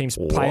massive super teams.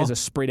 Players are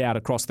spread out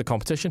across the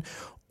competition.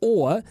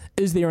 Or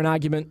is there an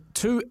argument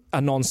to a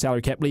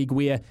non-salary cap league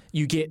where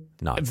you get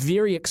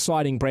very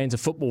exciting brands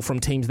of football from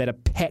teams that are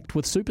packed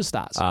with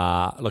superstars?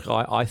 Look,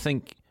 I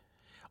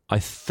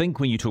think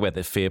when you talk about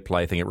that fair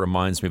play thing, it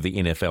reminds me of the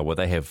NFL, where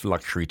they have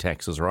luxury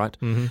taxes, right?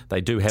 Mm-hmm.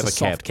 They do have a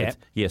soft cap.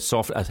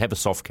 Have a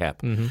soft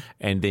cap. Mm-hmm.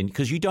 And then,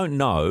 because you don't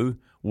know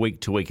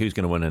week to week who's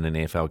going to win in an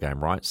NFL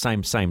game, right?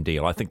 Same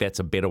deal. I think that's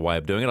a better way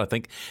of doing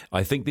it.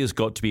 I think there's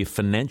got to be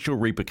financial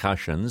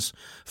repercussions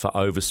for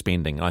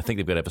overspending. And I think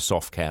they've got to have a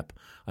soft cap.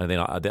 And then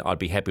I'd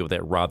be happy with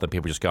that, rather than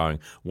people just going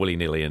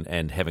willy-nilly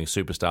and having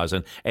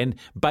superstars and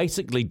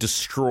basically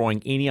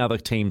destroying any other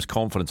team's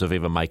confidence of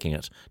ever making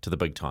it to the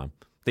big time.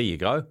 There you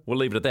go. We'll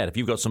leave it at that. If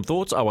you've got some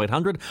thoughts,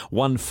 0800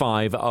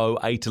 150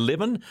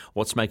 811.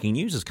 What's Making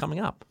News is coming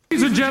up.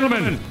 Ladies and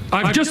gentlemen,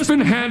 I've just been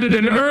handed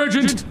an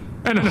urgent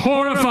and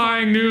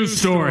horrifying news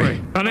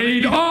story. And I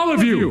need all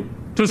of you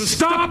to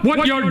stop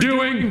what you're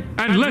doing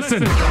and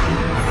listen.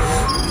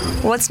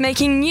 What's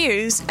making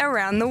news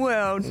around the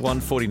world?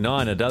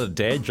 1:49, another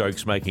dad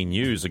joke's making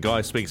news. A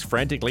guy speaks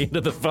frantically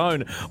into the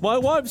phone. My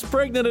wife's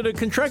pregnant and her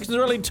contractions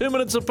are only 2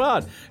 minutes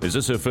apart. Is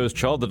this her first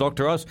child? The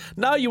doctor asked.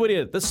 No, you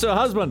idiot. This is her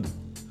husband.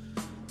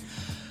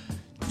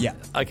 Yeah.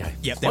 Okay.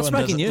 Yep. What's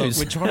making news?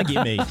 Look, we're trying to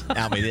get me,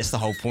 aren't we? That's the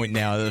whole point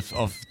now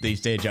of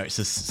these dad jokes,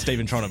 is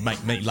Stephen trying to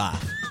make me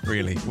laugh,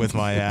 really, with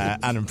my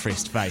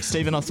unimpressed face.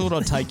 Stephen, I thought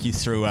I'd take you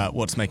through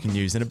what's making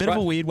news, and a bit of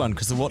a weird one,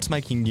 because the what's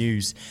making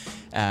news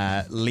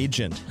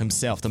legend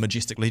himself, the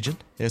Majestic Legend,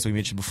 as we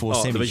mentioned before,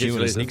 Sammy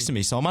Hewitt is next to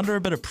me, so I'm under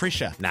a bit of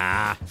pressure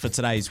for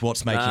today's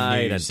what's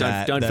making news.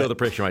 Don't feel the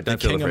pressure, mate.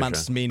 Don't feel the pressure. King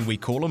amongst men, we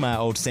call him,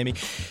 old Sammy.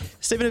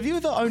 Stephen, have you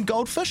ever owned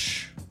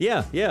goldfish?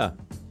 Yeah.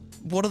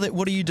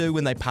 What do you do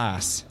when they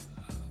pass?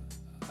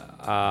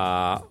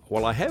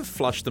 Well, I have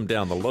flushed them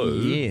down the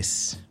loo.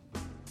 Yes.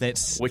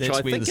 Which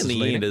I think in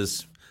the end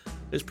is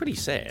pretty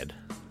sad.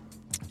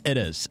 It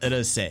is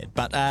sad.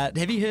 But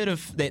have you heard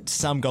of that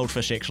some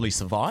goldfish actually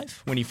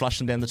survive when you flush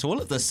them down the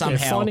toilet? There's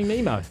somehow... Finding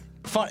Nemo.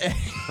 Finding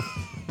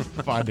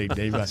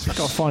Nemo. It's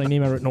got Finding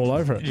Nemo written all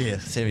over it. Yeah,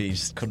 Sammy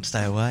just couldn't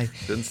stay away.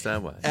 Didn't stay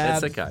away.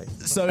 That's okay.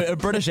 So a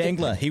British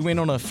angler, he went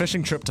on a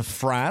fishing trip to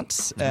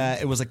France.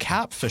 It was a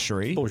carp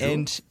fishery. Bonjour.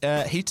 And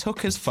he took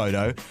his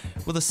photo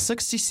with a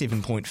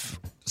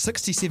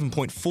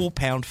 67.4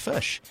 pound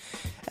fish.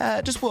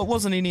 It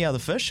wasn't any other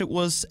fish, it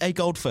was a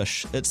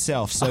goldfish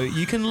itself. So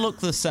you can look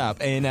this up,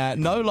 and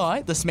no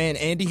lie, this man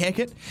Andy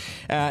Hackett,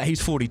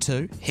 he's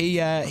 42.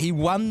 He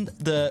won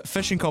the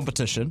fishing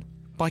competition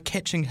by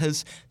catching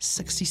his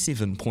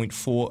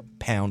 67.4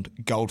 pound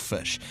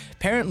goldfish.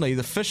 Apparently,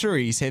 the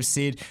fisheries have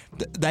said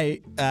that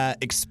they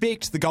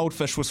expect the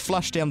goldfish was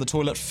flushed down the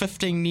toilet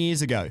 15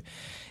 years ago,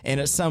 and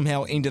it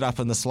somehow ended up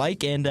in this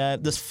lake, and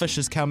this fish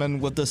has come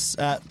in with this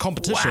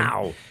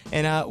competition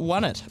and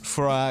won it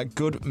for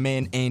good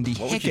man Andy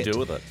Hackett. What would you do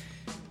with it?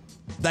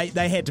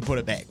 They had to put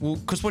it back. Well,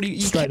 because what do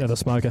you straight out of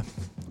smoker.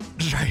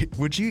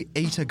 Would you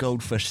eat a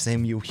goldfish,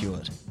 Samuel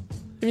Hewitt?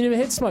 Have you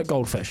never had smoked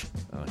goldfish?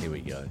 Oh, here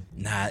we go.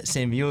 Nah,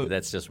 Sam,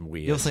 that's just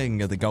weird. You're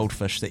thinking of the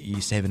goldfish that you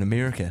used to have in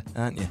America,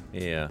 aren't you?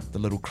 Yeah. The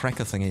little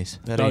cracker thingies.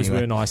 But those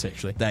were nice,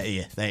 actually.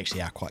 They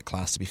actually are quite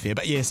class, to be fair.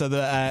 But yeah, so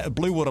the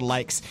Blue Water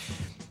Lakes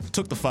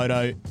took the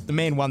photo. The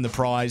man won the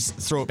prize,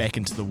 threw it back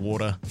into the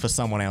water for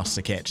someone else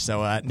to catch.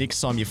 So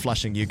next time you're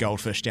flushing your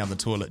goldfish down the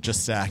toilet,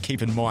 just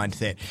keep in mind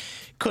that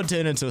could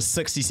turn into a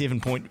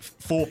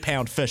 67.4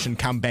 pound fish and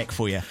come back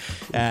for you.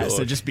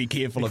 So just be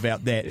careful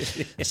about that.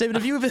 Stephen,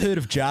 have you ever heard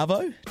of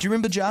Jarvo? Do you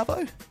remember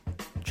Jarvo?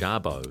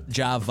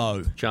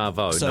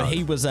 Jarvo. So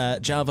he was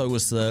Jarvo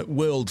was the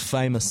world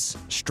famous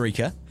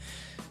streaker.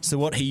 So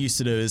what he used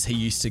to do is he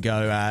used to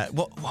go.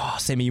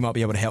 Sammy, you might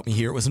be able to help me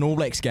here. It was an All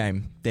Blacks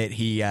game that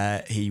he.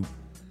 I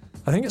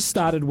think it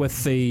started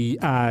with the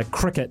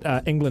cricket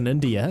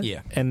England-India. Yeah.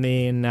 And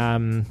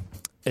then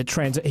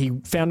he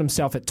found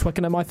himself at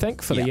Twickenham, I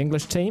think, for the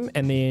English team,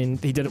 and then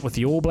he did it with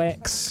the All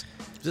Blacks.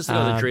 Just the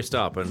guy that dressed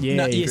up and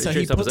so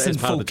he puts in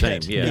full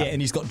kit. Yeah,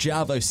 and he's got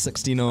Jarvo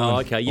 69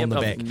 on the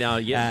back.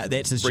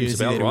 That's his jersey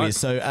that he wears.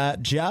 So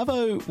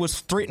Jarvo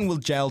was threatened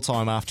with jail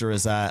time after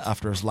his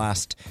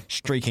last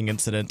streaking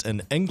incident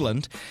in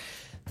England.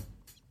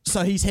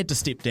 So he's had to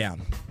step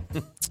down.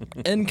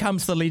 In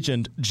comes the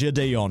legend,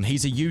 Gideon.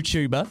 He's a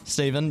YouTuber,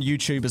 Stephen.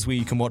 YouTube is where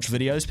you can watch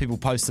videos. People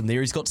post them there.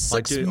 He's got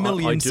 6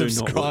 million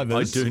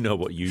subscribers. I do know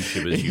what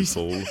YouTube is, you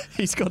fool.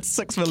 He's got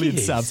 6 million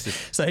subs.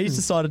 So he's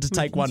decided to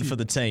take one for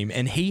the team,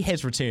 and he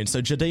has returned.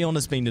 So Gideon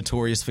has been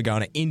notorious for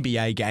going to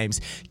NBA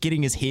games,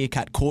 getting his hair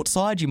cut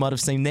courtside. You might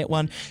have seen that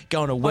one.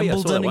 Going to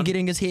Wimbledon and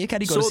getting his hair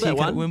cut. He got his hair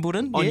cut at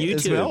Wimbledon. On YouTube.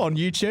 As well, on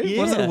YouTube.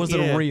 Yeah, was it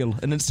a reel?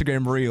 An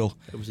Instagram reel?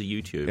 It was a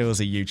YouTube. It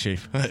was a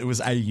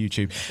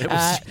YouTube.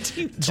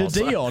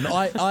 Gideon,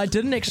 I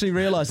didn't actually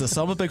realise this.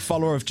 I'm a big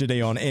follower of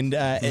Gideon, and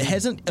it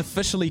hasn't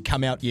officially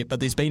come out yet, but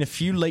there's been a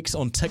few leaks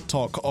on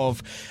TikTok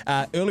of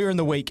earlier in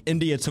the week,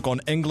 India took on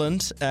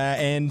England,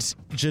 and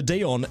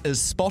Gideon is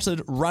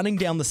spotted running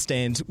down the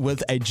stand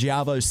with a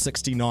Jarvo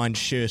 69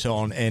 shirt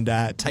on and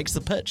takes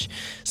the pitch.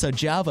 So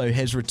Jarvo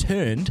has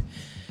returned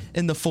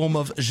in the form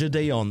of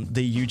Gideon,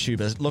 the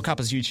YouTuber. Look up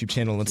his YouTube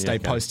channel and stay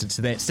posted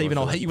to that. Stephen,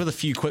 I'll hit you with a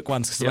few quick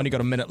ones because I've only got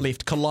a minute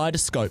left.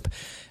 Kaleidoscope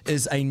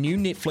is a new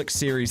Netflix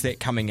series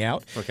that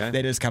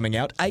is coming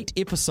out. 8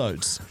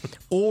 episodes,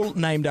 all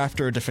named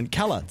after a different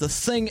colour. The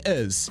thing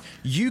is,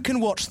 you can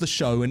watch the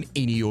show in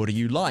any order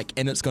you like,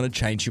 and it's going to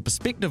change your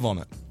perspective on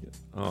it.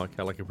 Oh,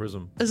 okay, like a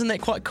prism. Isn't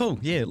that quite cool?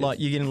 Yeah, like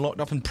you're getting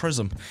locked up in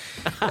prism.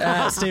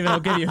 Stephen,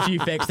 I'll give you a few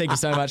facts. Thank you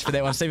so much for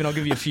that one. Stephen, I'll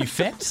give you a few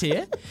facts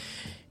here.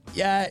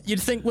 You'd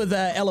think with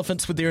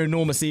elephants with their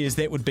enormous ears,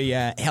 that would be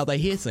how they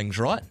hear things,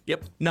 right?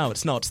 Yep. No,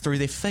 it's not. It's through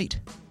their feet.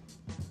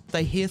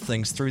 They hear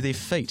things through their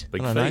feet.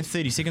 Big I don't know,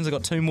 30 seconds, I've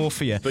got 2 more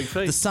for you. Big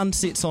feet. The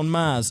sunsets on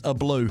Mars are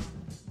blue.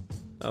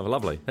 Oh,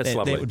 lovely. That's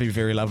lovely. That would be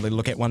very lovely to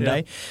look at one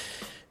day.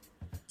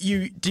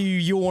 Do you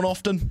yawn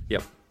often?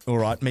 Yep. All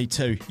right, me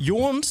too.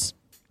 Yawns,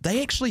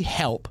 they actually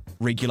help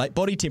regulate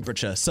body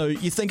temperature. So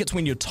you think it's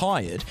when you're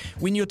tired.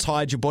 When you're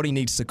tired, your body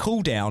needs to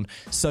cool down,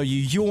 so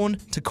you yawn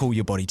to cool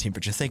your body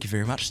temperature. Thank you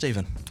very much,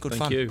 Stephen. Good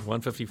fun. Thank you.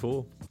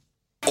 154.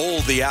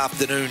 All the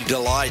afternoon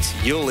delight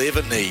you'll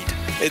ever need.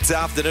 It's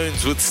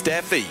Afternoons with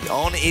Staffy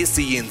on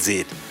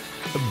SENZ.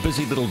 A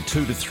busy little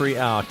 2 to 3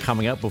 hour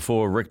coming up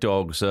before Rick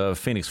Dogg's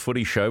Phoenix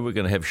Footy Show. We're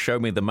going to have Show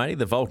Me the Money,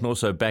 the Vault, and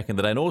also Back in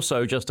the Day. And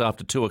also, just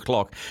after 2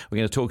 o'clock, we're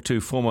going to talk to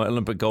former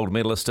Olympic gold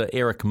medalist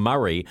Eric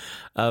Murray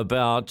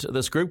about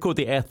this group called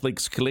the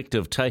Athletes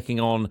Collective taking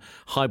on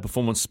High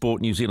Performance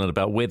Sport New Zealand,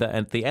 about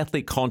whether the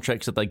athlete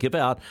contracts that they give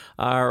out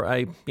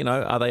are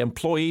they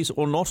employees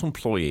or not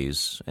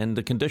employees, and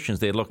the conditions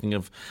they're looking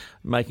of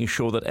making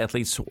sure that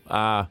athletes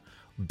are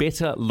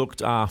better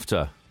looked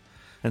after.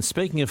 And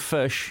speaking of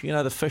fish,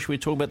 the fish we were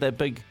talking about,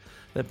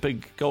 that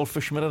big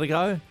goldfish a minute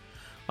ago?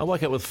 I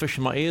woke up with fish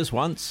in my ears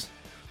once.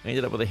 I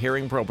ended up with a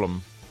hearing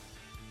problem.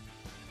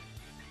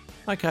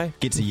 Okay.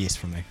 Gets a yes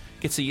from me.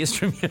 Gets a yes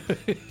from you.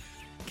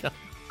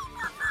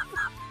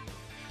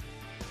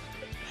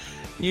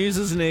 News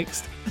is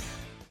next.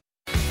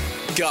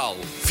 Gull,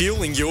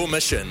 fueling your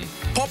mission.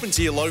 Pop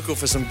into your local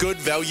for some good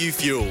value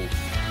fuel.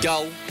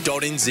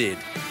 Gull.nz.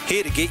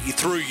 Here to get you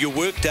through your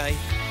workday.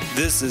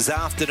 This is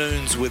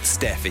Afternoons with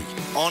Staffy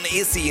on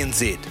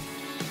SENZ.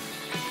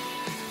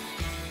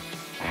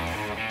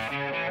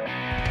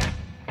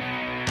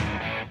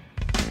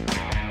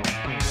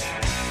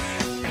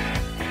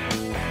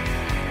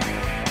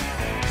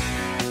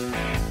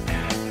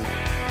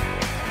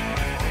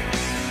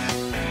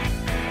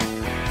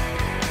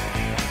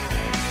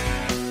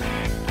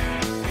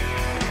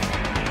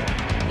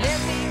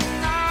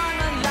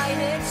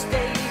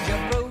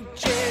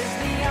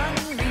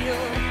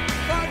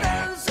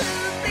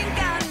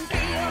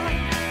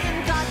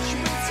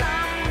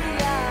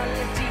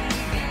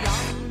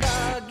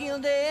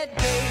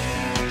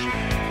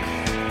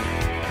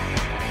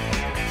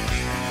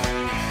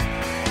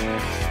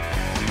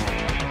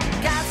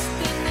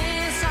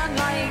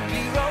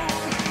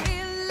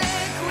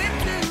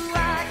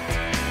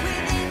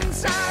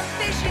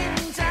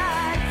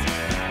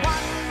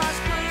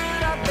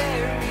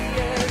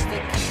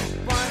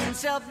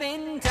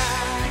 In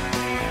time.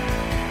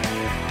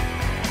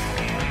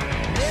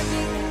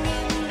 Living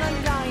in the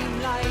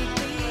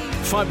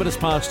limelight. 5 minutes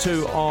past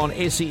 2 on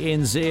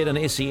SENZ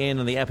and SEN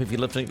and the app if you're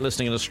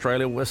listening in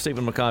Australia. We're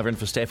Stephen McIvor in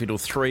for Staffy till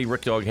 3.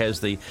 Rick Dogg has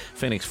the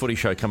Phoenix Footy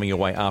Show coming your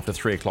way after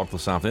 3 o'clock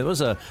this afternoon. There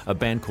was a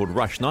band called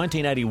Rush,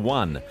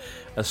 1981,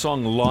 a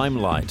song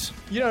Limelight.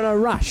 You don't know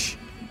Rush?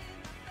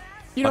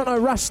 You don't know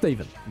Rush,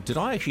 Stephen? Did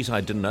I actually say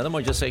I didn't know them?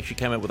 I just actually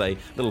came up with a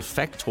little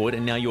factoid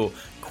and now you're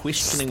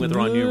questioning whether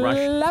I knew Rush.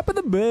 Slap of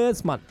the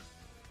Bears, man.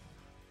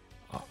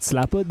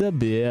 Slap of the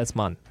Bears,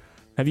 man.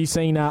 Have you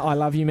seen I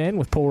Love You, Man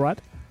with Paul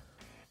Rudd?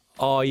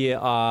 Oh, yeah.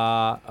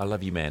 I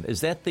Love You, Man.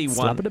 Is that the one?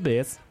 Slap of the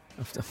Bears.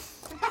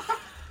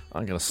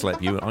 I'm going to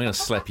slap you. I'm going to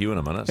slap you in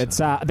a minute. It's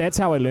that's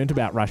how I learnt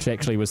about Rush,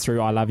 actually, was through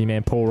I Love You,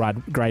 Man. Paul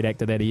Rudd, great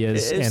actor that he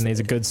is. And there's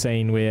a good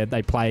scene where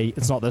they play,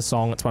 it's not this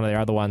song, it's one of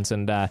their other ones,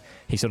 and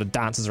he sort of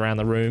dances around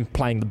the room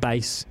playing the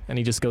bass, and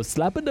he just goes,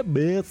 slap of the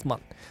Bears, man.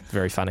 It's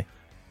very funny.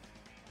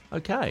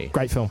 Okay.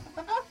 Great film.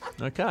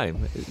 Okay.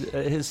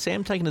 Has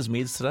Sam taken his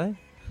meds today?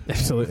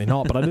 Absolutely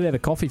not, but I did have a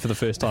coffee for the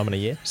first time in a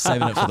year.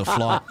 Saving it for the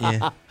flight,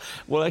 yeah.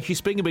 Well, actually,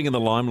 speaking of being in the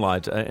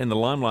limelight, at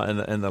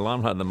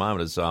the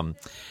moment is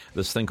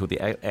this thing called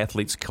the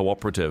Athletes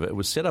Cooperative. It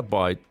was set up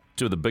by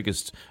two of the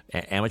biggest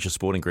amateur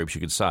sporting groups, you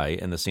could say,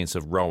 in the sense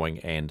of rowing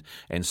and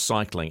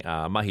cycling.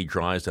 Mahi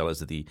Drysdale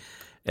is at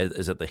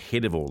the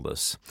head of all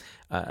this.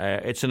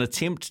 It's an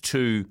attempt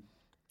to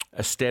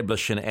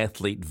establish an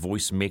athlete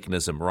voice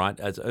mechanism, right?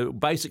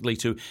 Basically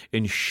to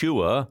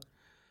ensure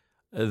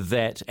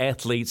that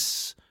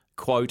athletes,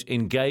 quote,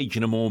 engage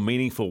in a more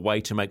meaningful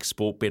way to make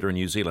sport better in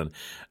New Zealand.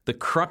 The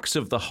crux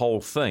of the whole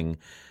thing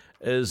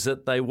is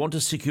that they want to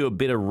secure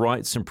better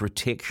rights and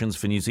protections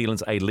for New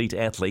Zealand's elite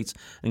athletes,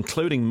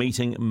 including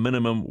meeting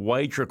minimum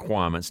wage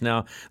requirements.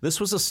 Now, this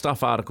was a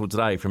Staf article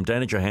today from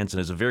Dana Johansson,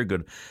 who's a very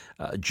good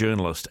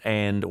journalist,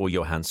 or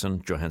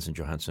Johansson,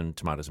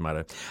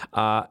 tomato.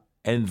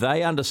 And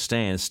they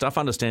understand, Staf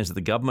understands that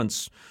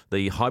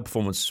the High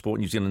Performance Sport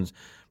New Zealand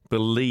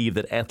believe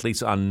that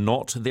athletes are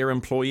not their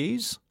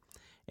employees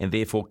and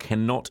therefore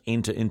cannot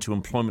enter into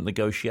employment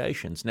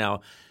negotiations.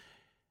 Now,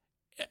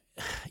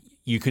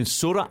 you can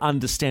sort of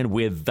understand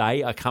where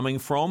they are coming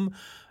from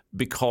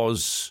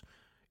because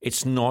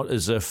it's not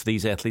as if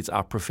these athletes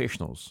are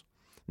professionals.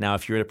 Now,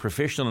 if you're in a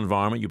professional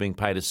environment, you're being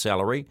paid a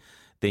salary,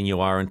 then you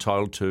are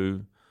entitled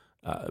to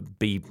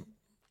be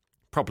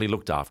properly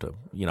looked after,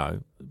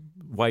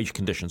 wage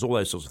conditions, all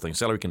those sorts of things,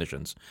 salary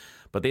conditions.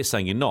 But they're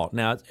saying you're not.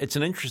 Now, it's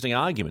an interesting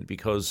argument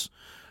because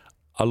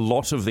a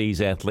lot of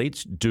these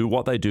athletes do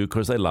what they do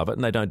because they love it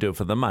and they don't do it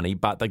for the money,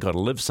 but they got to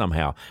live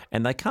somehow.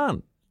 And they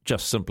can't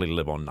just simply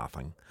live on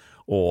nothing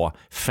or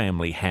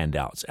family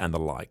handouts and the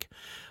like.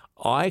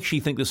 I actually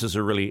think this is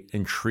a really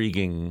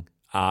intriguing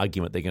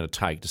argument they're going to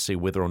take to see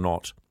whether or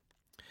not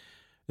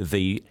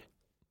the,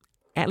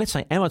 let's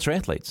say, amateur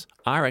athletes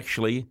are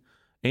actually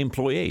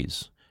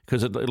employees.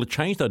 Because it'll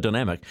change the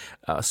dynamic.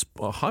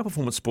 High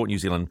Performance Sport New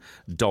Zealand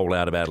dole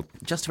out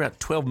just about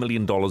 $12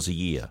 million a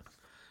year.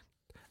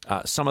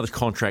 Some of the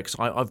contracts,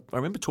 I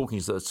remember talking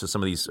to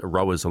some of these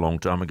rowers a long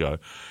time ago.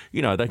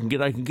 They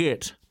can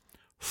get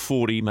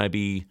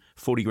maybe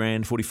 40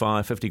 grand,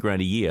 45, 50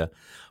 grand a year.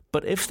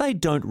 But if they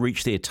don't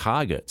reach their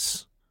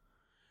targets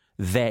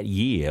that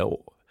year,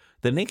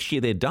 the next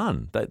year they're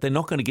done. They're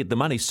not going to get the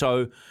money.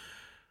 So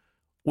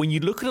when you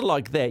look at it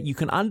like that, you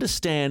can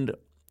understand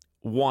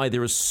why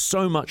there is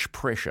so much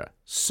pressure,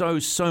 so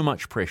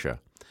much pressure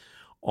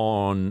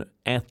on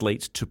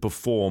athletes to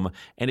perform.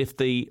 And if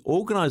the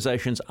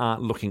organisations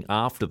aren't looking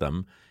after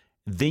them,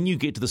 then you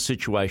get to the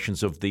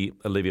situations of the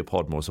Olivia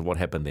Podmores of what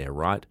happened there,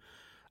 right?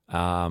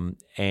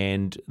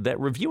 And that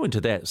review into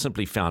that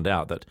simply found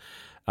out that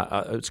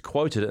it's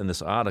quoted in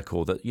this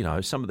article that, you know,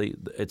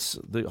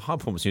 the High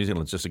Performance New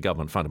Zealand is just a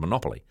government-funded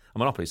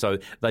monopoly. So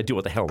they do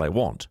what the hell they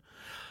want.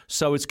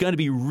 So it's going to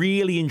be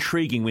really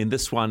intriguing when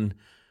this one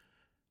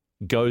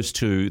goes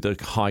to the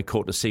High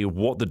Court to see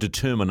what the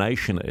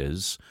determination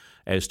is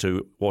as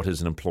to what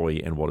is an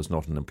employee and what is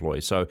not an employee.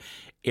 So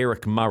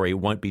Eric Murray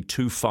won't be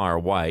too far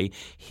away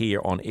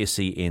here on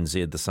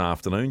SENZ this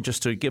afternoon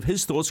just to give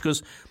his thoughts,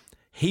 because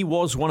he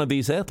was one of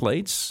these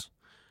athletes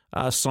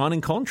signing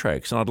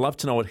contracts, and I'd love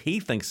to know what he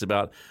thinks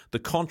about the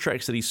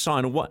contracts that he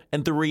signed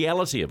and the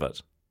reality of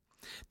it.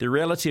 The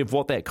reality of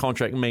what that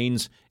contract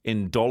means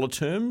in dollar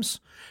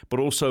terms, but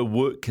also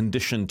work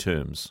condition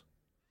terms.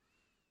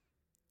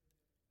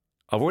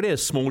 I've already had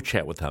a small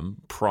chat with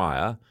him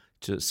prior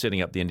to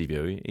setting up the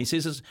interview. He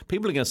says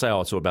people are going to say,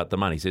 it's all about the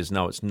money. He says,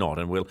 no, it's not.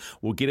 And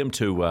we'll get him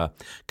to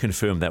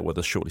confirm that with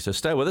us shortly. So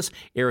stay with us.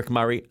 Eric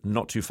Murray,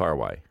 not too far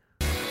away.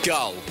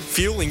 Gull,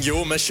 fueling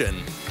your mission.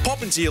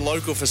 Pop into your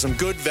local for some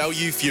good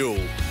value fuel.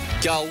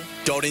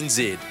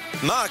 Gull.nz.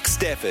 Mark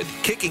Stafford,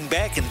 kicking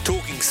back and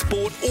talking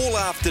sport all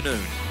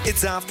afternoon.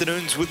 It's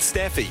Afternoons with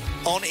Staffy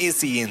on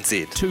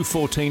SENZ.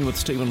 2:14 with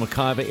Stephen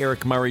McIvor.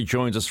 Eric Murray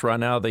joins us right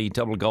now, the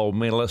double gold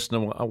medalist,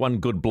 and one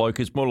good bloke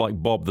who's more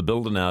like Bob the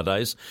Builder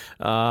nowadays.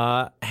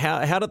 How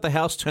did the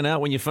house turn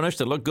out when you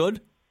finished? It looked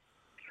good?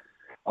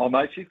 Oh,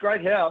 mate, she's a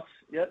great house.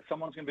 Yeah,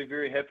 someone's going to be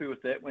very happy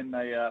with that when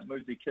they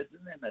move their kids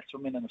in there and they're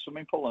swimming in the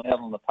swimming pool and out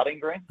on the putting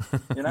green,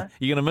 you know?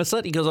 You're going to miss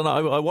it? Because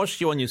I watched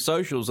you on your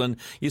socials and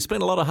you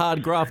spent a lot of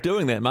hard graft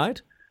doing that,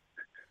 mate.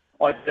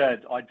 I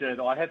did.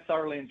 I have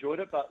thoroughly enjoyed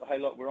it, but hey,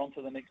 look, we're on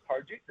to the next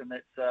project, and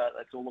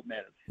that's all that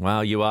matters.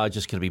 Well, you are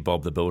just going to be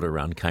Bob the Builder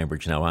around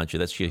Cambridge now, aren't you?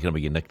 That's going to be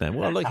your nickname.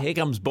 Well, look, here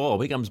comes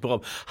Bob.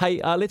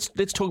 Hey, let's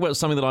talk about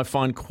something that I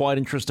find quite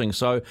interesting.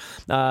 So,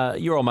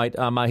 your old mate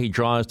Mahi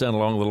Drysdale,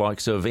 along with the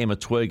likes of Emma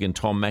Twigg and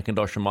Tom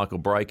McIntosh and Michael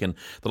Brake, and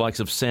the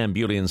likes of Sam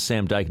Bewley and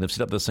Sam Dakin have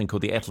set up this thing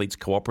called the Athletes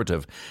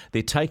Cooperative.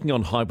 They're taking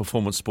on High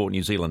Performance Sport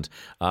New Zealand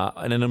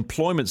in an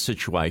employment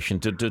situation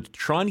to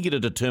try and get a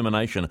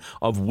determination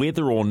of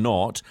whether or not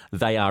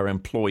they are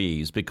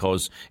employees,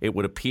 because it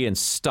would appear, and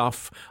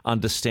Staf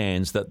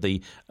understands that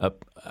the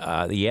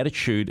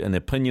attitude and the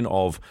opinion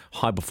of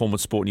High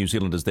Performance Sport New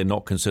Zealand is they're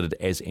not considered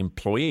as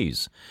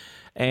employees.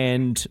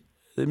 And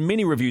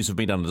many reviews have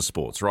been done of the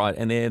sports, right?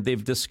 And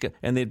they've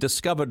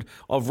discovered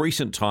of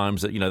recent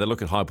times that, you know, they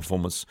look at High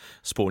Performance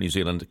Sport New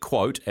Zealand,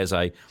 quote, as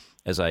a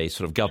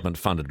sort of government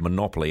funded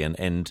monopoly,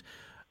 and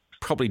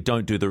probably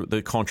don't do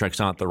the contracts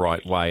aren't the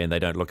right way, and they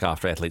don't look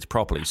after athletes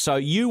properly. So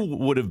you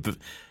would have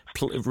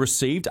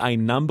received a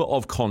number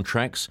of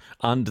contracts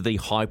under the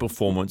high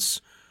performance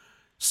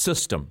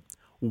system.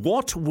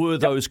 What were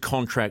those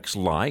contracts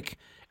like,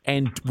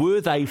 and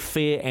were they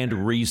fair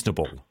and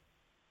reasonable?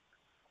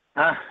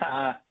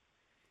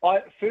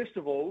 First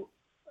of all,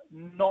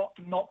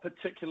 not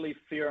particularly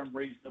fair and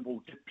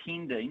reasonable,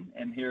 depending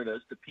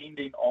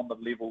on the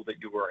level that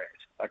you were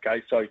at.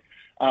 Okay, so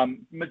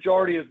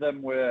majority of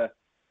them were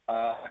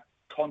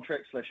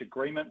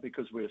contract/agreement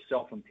because we're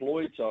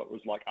self-employed, so it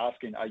was like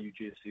asking, are you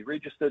GSC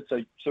registered?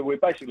 So we're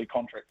basically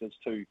contractors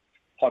to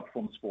high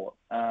performance sport,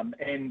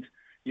 and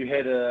you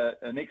had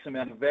an X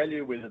amount of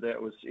value, whether that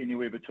was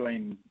anywhere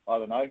between, I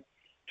don't know,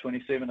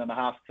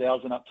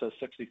 27,500 up to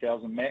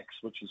 60,000 max,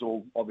 which is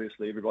all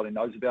obviously everybody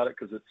knows about it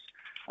because it's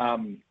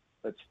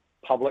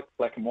public,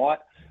 black and white.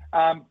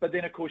 But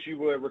then of course you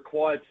were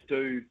required to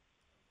do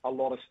a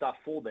lot of stuff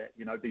for that,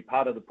 you know, be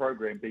part of the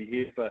program, be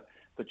here for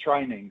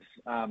trainings,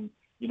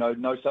 you know,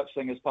 no such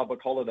thing as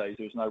public holidays.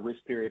 There's no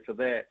rest period for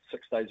that,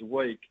 6 days a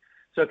week.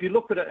 So if you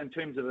look at it in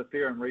terms of a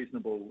fair and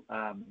reasonable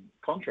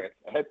contract,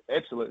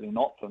 absolutely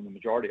not from the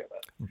majority of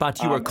it.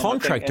 But you were a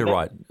contractor,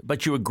 right?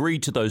 But you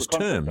agreed to those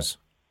terms.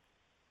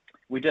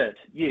 We did,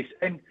 yes.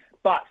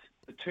 But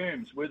the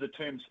terms, were the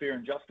terms fair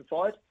and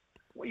justified?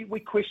 We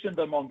questioned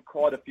them on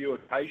quite a few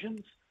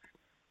occasions,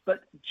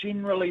 but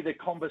generally the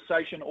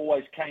conversation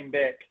always came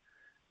back,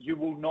 you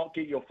will not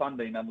get your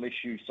funding unless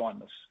you sign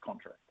this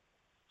contract.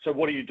 So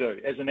what do you do?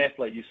 As an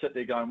athlete, you sit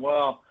there going,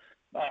 well,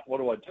 what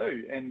do I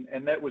do?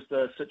 And that was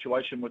the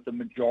situation with the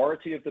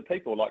majority of the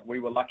people. Like, we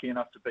were lucky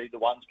enough to be the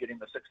ones getting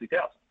the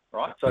 60,000,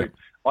 right? So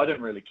I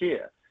didn't really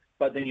care.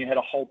 But then you had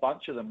a whole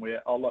bunch of them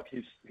where, oh, look,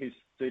 here's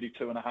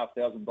 $32,500,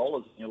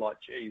 and you're like,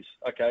 geez,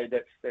 okay,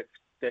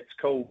 that's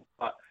cool,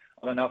 but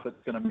I don't know if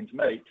it's going to mince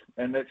meat,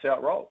 and that's how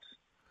it rolls.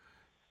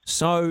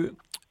 So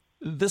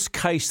this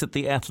case that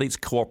the Athletes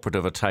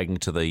Cooperative are taking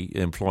to the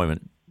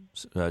Employment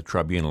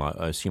Tribunal,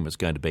 I assume it's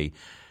going to be,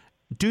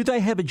 do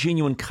they have a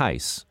genuine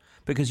case?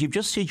 Because you've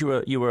just said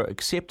you were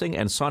accepting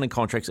and signing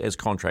contracts as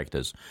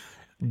contractors.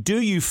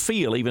 Do you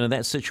feel, even in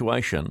that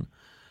situation,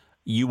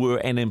 you were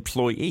an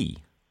employee?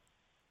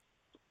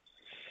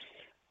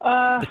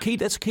 That's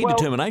a key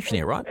determination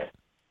here, right?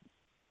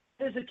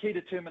 There's a key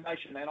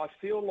determination, and I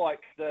feel like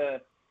the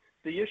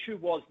issue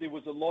was there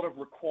was a lot of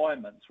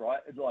requirements, right?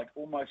 It's like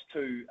almost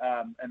to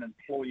an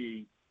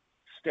employee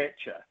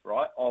stature,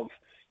 right? Of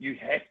you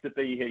have to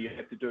be here, you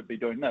have to be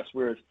doing this.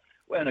 Whereas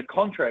in a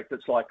contract,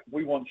 it's like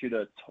I want you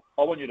to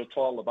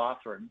tile the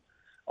bathroom.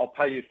 I'll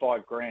pay you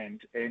 $5,000,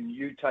 and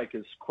you take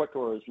as quick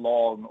or as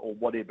long or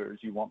whatever as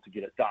you want to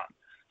get it done.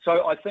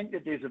 So I think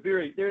that there's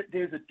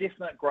a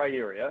definite grey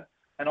area,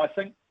 and I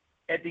think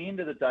at the end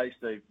of the day,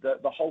 Steve,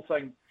 the whole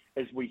thing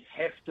is we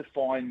have to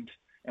find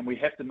and we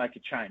have to make a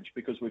change,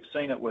 because we've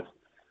seen it with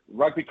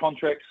rugby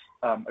contracts,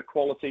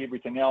 equality,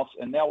 everything else,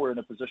 and now we're in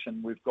a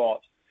position we've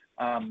got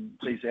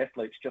these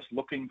athletes just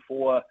looking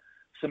for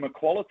some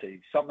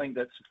equality, something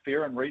that's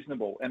fair and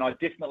reasonable. And I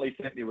definitely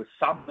think there were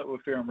some that were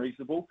fair and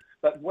reasonable,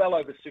 but well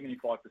over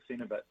 75%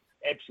 of it,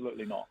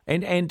 absolutely not.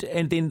 And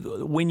then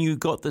when you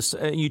got this,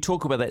 you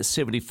talk about that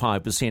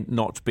 75%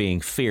 not being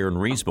fair and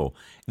reasonable,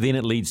 then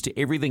it leads to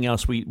everything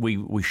else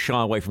we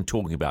shy away from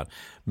talking about.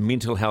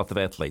 Mental health of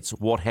athletes,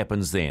 what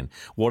happens then?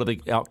 What are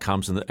the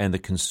outcomes and the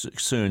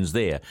concerns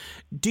there?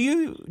 Do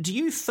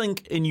you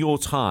think in your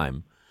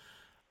time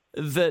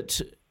that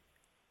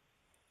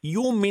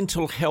your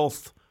mental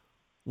health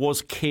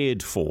was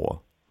cared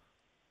for?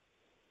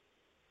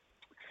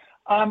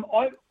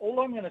 All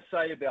I'm going to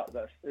say about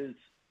this is,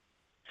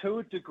 to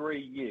a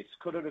degree, yes.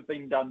 Could it have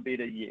been done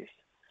better? Yes.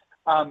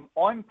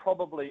 I'm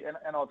probably,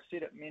 and I've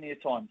said it many a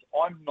times,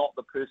 I'm not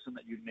the person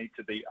that you need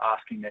to be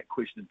asking that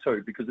question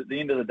to, because at the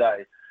end of the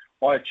day,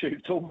 I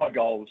achieved all my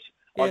goals.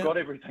 Yeah. I got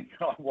everything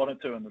that I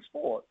wanted to in the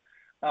sport.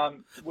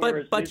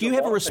 But you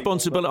have a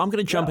responsibility. I'm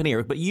going to jump in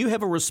here, but you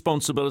have a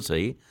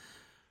responsibility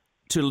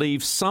to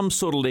leave some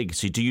sort of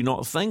legacy, do you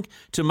not think?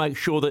 To make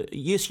sure that,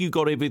 yes, you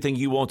got everything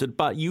you wanted,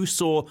 but you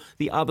saw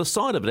the other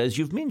side of it, as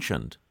you've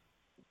mentioned.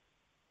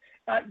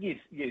 Yes,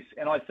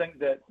 and I think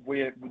that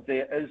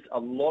there's a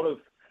lot of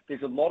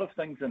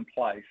things in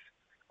place.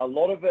 A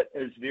lot of it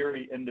is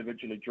very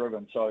individually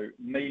driven. So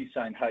me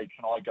saying, "Hey,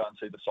 can I go and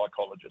see the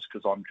psychologist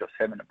because I'm just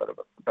having a bit of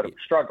a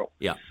struggle?"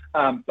 Yeah.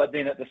 But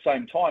then at the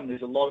same time,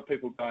 there's a lot of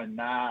people going,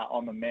 "Nah,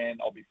 I'm a man,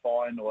 I'll be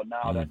fine," or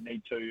 "Nah, I don't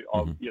need to.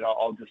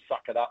 I'll just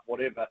suck it up,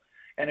 whatever."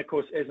 And of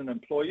course, as an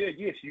employer,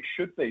 yes, you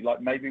should be.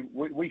 Like maybe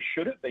we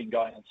should have been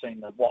going and seeing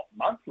the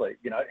monthly.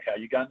 How are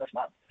you going this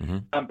month?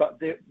 Mm-hmm. But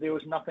there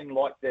was nothing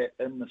like that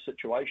in the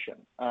situation.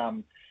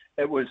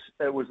 It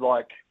was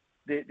like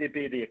there'd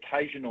be the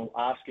occasional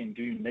asking,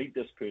 "Do you need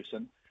this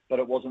person?" But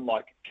it wasn't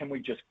like, "Can we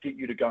just get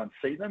you to go and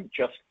see them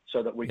just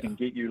so that we can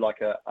get you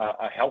like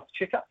a health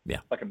checkup,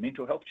 like a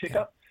mental health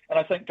checkup?" And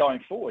I think going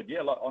forward,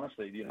 like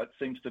honestly, it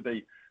seems to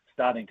be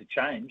starting to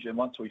change. And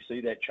once we see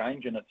that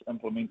change and it's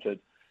implemented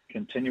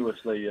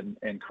continuously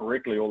and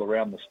correctly all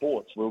around the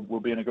sports,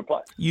 we'll be in a good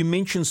place. You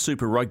mentioned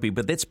Super Rugby,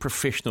 but that's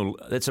professional.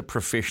 That's a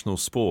professional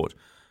sport.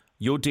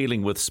 You're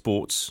dealing with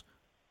sports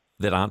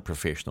that aren't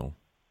professional.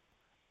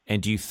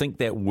 And do you think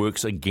that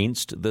works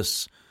against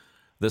this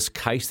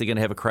case they're going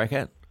to have a crack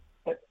at?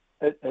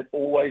 It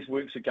always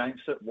works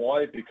against it.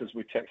 Why? Because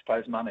we're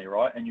taxpayers' money,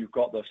 right? And you've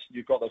got this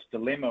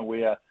dilemma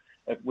where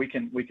if we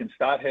can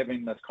start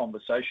having this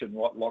conversation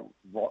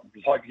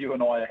like you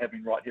and I are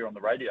having right here on the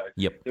radio.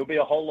 Yep. There'll be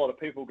a whole lot of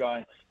people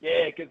going,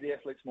 "Yeah, give the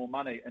athletes more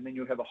money," and then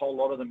you'll have a whole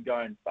lot of them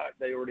going, "Fuck,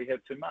 they already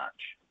have too much."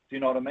 Do you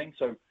know what I mean?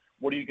 So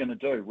what are you going to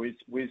do?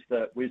 Where's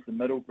the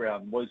middle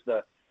ground?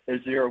 Is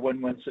there a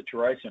win-win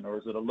situation, or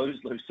is it a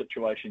lose-lose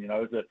situation?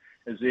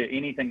 Is there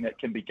anything that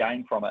can be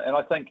gained from it? And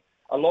I think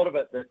a lot of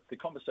it, the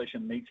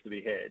conversation needs to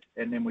be had,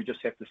 and then we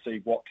just have to see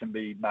what can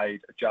be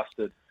made,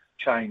 adjusted,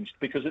 changed.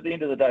 Because at the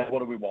end of the day, what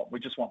do we want? We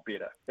just want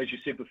better. As you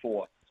said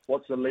before,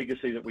 what's the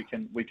legacy that we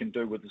can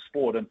do with the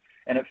sport? And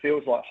it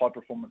feels like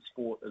high-performance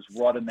sport is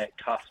right in that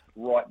cusp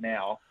right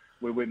now,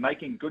 where we're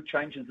making good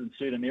changes in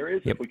certain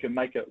areas. Yep. If we can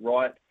make it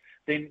right,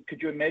 then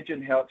could you imagine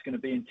how it's going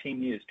to be in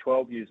 10 years,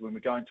 12 years when we're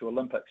going to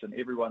Olympics and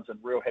everyone's in a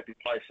real happy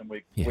place and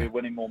we're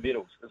winning more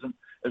medals?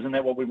 Isn't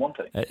that what we want?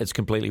 It's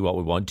completely what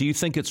we want. Do you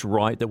think it's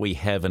right that we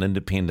have an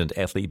independent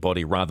athlete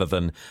body rather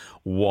than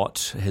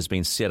what has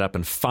been set up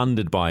and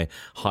funded by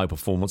High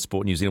Performance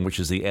Sport New Zealand, which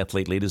is the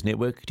Athlete Leaders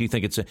Network? Do you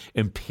think it's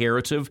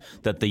imperative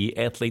that the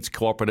Athletes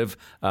Cooperative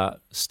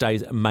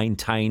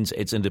maintains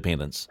its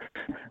independence?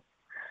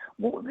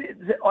 Well,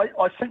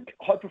 I think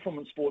High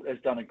Performance Sport has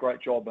done a great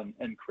job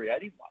in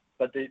creating one.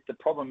 But the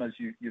problem is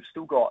you've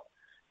still got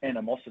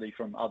animosity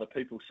from other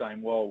people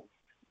saying, well,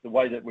 the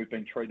way that we've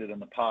been treated in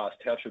the past,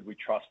 how should we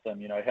trust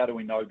them? How do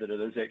we know that it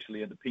is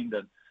actually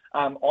independent?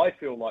 I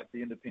feel like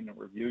the independent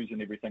reviews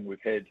and everything we've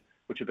had,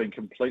 which have been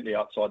completely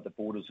outside the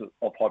borders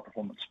of high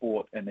performance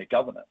sport and their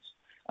governance,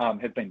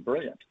 have been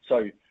brilliant.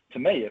 So to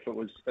me, if it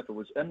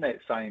was in that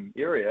same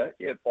area,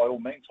 by all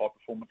means, high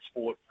performance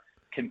sport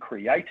can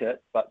create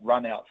it, but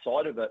run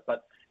outside of it.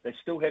 But they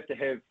still have to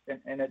have,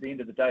 and at the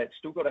end of the day, it's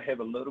still got to have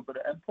a little bit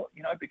of input,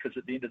 because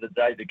at the end of the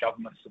day, the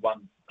government's the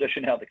one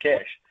dishing out the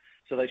cash.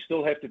 So they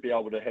still have to be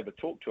able to have a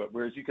talk to it.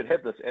 Whereas you could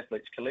have this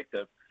athletes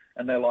collective,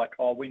 and they're like,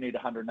 oh, we need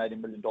 $180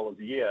 million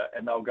a year,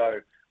 and they'll go,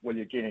 well,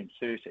 you're getting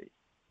 30,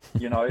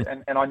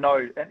 and I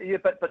know,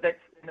 but that's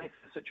the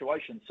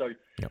situation. So.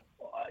 Yep.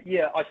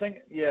 I think,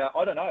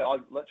 I don't know.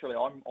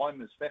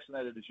 I'm as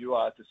fascinated as you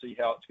are to see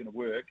how it's going to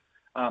work.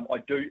 I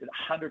do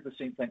 100%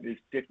 think there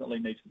definitely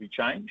needs to be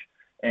change,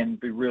 and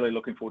be really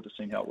looking forward to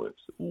seeing how it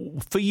works.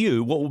 For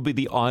you, what would be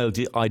the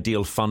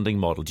ideal funding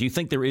model? Do you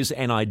think there is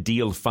an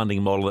ideal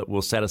funding model that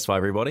will satisfy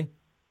everybody?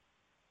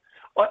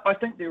 I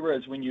think there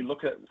is. When you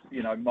look at,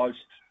 most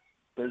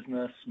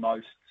business,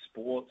 most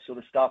sports sort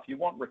of stuff, you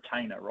want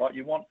retainer, right?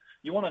 You want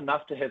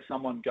enough to have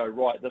someone go,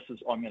 right,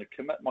 I'm going to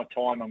commit my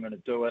time, I'm going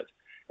to do it,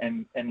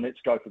 and let's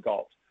go for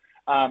gold.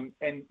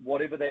 And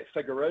whatever that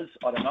figure is,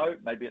 I don't know,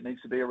 maybe it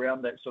needs to be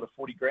around that sort of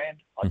 40 grand.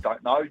 I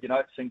don't know.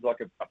 It seems like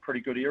a pretty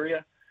good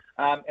area.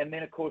 And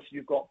then, of course,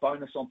 you've got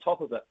bonus on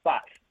top of it.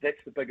 But that's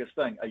the biggest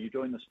thing. Are you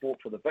doing the sport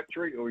for the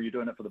victory, or are you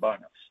doing it for the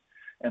bonus?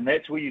 And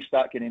that's where you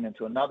start getting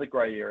into another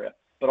grey area.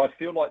 But I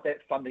feel like that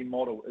funding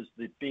model is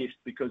the best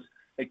because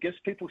it gives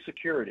people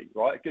security,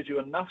 right? It gives you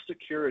enough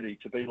security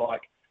to be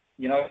like,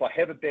 if I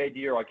have a bad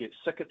year, I get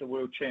sick at the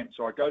World Champs,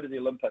 or I go to the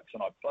Olympics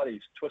and I bloody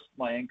twist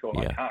my ankle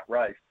and I can't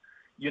race.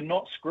 You're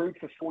not screwed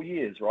for 4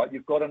 years, right?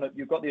 You've got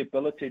the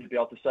ability to be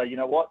able to say, you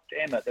know what,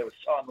 damn it, that was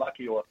so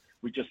unlucky, or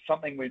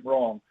something went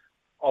wrong.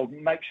 I'll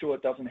make sure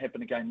it doesn't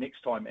happen again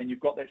next time. And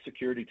you've got that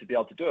security to be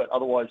able to do it.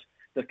 Otherwise,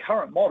 the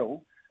current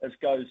model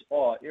goes,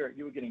 oh, Eric,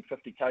 you were getting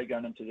 50K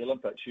going into the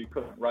Olympics, you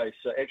couldn't race.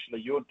 So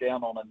actually, you're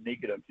down on a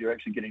negative. You're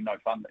actually getting no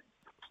funding.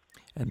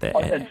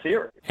 In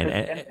theory.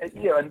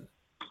 And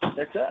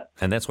that's it.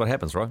 And that's what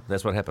happens, right?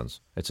 That's what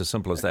happens. It's as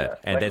simple as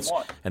that. That's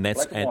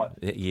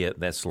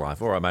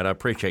life. All right, mate. I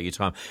appreciate your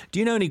time. Do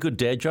you know any good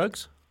dad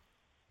jokes?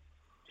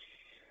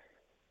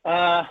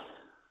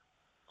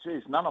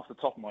 Geez, none off the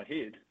top of my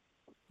head.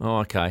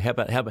 Oh, okay. How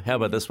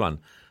about this one?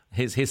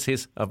 Here's.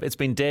 It's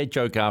been dad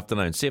joke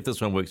afternoon. See if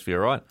this one works for you,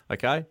 all right?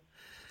 Okay.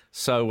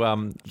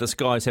 So this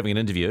guy's having an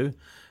interview,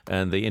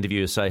 and the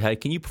interviewers say, "Hey,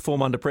 can you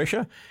perform under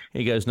pressure?"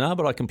 He goes, "No,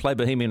 but I can play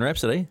Bohemian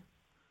Rhapsody."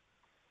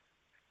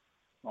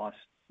 Nice.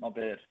 Not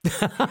bad.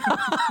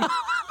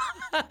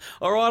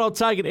 All right, I'll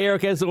take it.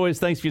 Eric, as always,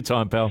 thanks for your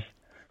time, pal.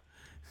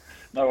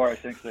 No worries.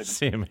 Thanks, Stephen.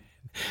 See you, man.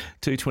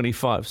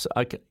 2:25. So,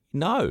 okay.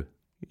 No.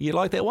 You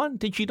like that one?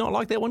 Did you not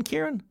like that one,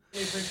 Kieran?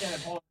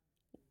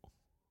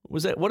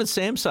 Was that? What did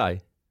Sam say?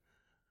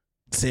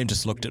 Sam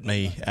just looked at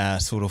me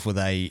sort of with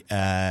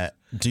a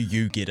do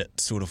you get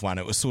it sort of one.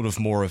 It was sort of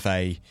more of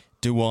a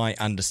do I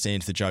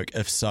understand the joke?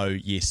 If so,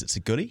 yes, it's a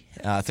goodie.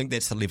 I think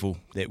that's the level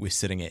that we're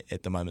sitting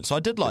at the moment. So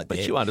I did like that.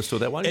 But you understood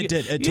that one. It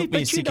did. It took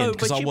me a second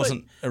because I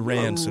wasn't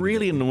around. What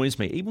really annoys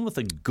me, even with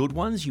the good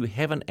ones, you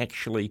haven't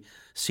actually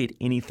said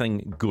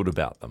anything good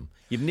about them.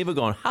 You've never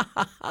gone, ha,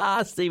 ha,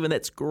 ha, Stephen,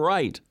 that's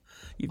great.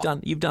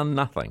 You've done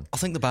nothing. I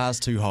think the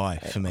bar's too high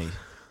for me.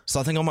 So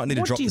I think I might need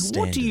to drop the standard.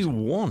 What do you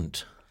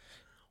want?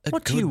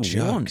 What do you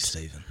want,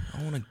 Stephen?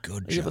 I want a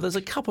good joke. Yeah, but there's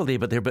a couple there,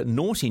 but they're a bit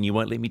naughty and you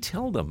won't let me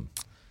tell them.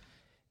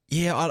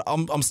 Yeah,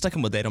 I'm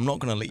sticking with that. I'm not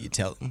going to let you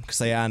tell them because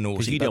they are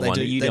naughty. Because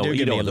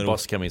you don't want the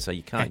boss coming and say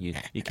you can't be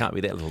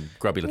that little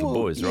grubby little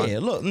boys, right? Yeah,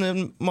 look, and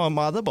then my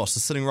other boss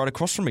is sitting right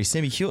across from me,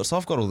 Sammy Hewitt. So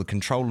I've got all the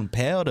control and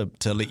power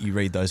to let you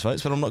read those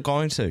votes, but I'm not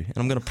going to, and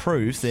I'm going to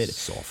prove that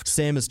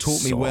Sam has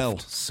taught me well.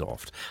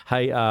 Soft.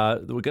 Hey,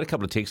 we've got a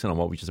couple of texts on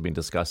what we've just been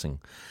discussing.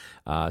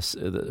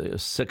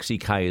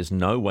 60K is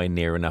no way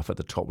near enough at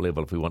the top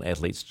level if we want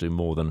athletes to do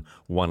more than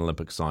one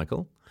Olympic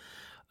cycle.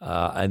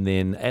 And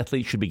then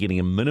athletes should be getting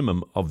a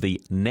minimum of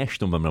the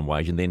national minimum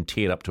wage and then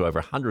tiered up to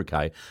over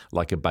 100K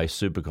like a base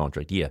super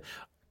contract. Yeah,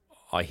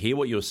 I hear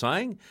what you're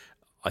saying.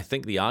 I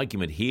think the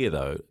argument here,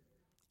 though,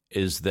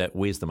 is that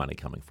where's the money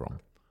coming from,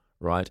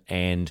 right?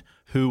 And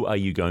who are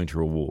you going to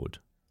reward?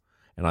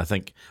 And I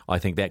think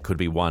that could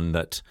be one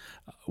that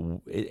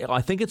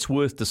I think it's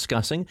worth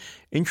discussing.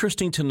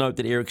 Interesting to note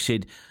that Eric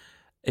said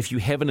if you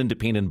have an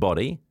independent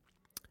body,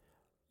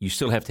 you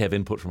still have to have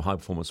input from High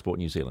Performance Sport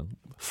New Zealand.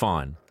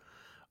 Fine.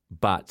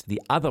 But the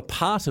other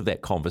part of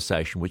that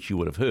conversation, which you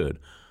would have heard,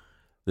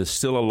 there's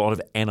still a lot of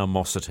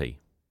animosity.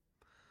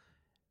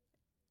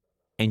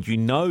 And you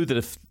know that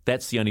if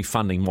that's the only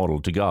funding model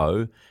to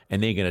go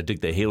and they're going to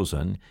dig their heels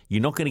in,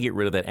 you're not going to get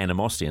rid of that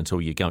animosity until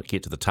you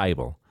get to the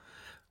table.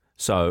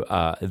 So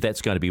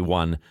that's going to be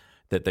one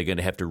that they're going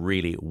to have to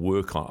really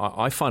work on.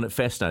 I find it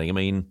fascinating. I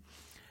mean,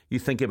 you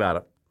think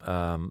about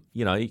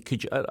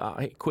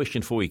it.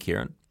 Question for you,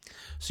 Kieran.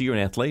 So you're an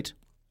athlete.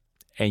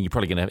 And you're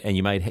probably going to, and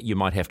you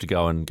might have to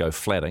go and go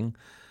flatting,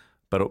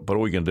 but all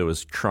you're going to do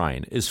is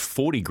train. Is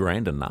 40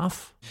 grand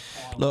enough?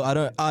 Look,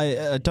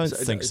 I don't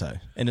think so,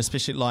 and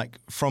especially like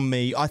from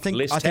me, I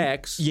think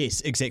tax.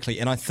 Yes, exactly,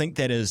 and I think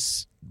that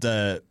is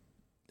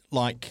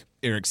like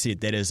Eric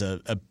said, that is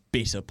a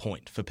better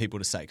point for people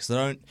to say because they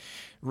don't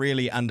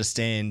really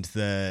understand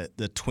the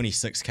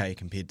 26K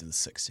compared to the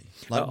 60.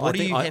 Like, what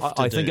do you have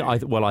to do?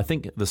 I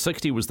think the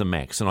 60 was the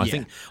max, and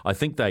I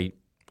think they.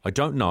 I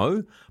don't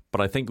know,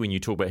 but I think when you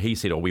talk about, he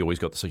said, we always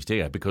got the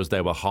 68 because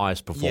they were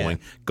highest performing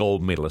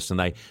gold medalists, and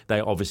they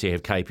obviously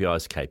have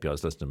KPIs.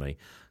 KPIs, listen to me,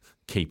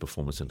 key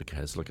performance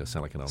indicators. Look, I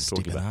sound like I know what I'm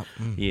talking about.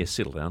 Yeah,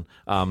 settle down.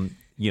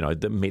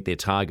 That met their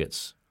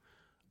targets.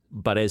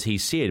 But as he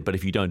said, but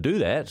if you don't do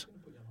that,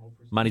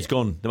 money's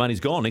gone. The money's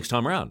gone next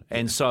time around.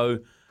 And so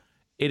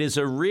it is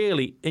a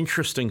really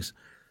interesting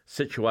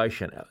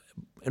situation.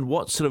 And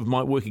what sort of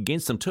might work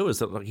against them too is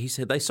that, like he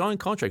said, they sign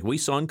contracts. We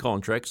sign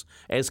contracts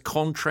as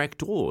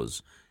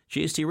contractors.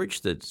 GST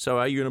Rich did. So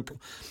are you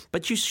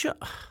but you should.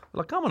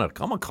 Look, I'm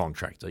a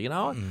contractor.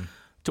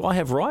 Do I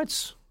have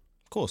rights?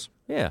 Of course.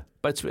 Yeah,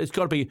 but it's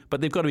got to be.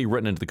 But they've got to be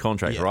written into the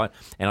contract, right?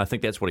 And I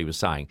think that's what he was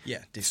saying.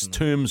 Yeah, definitely.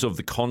 Terms of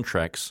the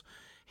contracts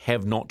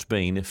have not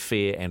been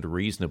fair and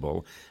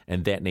reasonable,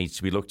 and that needs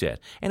to be looked at.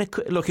 And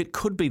it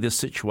could be the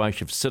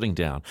situation of sitting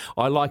down.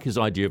 I like his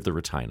idea of the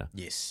retainer.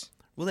 Yes.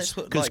 Well, that's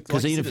what,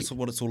 that's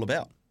what it's all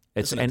about.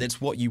 That's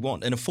what you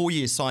want. In a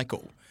 4-year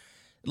cycle,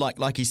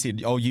 like he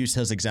said, I'll use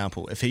his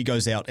example. If he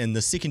goes out in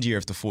the second year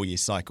of the 4-year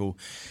cycle,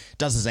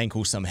 does his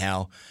ankle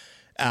somehow,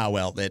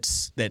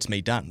 that's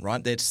me done,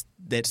 right? That's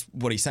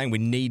what he's saying. We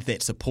need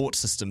that support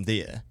system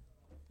there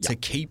to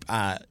keep,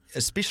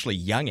 especially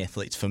young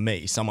athletes, for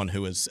me, someone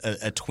who is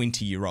a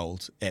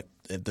 20-year-old at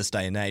this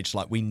day and age,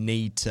 like we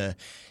need to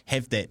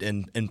have that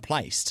in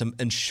place to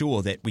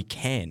ensure that we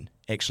can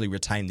actually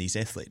retain these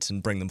athletes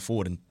and bring them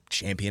forward and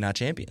champion our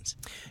champions.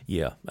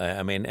 Yeah,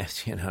 I mean,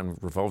 it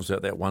revolves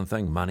about that one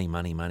thing, money.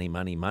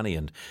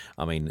 And,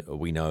 I mean,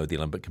 we know the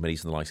Olympic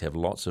committees and the likes have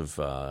lots of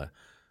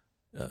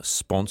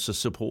sponsor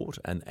support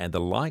and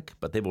the like,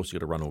 but they've also got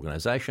to run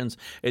organisations.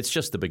 It's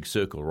just the big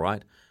circle,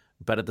 right?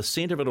 But at the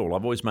centre of it all,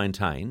 I've always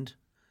maintained,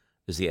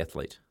 is the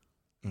athlete.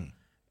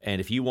 And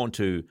if you want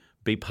to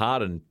be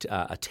part and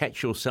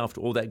attach yourself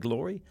to all that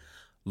glory,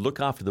 look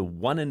after the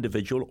one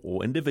individual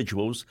or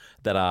individuals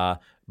that are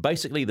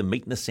basically the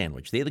meat in the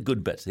sandwich. They're the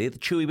good bits. They're the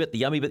chewy bit, the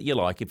yummy bit you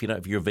like. If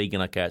you're a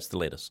vegan, okay, it's the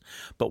lettuce.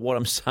 But what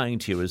I'm saying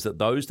to you is that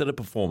those that are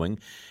performing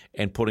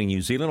and putting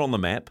New Zealand on the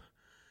map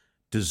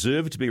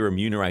deserve to be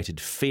remunerated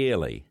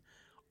fairly.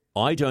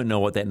 I don't know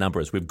what that number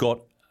is. We've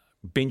got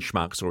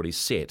benchmarks already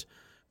set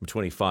from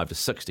 25 to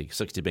 60,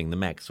 60 being the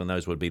max, and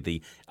those would be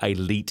the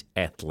elite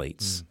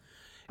athletes.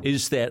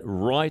 Is that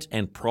right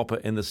and proper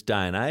in this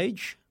day and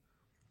age?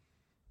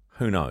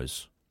 Who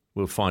knows?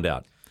 We'll find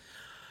out.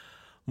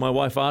 My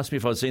wife asked me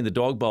if I'd seen the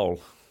dog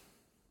bowl.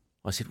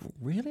 I said,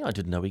 really? I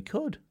didn't know he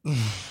could.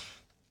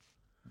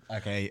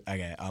 Okay,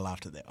 I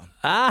laughed at that one.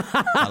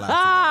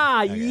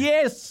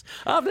 Yes!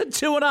 After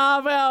 2.5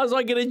 hours,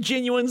 I get a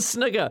genuine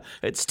snigger.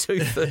 It's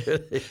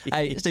 2:30.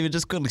 Hey, Stephen,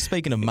 just quickly,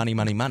 speaking of money.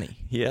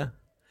 Yeah?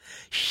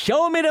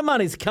 Show me the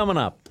money's coming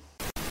up.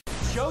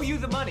 Show you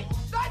the money.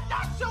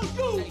 Not show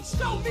you.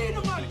 Show me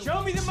the money.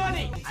 Show me the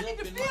money. I need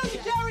to feel you,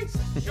 Jerry.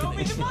 Show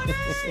me the money.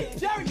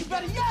 Jerry, you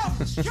better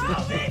yell. Show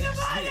me the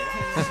money.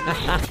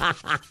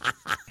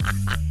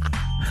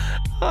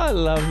 I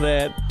love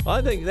that.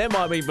 I think that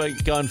might be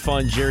go and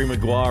find Jerry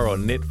Maguire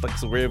on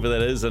Netflix or wherever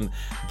that is and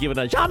give it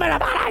a show me the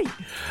money.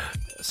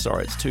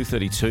 Sorry, it's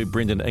 2:32.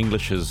 Brendan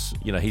English is,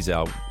 he's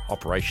our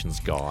operations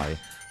guy.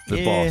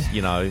 The boss,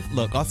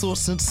 Look, I thought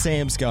since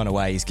Sam's going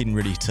away, he's getting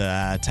ready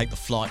to take the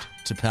flight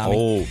to Palmy.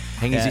 Oh,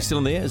 is he still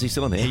in there? Is he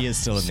still in there? He is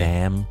still in there.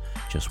 Sam,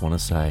 just want to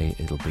say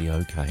it'll be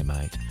okay,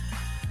 mate.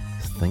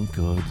 Think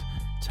good.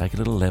 Take a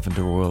little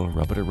lavender oil,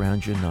 rub it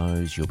around your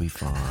nose, you'll be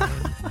fine.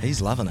 He's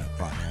loving it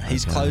right now.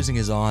 He's closing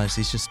his eyes.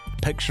 He's just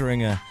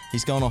picturing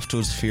he's gone off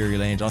towards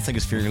Fairyland. I think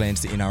it's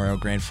Fairyland's the NRL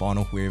Grand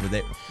Final, wherever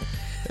that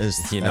is.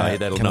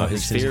 That'll know.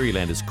 His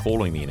Fairyland is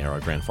calling the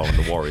NRL Grand Final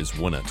and the Warriors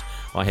win it.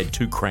 I had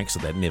 2 cracks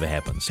at that, never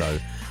happened. So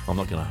I'm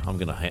not gonna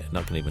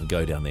even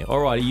go down there. All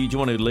right, do you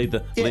want to lead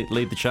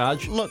the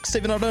charge? Look,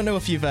 Stephen, I don't know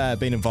if you've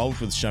been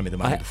involved with Show Me the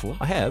Money before.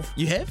 I have.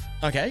 You have?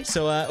 Okay,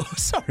 so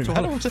sorry, mate.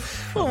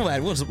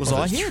 Was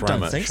I here?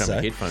 Don't think so.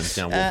 My headphones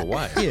down, walk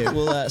away. Yeah,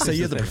 well, so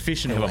you're the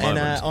professional, and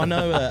I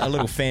know a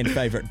little fan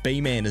favourite,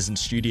 B-Man, is in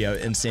studio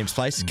in Sam's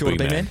place. Kia ora,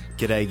 B-Man.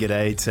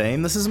 G'day,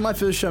 team. This isn't my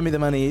first Show Me the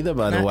Money either,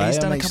 by the way. He's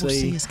done a couple of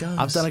CSGOs.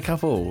 I've done a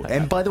couple,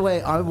 and by the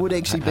way, I would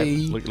actually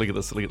be. Look at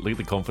this. Look at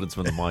the confidence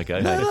from the mic.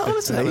 No,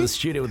 honestly, I'm in the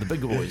studio with the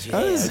big boys.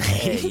 Yeah,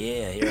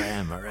 here I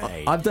am. All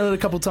right. I've done it a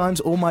couple of times.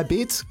 All my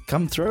bets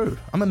come through.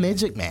 I'm a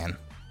magic man.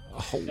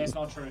 Oh. That's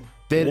not true.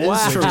 That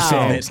is true,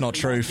 Sam. That's not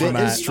true. That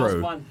is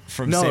true.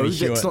 No,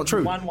 that's not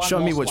true.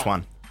 Show me which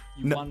one.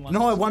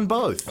 No, I won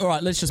both. All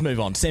right, let's just move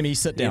on. Sammy,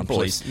 sit down,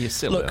 please. Yeah,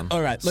 settle down.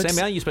 All right,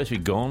 Sammy, aren't you supposed to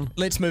be gone?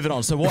 Let's move it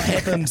on. So what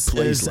happens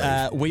is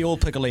we all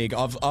pick a leg.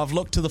 I've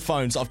looked to the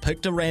phones. I've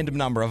picked a random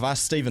number. I've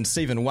asked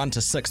Stephen 1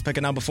 to 6. Pick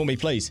a number for me,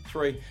 please.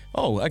 3.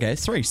 Oh, okay,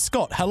 3.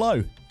 Scott,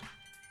 hello.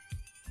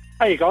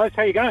 Hey, guys.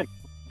 How you going?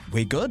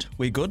 We're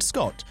good,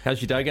 Scott.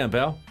 How's your day going,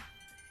 pal?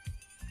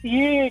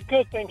 Yeah,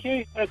 good, thank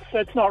you.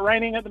 It's not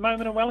raining at the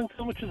moment in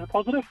Wellington, which is a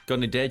positive. Got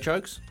any dad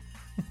jokes?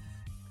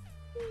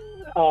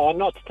 Oh,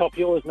 not to top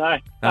yours, no.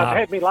 I've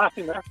had me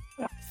laughing there.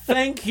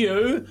 Thank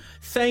you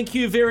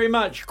very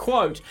much.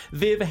 Quote,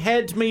 they've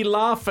had me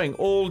laughing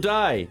all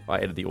day. I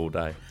added the all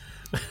day.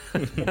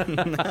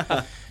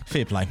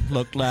 Fair play.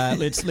 Look,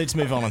 let's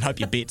move on and hope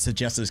your bets are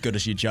just as good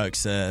as your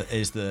jokes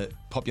as the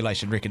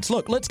population reckons.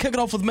 Look, let's kick it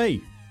off with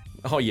me.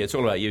 Oh, yeah, it's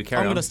all about you.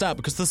 Carry on. I'm going to start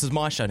because this is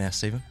my show now,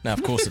 Stephen. No,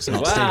 of course it's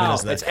not. Wow,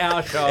 Stephen, is it's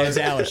our show. It's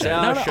our show.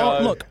 Our show.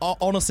 Look,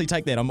 honestly,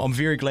 take that. I'm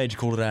very glad you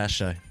called it our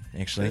show,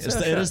 actually. It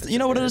is, you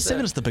know what it is,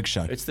 Stephen? It's the big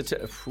show. It's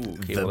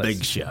the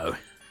big show.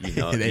 You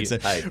know, That's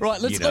it. Hey,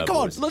 right, come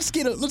on. Let's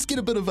get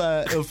a bit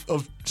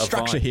of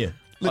structure vibe. here.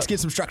 Let's get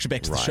some structure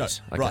back to the show.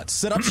 Okay. Right,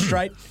 sit up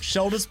straight,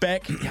 shoulders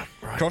back,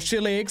 cross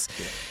your legs.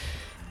 Yeah.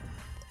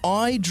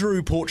 I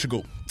drew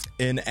Portugal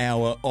in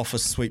our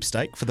office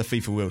sweepstake for the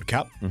FIFA World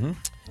Cup. Mm-hmm.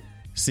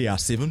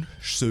 CR7,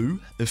 Sue,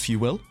 if you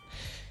will.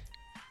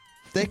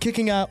 They're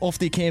kicking off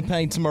their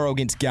campaign tomorrow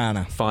against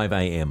Ghana. 5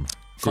 a.m.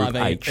 5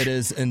 a.m. H. It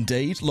is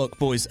indeed. Look,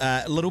 boys,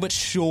 a little bit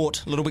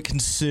short, a little bit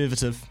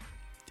conservative,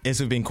 as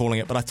we've been calling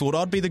it, but I thought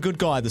I'd be the good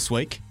guy this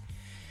week.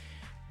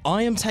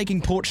 I am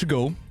taking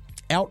Portugal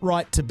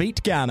outright to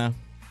beat Ghana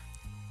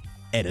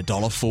at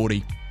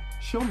 $1.40.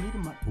 Show me the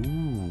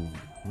money.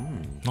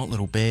 Not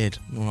little bad.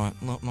 Right,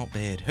 not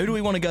bad. Who do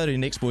we want to go to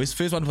next, boys?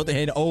 First one to put their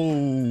hand. Oh,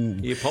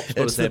 Yeah, Pop's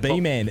put it's his the hand,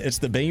 B man. It's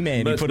the B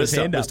man. He put his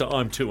hand up. Mr.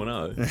 I'm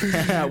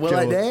 2-0. Well,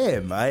 I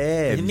am.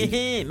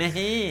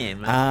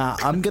 Mahem.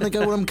 I'm going to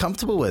go what I'm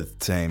comfortable with,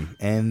 team,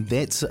 and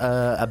that's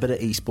a bit of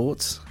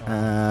esports.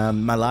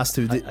 My last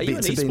two Are you an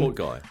bets have been. e-sport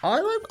guy?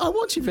 I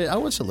watch a bit. I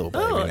watch a little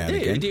bit every now and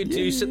again.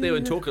 Do you sit there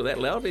and talk that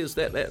loudly? Is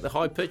that the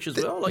high pitch as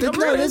well? Like, No, I'm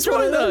really that's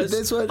what I enjoying do. this.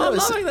 That's what I do. I'm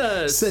loving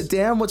this. Sit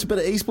down, watch a bit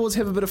of esports,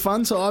 have a bit of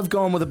fun. So I've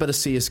gone with a bit of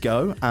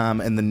CS:GO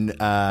in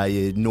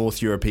the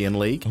North European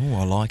League. Oh,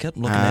 I like it.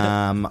 Looking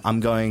at it. I'm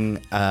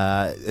going.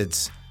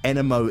 It's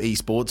Animo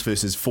Esports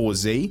versus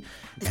 4Z,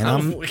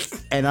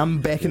 and I'm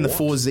backing the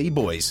 4Z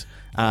boys,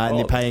 and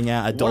they're paying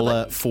out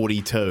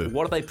 $1.42.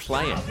 What are they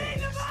playing?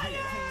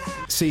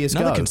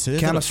 CS:GO,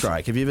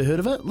 Counter-Strike. Have you ever heard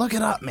of it? Look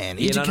it up, man.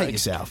 Educate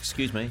yourself.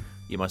 Excuse me.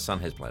 Yeah, my son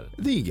has played it.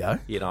 There you go.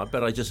 You know,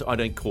 but I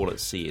don't call it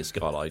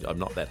CS:GO. I'm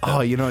not that.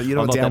 Oh, you're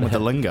not down with the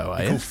lingo,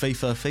 are you? Call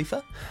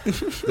FIFA?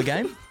 The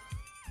game?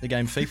 The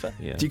game FIFA?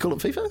 Yeah. Do you call it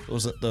FIFA? Or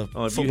was it the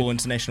Football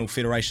International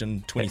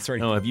Federation 23?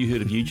 Oh, have you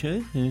heard of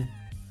YouTube? Yeah.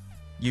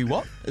 You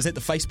what? Is that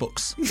the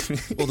Facebooks?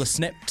 Or the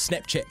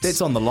Snapchats? That's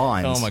on the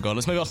lines. Oh, my God.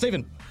 Let's move on.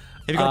 Stephen,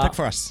 have you got a pick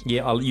for us?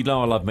 Yeah, you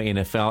know I love my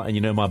NFL, and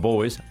you know my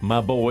boys,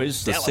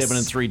 the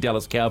Dallas. 7-3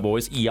 Dallas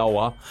Cowboys,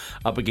 Iowa,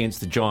 up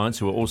against the Giants,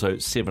 who are also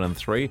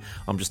 7-3.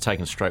 I'm just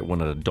taking straight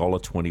win at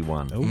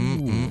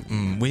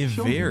 $1.21. We're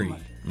very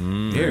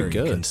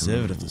good.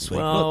 conservative this week.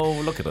 Well,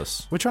 look at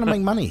us. We're trying to make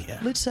money here.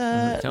 Let's me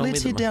head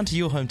the down to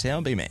your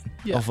hometown, B-Man,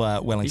 of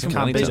Wellington. He's from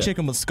Best Wellington. check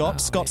in with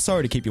Scott. Scott,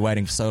 sorry to keep you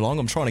waiting for so long.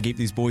 I'm trying to keep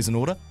these boys in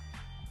order.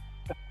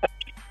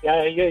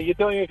 Yeah, you're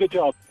doing a good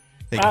job.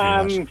 Thank you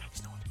very much.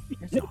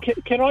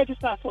 Can I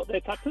just ask what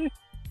that's up to?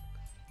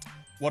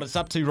 What it's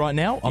up to right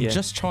now? I'm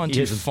just trying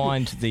to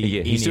find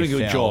the he's doing a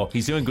good NFL job.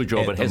 He's doing a good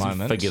job, but at the hasn't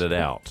moment. figured it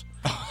out.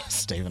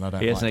 Stephen, I don't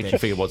He hasn't like actually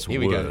that. figured what's Here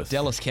we go. worth.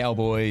 Dallas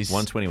Cowboys.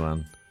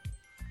 121.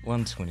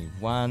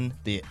 121.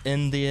 They're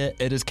in there.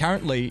 It is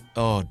currently,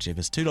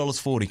 it's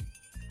 $2.40.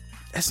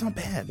 That's not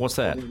bad. What's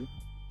that?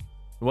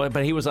 Well,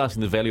 but he was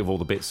asking the value of all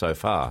the bets so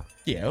far.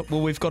 Yeah,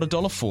 well, we've got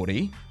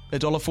 $1.40,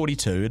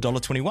 $1.42,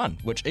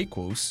 $1.21, which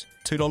equals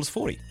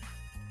 $2.40.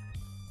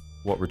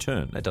 What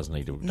return? That doesn't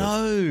need to.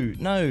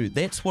 No,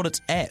 that's what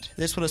it's at.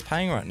 That's what it's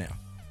paying right now.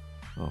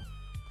 Oh,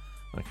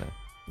 okay.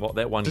 What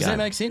that one? Does game? that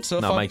make sense? So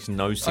No, it makes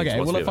no sense. Okay,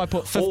 well,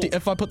 whatsoever.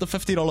 if I put the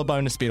 $50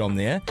 bonus bet on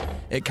there,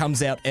 it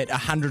comes out at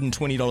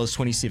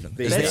 $120.27.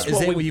 Is That's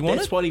that what you wanted?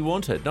 That's what he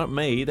wanted, not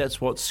me. That's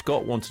what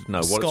Scott wanted to know.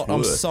 What Scott, it's worth.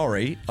 I'm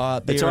sorry.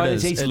 It's all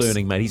right. He's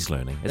learning, mate. He's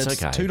learning. It's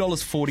okay.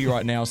 $2.40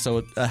 right now,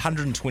 so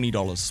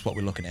 $120 is what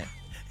we're looking at.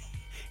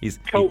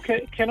 Cool.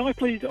 Can I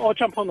please? I'll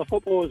jump on the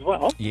football as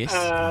well. Yes.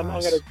 I'm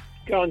going to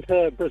go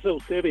into Brazil,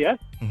 Serbia.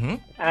 Mm-hmm.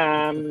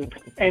 And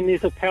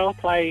there's a power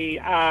play.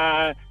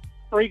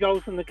 3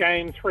 goals in the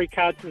game, 3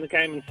 cards in the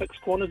game, and 6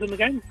 corners in the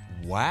game.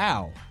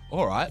 Wow.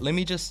 All right. Let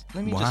me just.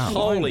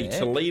 Holy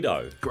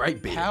Toledo!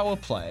 Great bet. Power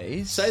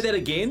plays. Say that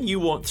again. You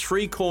want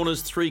 3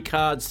 corners, 3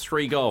 cards,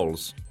 3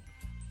 goals.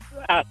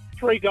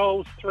 3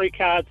 goals, 3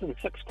 cards, and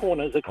 6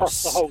 corners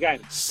across the whole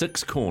game.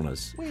 6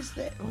 corners. Where's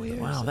that?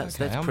 Wow, that's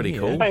I'm pretty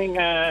here. cool. Paying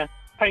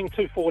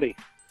 $2.40.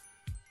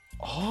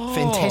 Oh,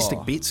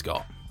 Fantastic bet,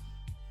 Scott.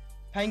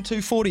 Paying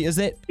 $2.40. Is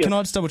that? Yep. Can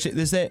I just double check?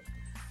 Is that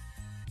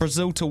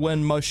Brazil to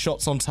win most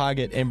shots on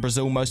target and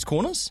Brazil most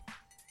corners?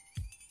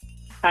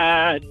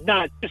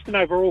 No, just an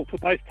overall for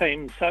both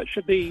teams. So it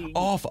should be.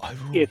 Oh, for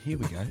overall. Yeah. Here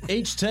we go.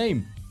 Each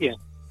team. Yeah.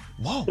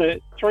 Whoa. So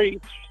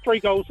 3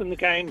 goals in the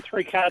game,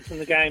 3 cards in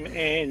the game,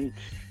 and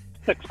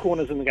 6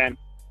 corners in the game.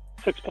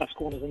 6+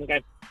 corners in the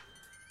game.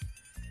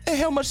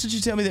 How much did you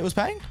tell me that was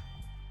paying?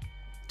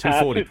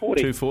 240.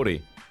 240.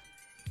 240.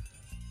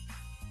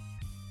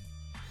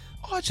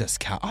 I just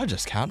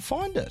can't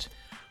find it.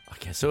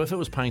 Okay, so if it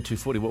was paying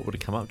 240, what would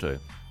it come up to?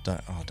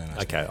 Don't know.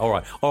 Okay, all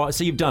right.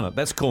 So you've done it.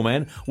 That's cool,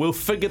 man. We'll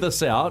figure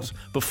this out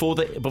before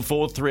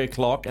 3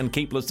 o'clock, and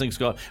keep listening,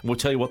 Scott. And we'll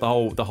tell you what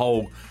the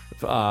whole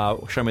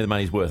show me the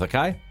money's worth.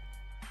 Okay?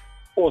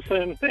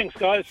 Awesome. Thanks,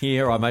 guys.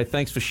 Yeah, all right, mate.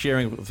 Thanks for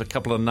sharing with a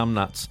couple of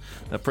numbnuts.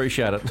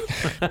 Appreciate it.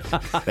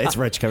 That's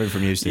rich coming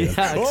from you, Steve.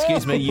 Yeah,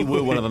 excuse me, you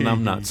were one of the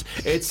numbnuts.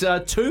 It's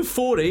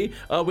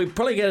 2:40. We're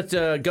probably going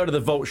to go to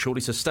the vault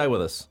shortly, so stay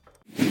with us.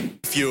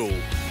 Fuel.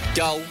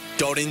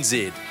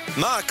 Gull.nz.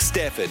 Mark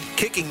Stafford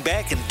kicking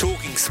back and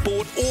talking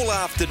sport all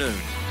afternoon.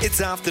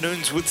 It's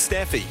Afternoons with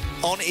Staffy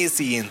on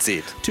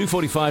SENZ.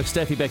 2:45,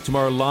 Staffy back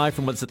tomorrow live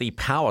from what's at the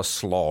Power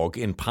Slog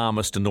in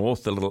Palmerston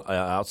North, the little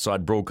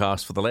outside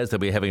broadcast for the lads. They'll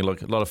be having a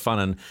lot of fun,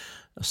 and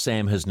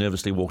Sam has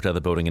nervously walked out of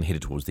the building and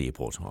headed towards the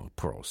airport. Oh,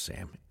 poor old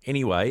Sam.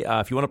 Anyway,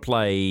 if you want to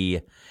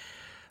play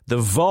the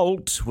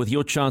Vault with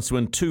your chance to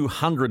win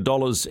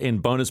 $200 in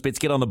bonus bets,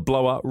 get on the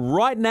blower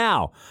right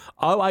now.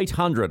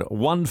 0800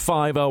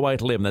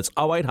 150811. That's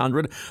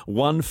 0800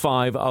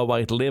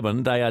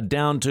 150811. They are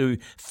down to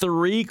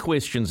 3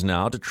 questions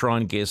now to try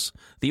and guess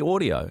the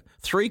audio.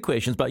 3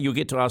 questions, but you'll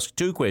get to ask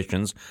 2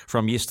 questions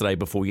from yesterday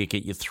before you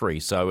get your 3.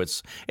 So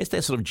it's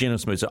that sort of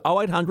generous mood. So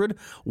 0800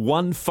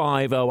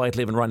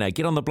 150811 right now.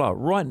 Get on the blower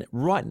right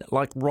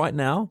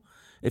now.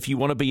 If you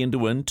want to be in to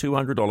win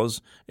 $200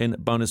 in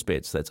bonus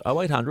bets, that's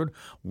 0800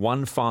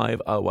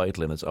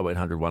 150811. That's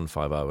 0800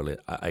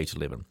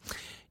 150811.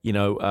 You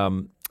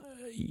know,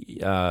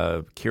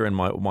 Kieran,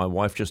 my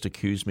wife just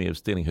accused me of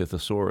stealing her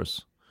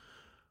thesaurus.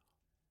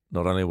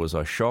 Not only was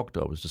I shocked,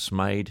 I was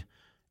dismayed,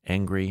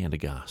 angry, and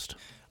aghast.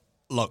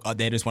 Look,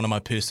 that is one of my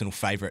personal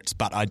favourites,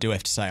 but I do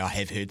have to say I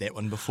have heard that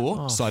one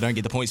before, so I don't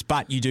get the points.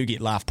 But you do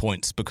get laugh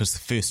points because the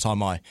first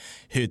time I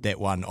heard that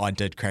one, I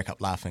did crack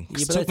up laughing.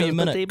 It took me a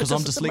minute because I'm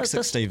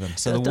dyslexic, Stephen,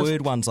 so the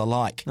word ones I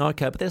like.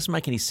 Okay, but that doesn't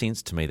make any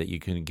sense to me that you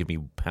can give me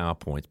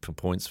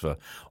points for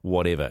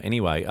whatever.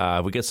 Anyway,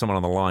 we'll get someone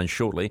on the line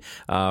shortly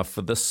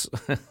for this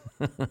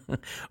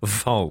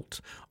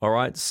Vault. All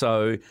right,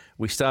 so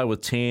we started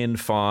with 10,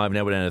 5,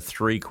 now we're down to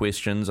 3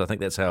 questions. I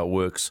think that's how it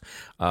works.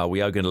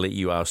 We are going to let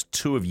you ask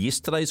 2 of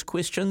yesterday's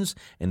questions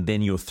and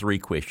then your 3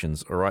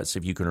 questions. All right, so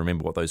if you can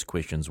remember what those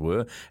questions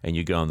were, and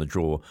you go on the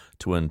draw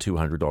to win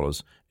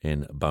 $200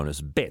 in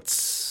bonus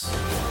bets.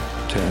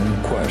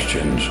 10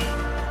 questions,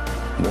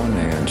 1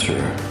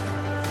 answer.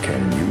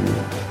 Can you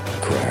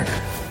crack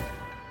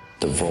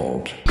the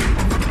vault?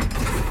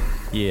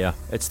 Yeah,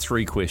 it's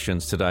 3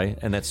 questions today,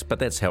 and that's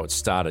how it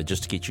started,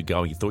 just to get you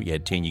going. You thought you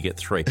had 10, you get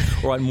 3.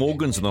 All right,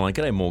 Morgan's on the line.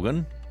 G'day,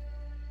 Morgan.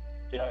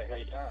 Yeah, how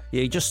you going?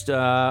 Yeah, just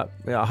I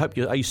hope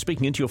are you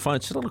speaking into your phone?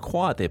 It's a little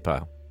quiet there,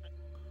 pal.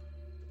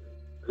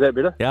 Is that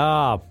better?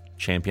 Yeah,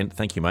 champion.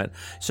 Thank you, mate.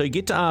 So you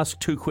get to ask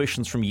 2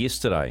 questions from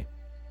yesterday,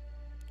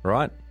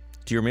 right?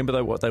 Do you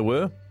remember what they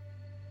were?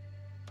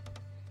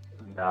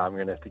 No, I'm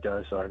going to have to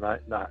go. Sorry,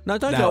 mate. No,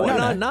 don't go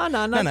away. No,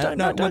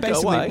 don't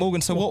go away.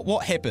 Morgan, so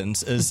what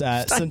happens is,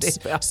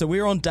 so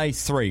we're on day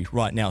 3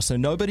 right now, so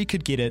nobody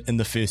could get it in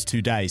the first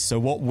 2 days. So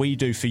what we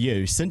do for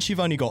you, since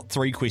you've only got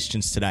 3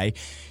 questions today,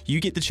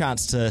 you get the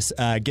chance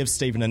to give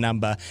Stephen a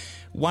number,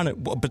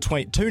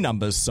 between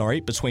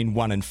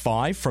 1 and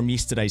 5 from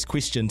yesterday's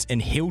questions,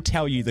 and he'll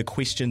tell you the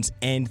questions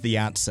and the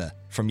answer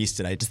from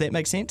yesterday. Does that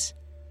make sense?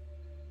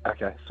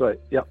 Okay, sweet.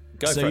 Yep.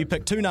 So you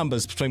pick 2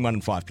 numbers between 1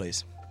 and 5,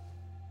 please.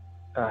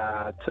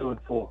 2 and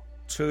 4.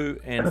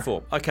 2 and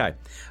 4. Okay.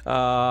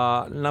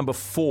 Number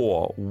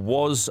 4,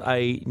 was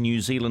a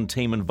New Zealand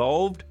team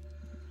involved?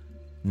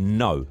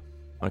 No.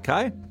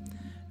 Okay.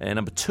 And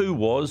number 2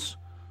 was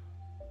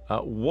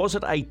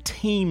it a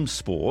team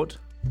sport?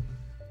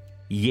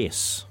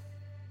 Yes.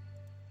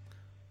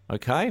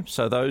 Okay,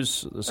 so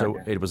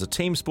it was a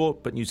team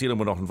sport, but New Zealand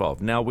were not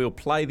involved. Now we'll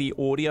play the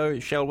audio,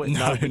 shall we?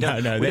 No.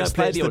 That's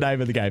the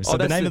name of the game. So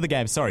the name of the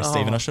game. Sorry,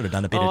 Stephen, I should have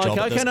done a better job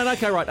at this.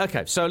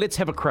 Okay. So let's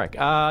have a crack.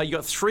 You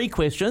got 3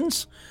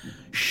 questions.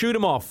 Shoot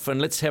them off, and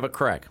let's have a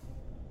crack.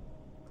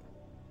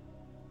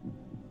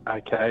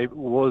 Okay,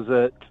 was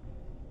it?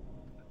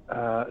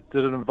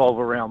 Did it involve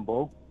a round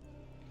ball?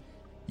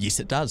 Yes,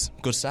 it does.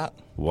 Good start.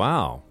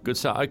 Wow, good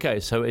start. Okay,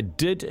 so it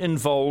did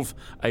involve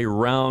a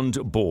round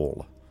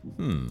ball.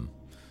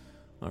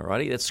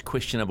 Alrighty, that's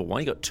question number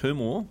 1. You got 2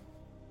 more.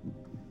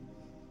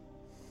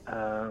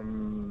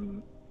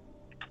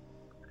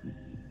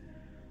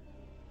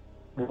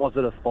 Was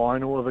it a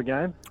final of a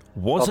game?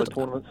 Was it a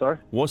tournament? Sorry.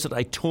 Was it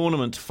a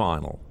tournament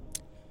final?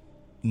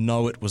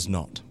 No, it was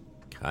not.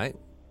 Okay.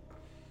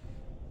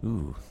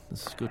 Ooh,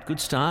 this is good. Good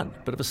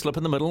start. Bit of a slip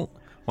in the middle.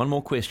 1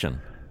 more question.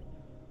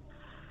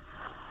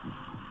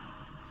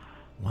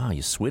 Wow,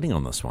 you're sweating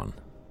on this one.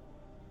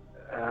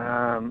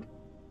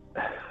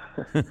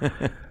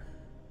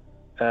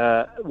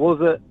 Was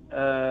it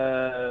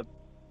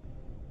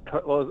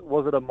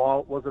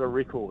a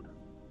record?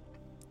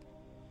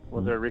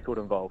 Was there a record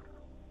involved?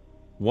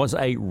 Was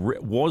a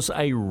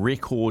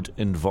record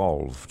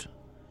involved?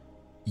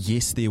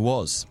 Yes, there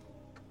was.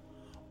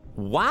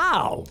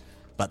 Wow.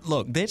 But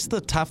look, that's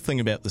the tough thing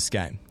about this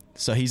game.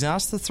 So he's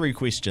asked the 3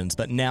 questions,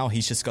 but now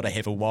he's just got to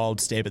have a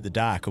wild stab at the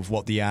dark of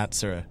what the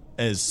answer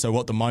is, so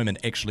what the moment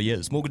actually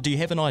is. Morgan, do you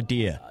have an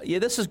idea? Yeah,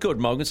 this is good,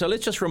 Morgan. So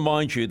let's just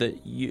remind you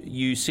that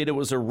you said it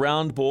was a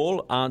round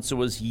ball. Answer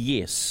was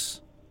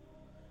yes.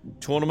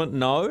 Tournament,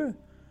 no.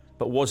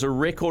 But was a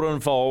record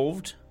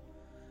involved?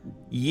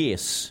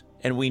 Yes.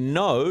 And we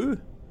know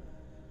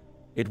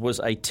it was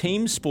a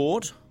team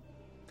sport,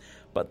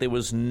 but there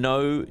was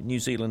no New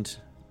Zealand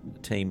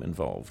team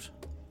involved.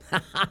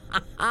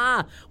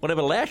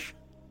 Whatever, Lash?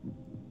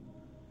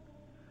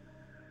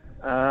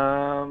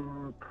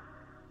 I'll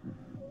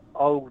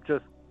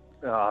just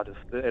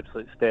the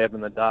absolute stab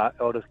in the dark.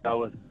 I'll just go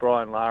with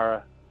Brian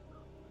Lara,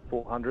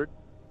 400,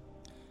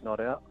 not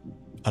out.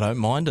 I don't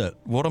mind it.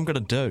 What I'm going to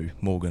do,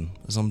 Morgan,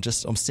 is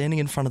I'm standing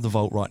in front of the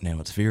vault right now.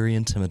 It's very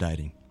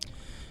intimidating.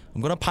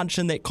 I'm going to punch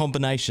in that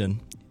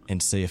combination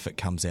and see if it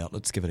comes out.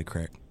 Let's give it a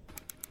crack.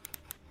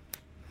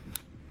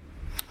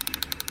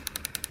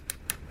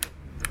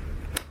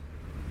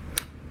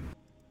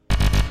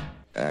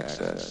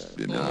 Access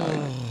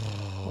denied.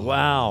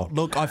 Wow.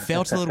 Look, I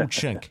felt a little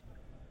chink.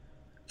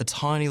 A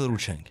tiny little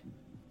chink.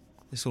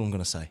 That's all I'm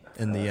going to say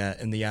in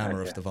the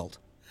armour of the vault.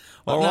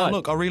 Well, All no, right.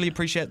 look, I really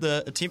appreciate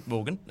the attempt,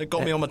 Morgan. It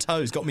got me on my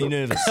toes, got me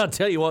nervous. I'll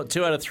tell you what,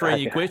 2 out of 3 of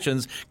your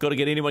questions got to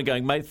get anyone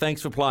going. Mate,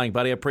 thanks for playing,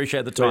 buddy. I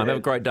appreciate the time. Have a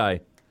great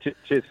day.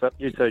 Cheers,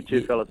 you too.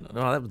 Cheers, fellas.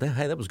 Oh,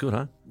 that was good,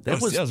 huh?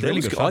 That was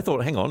really good fun. I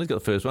thought, hang on, he's got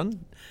the first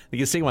one. You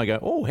can see one go,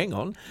 oh, hang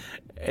on.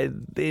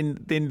 And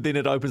then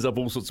it opens up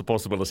all sorts of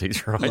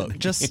possibilities, right? Look,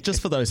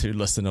 just for those who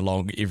listen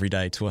along every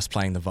day to us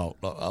playing the vault,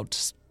 look,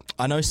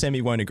 I know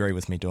Sammy won't agree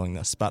with me doing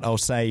this, but I'll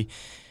say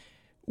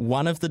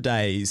one of the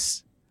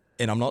days,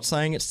 and I'm not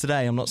saying it's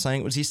today, I'm not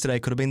saying it was yesterday,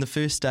 could have been the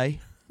first day.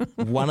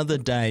 One of the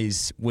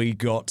days we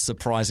got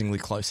surprisingly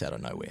close out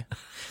of nowhere.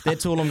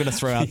 That's all I'm going to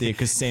throw out there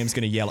because Sam's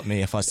going to yell at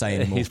me if I say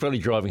any more. He's probably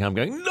driving home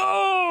going,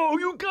 no,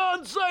 you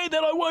can't say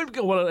that. I won't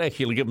go. Well,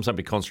 actually, he'll give him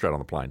something to concentrate on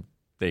the plane.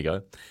 There you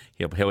go.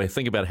 He'll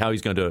think about how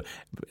he's going to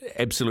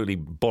absolutely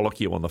bollock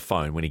you on the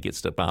phone when he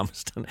gets to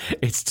Palmerston.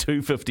 It's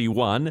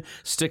 2:51.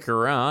 Stick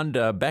around.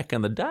 Back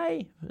in the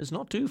day is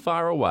not too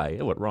far away.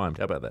 Oh, it rhymed.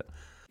 How about that?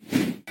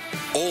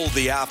 All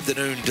the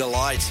afternoon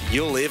delight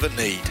you'll ever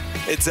need.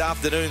 It's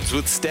Afternoons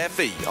with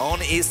Staffy on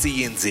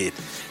SENZ.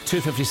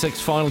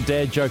 2:56, final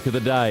dad joke of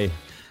the day.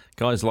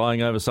 Guy's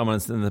lying over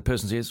someone and the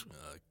person says,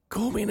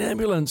 call me an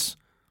ambulance.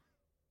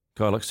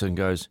 Guy looks at him and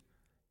goes,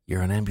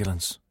 you're an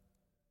ambulance.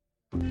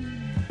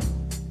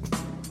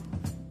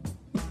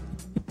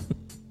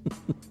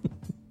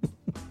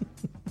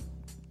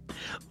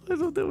 I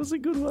thought that was a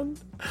good one.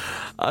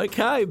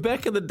 Okay,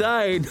 back in the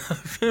day,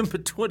 November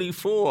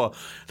 24.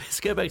 Let's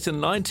go back to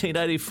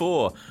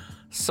 1984.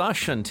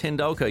 Sachin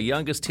Tendulkar,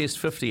 youngest Test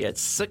 50 at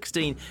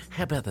 16.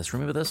 How about this?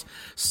 Remember this?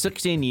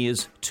 16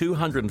 years,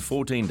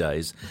 214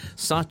 days.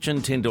 Sachin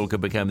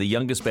Tendulkar became the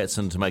youngest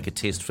batsman to make a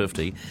Test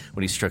 50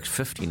 when he struck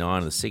 59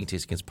 in the second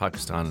Test against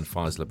Pakistan in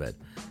Faisalabad.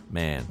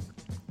 Man,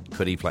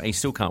 could he play? He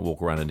still can't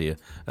walk around India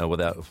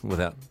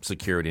without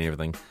security and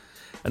everything.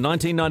 In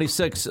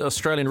 1996,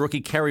 Australian rookie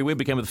Carrie Webb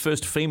became the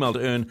first female to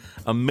earn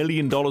 $1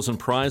 million in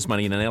prize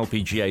money in an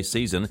LPGA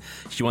season.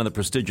 She won the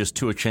prestigious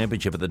Tour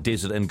Championship at the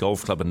Desert Inn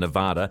Golf Club in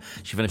Nevada.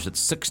 She finished at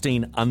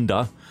 16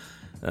 under,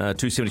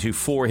 272,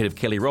 4 ahead of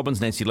Kelly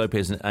Robbins, Nancy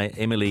Lopez and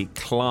Emily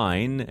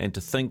Klein. And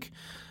to think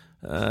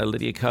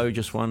Lydia Ko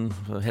just had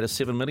a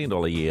 $7 million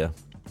year.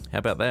 How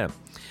about that?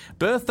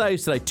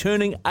 Birthdays today,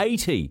 turning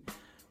 80,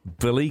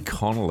 Billy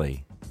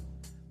Connolly.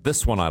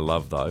 This one I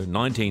love, though,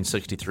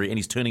 1963, and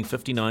he's turning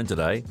 59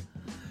 today.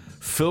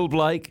 Phil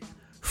Blake,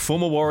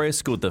 former Warrior,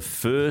 scored the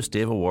first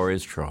ever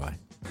Warriors try.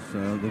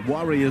 So the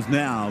Warriors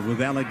now with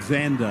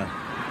Alexander.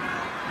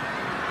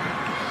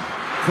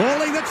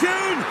 Calling the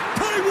tune!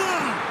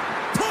 Taiwan!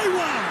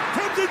 Taiwan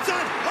comes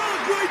inside. Oh,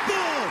 great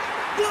ball!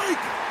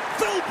 Blake!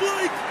 Phil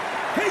Blake!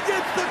 He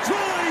gets the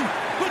try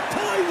for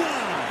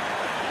Taiwan!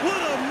 What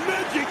a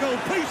magical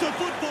piece of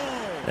football!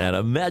 And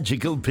a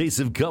magical piece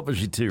of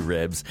commentary too,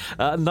 Rabs.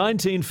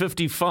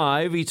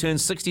 1955, he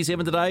turns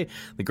 67 today.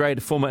 The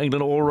great former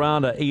England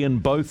all-rounder Ian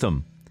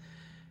Botham.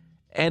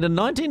 And in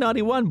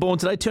 1991, born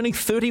today, turning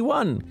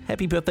 31.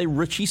 Happy birthday,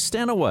 Richie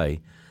Stanaway.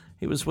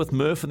 He was with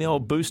Murph and the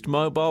old Boost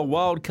Mobile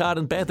Wildcard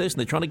in Bathurst, and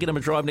they're trying to get him a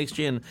drive next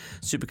year, and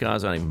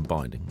supercars aren't even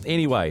binding.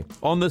 Anyway,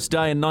 on this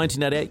day in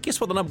 1988,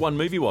 guess what the number one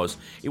movie was?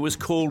 It was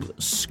called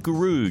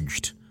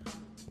Scrooged.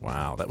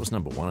 Wow, that was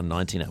number one in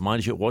 1988.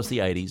 Mind you, it was the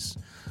 80s.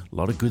 A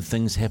lot of good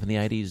things happened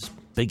in the 80s.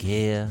 Big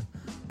hair,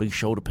 big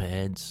shoulder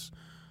pads,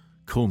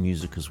 cool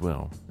music as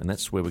well. And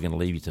that's where we're going to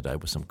leave you today,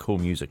 with some cool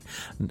music.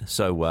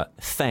 So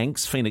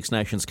thanks, Phoenix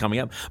Nation's coming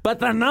up. But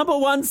the number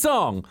one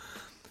song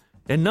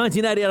in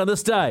 1988 on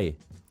this day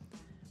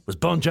was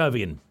Bon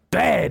Jovi and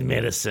Bad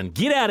Medicine.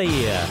 Get out of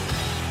here.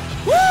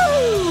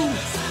 Woo!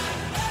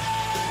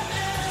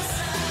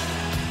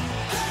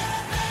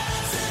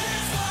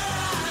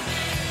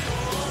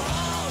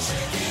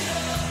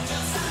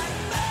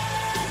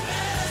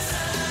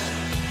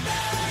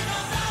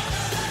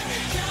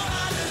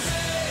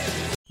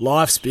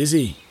 Life's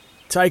busy.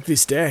 Take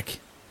this deck.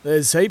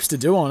 There's heaps to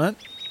do on it,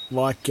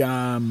 like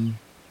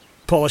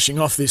polishing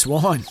off this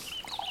wine.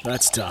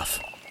 That's tough.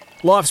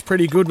 Life's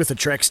pretty good with a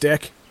Trex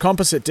deck.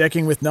 Composite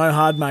decking with no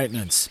hard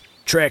maintenance.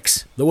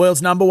 Trex, the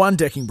world's #1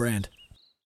 decking brand.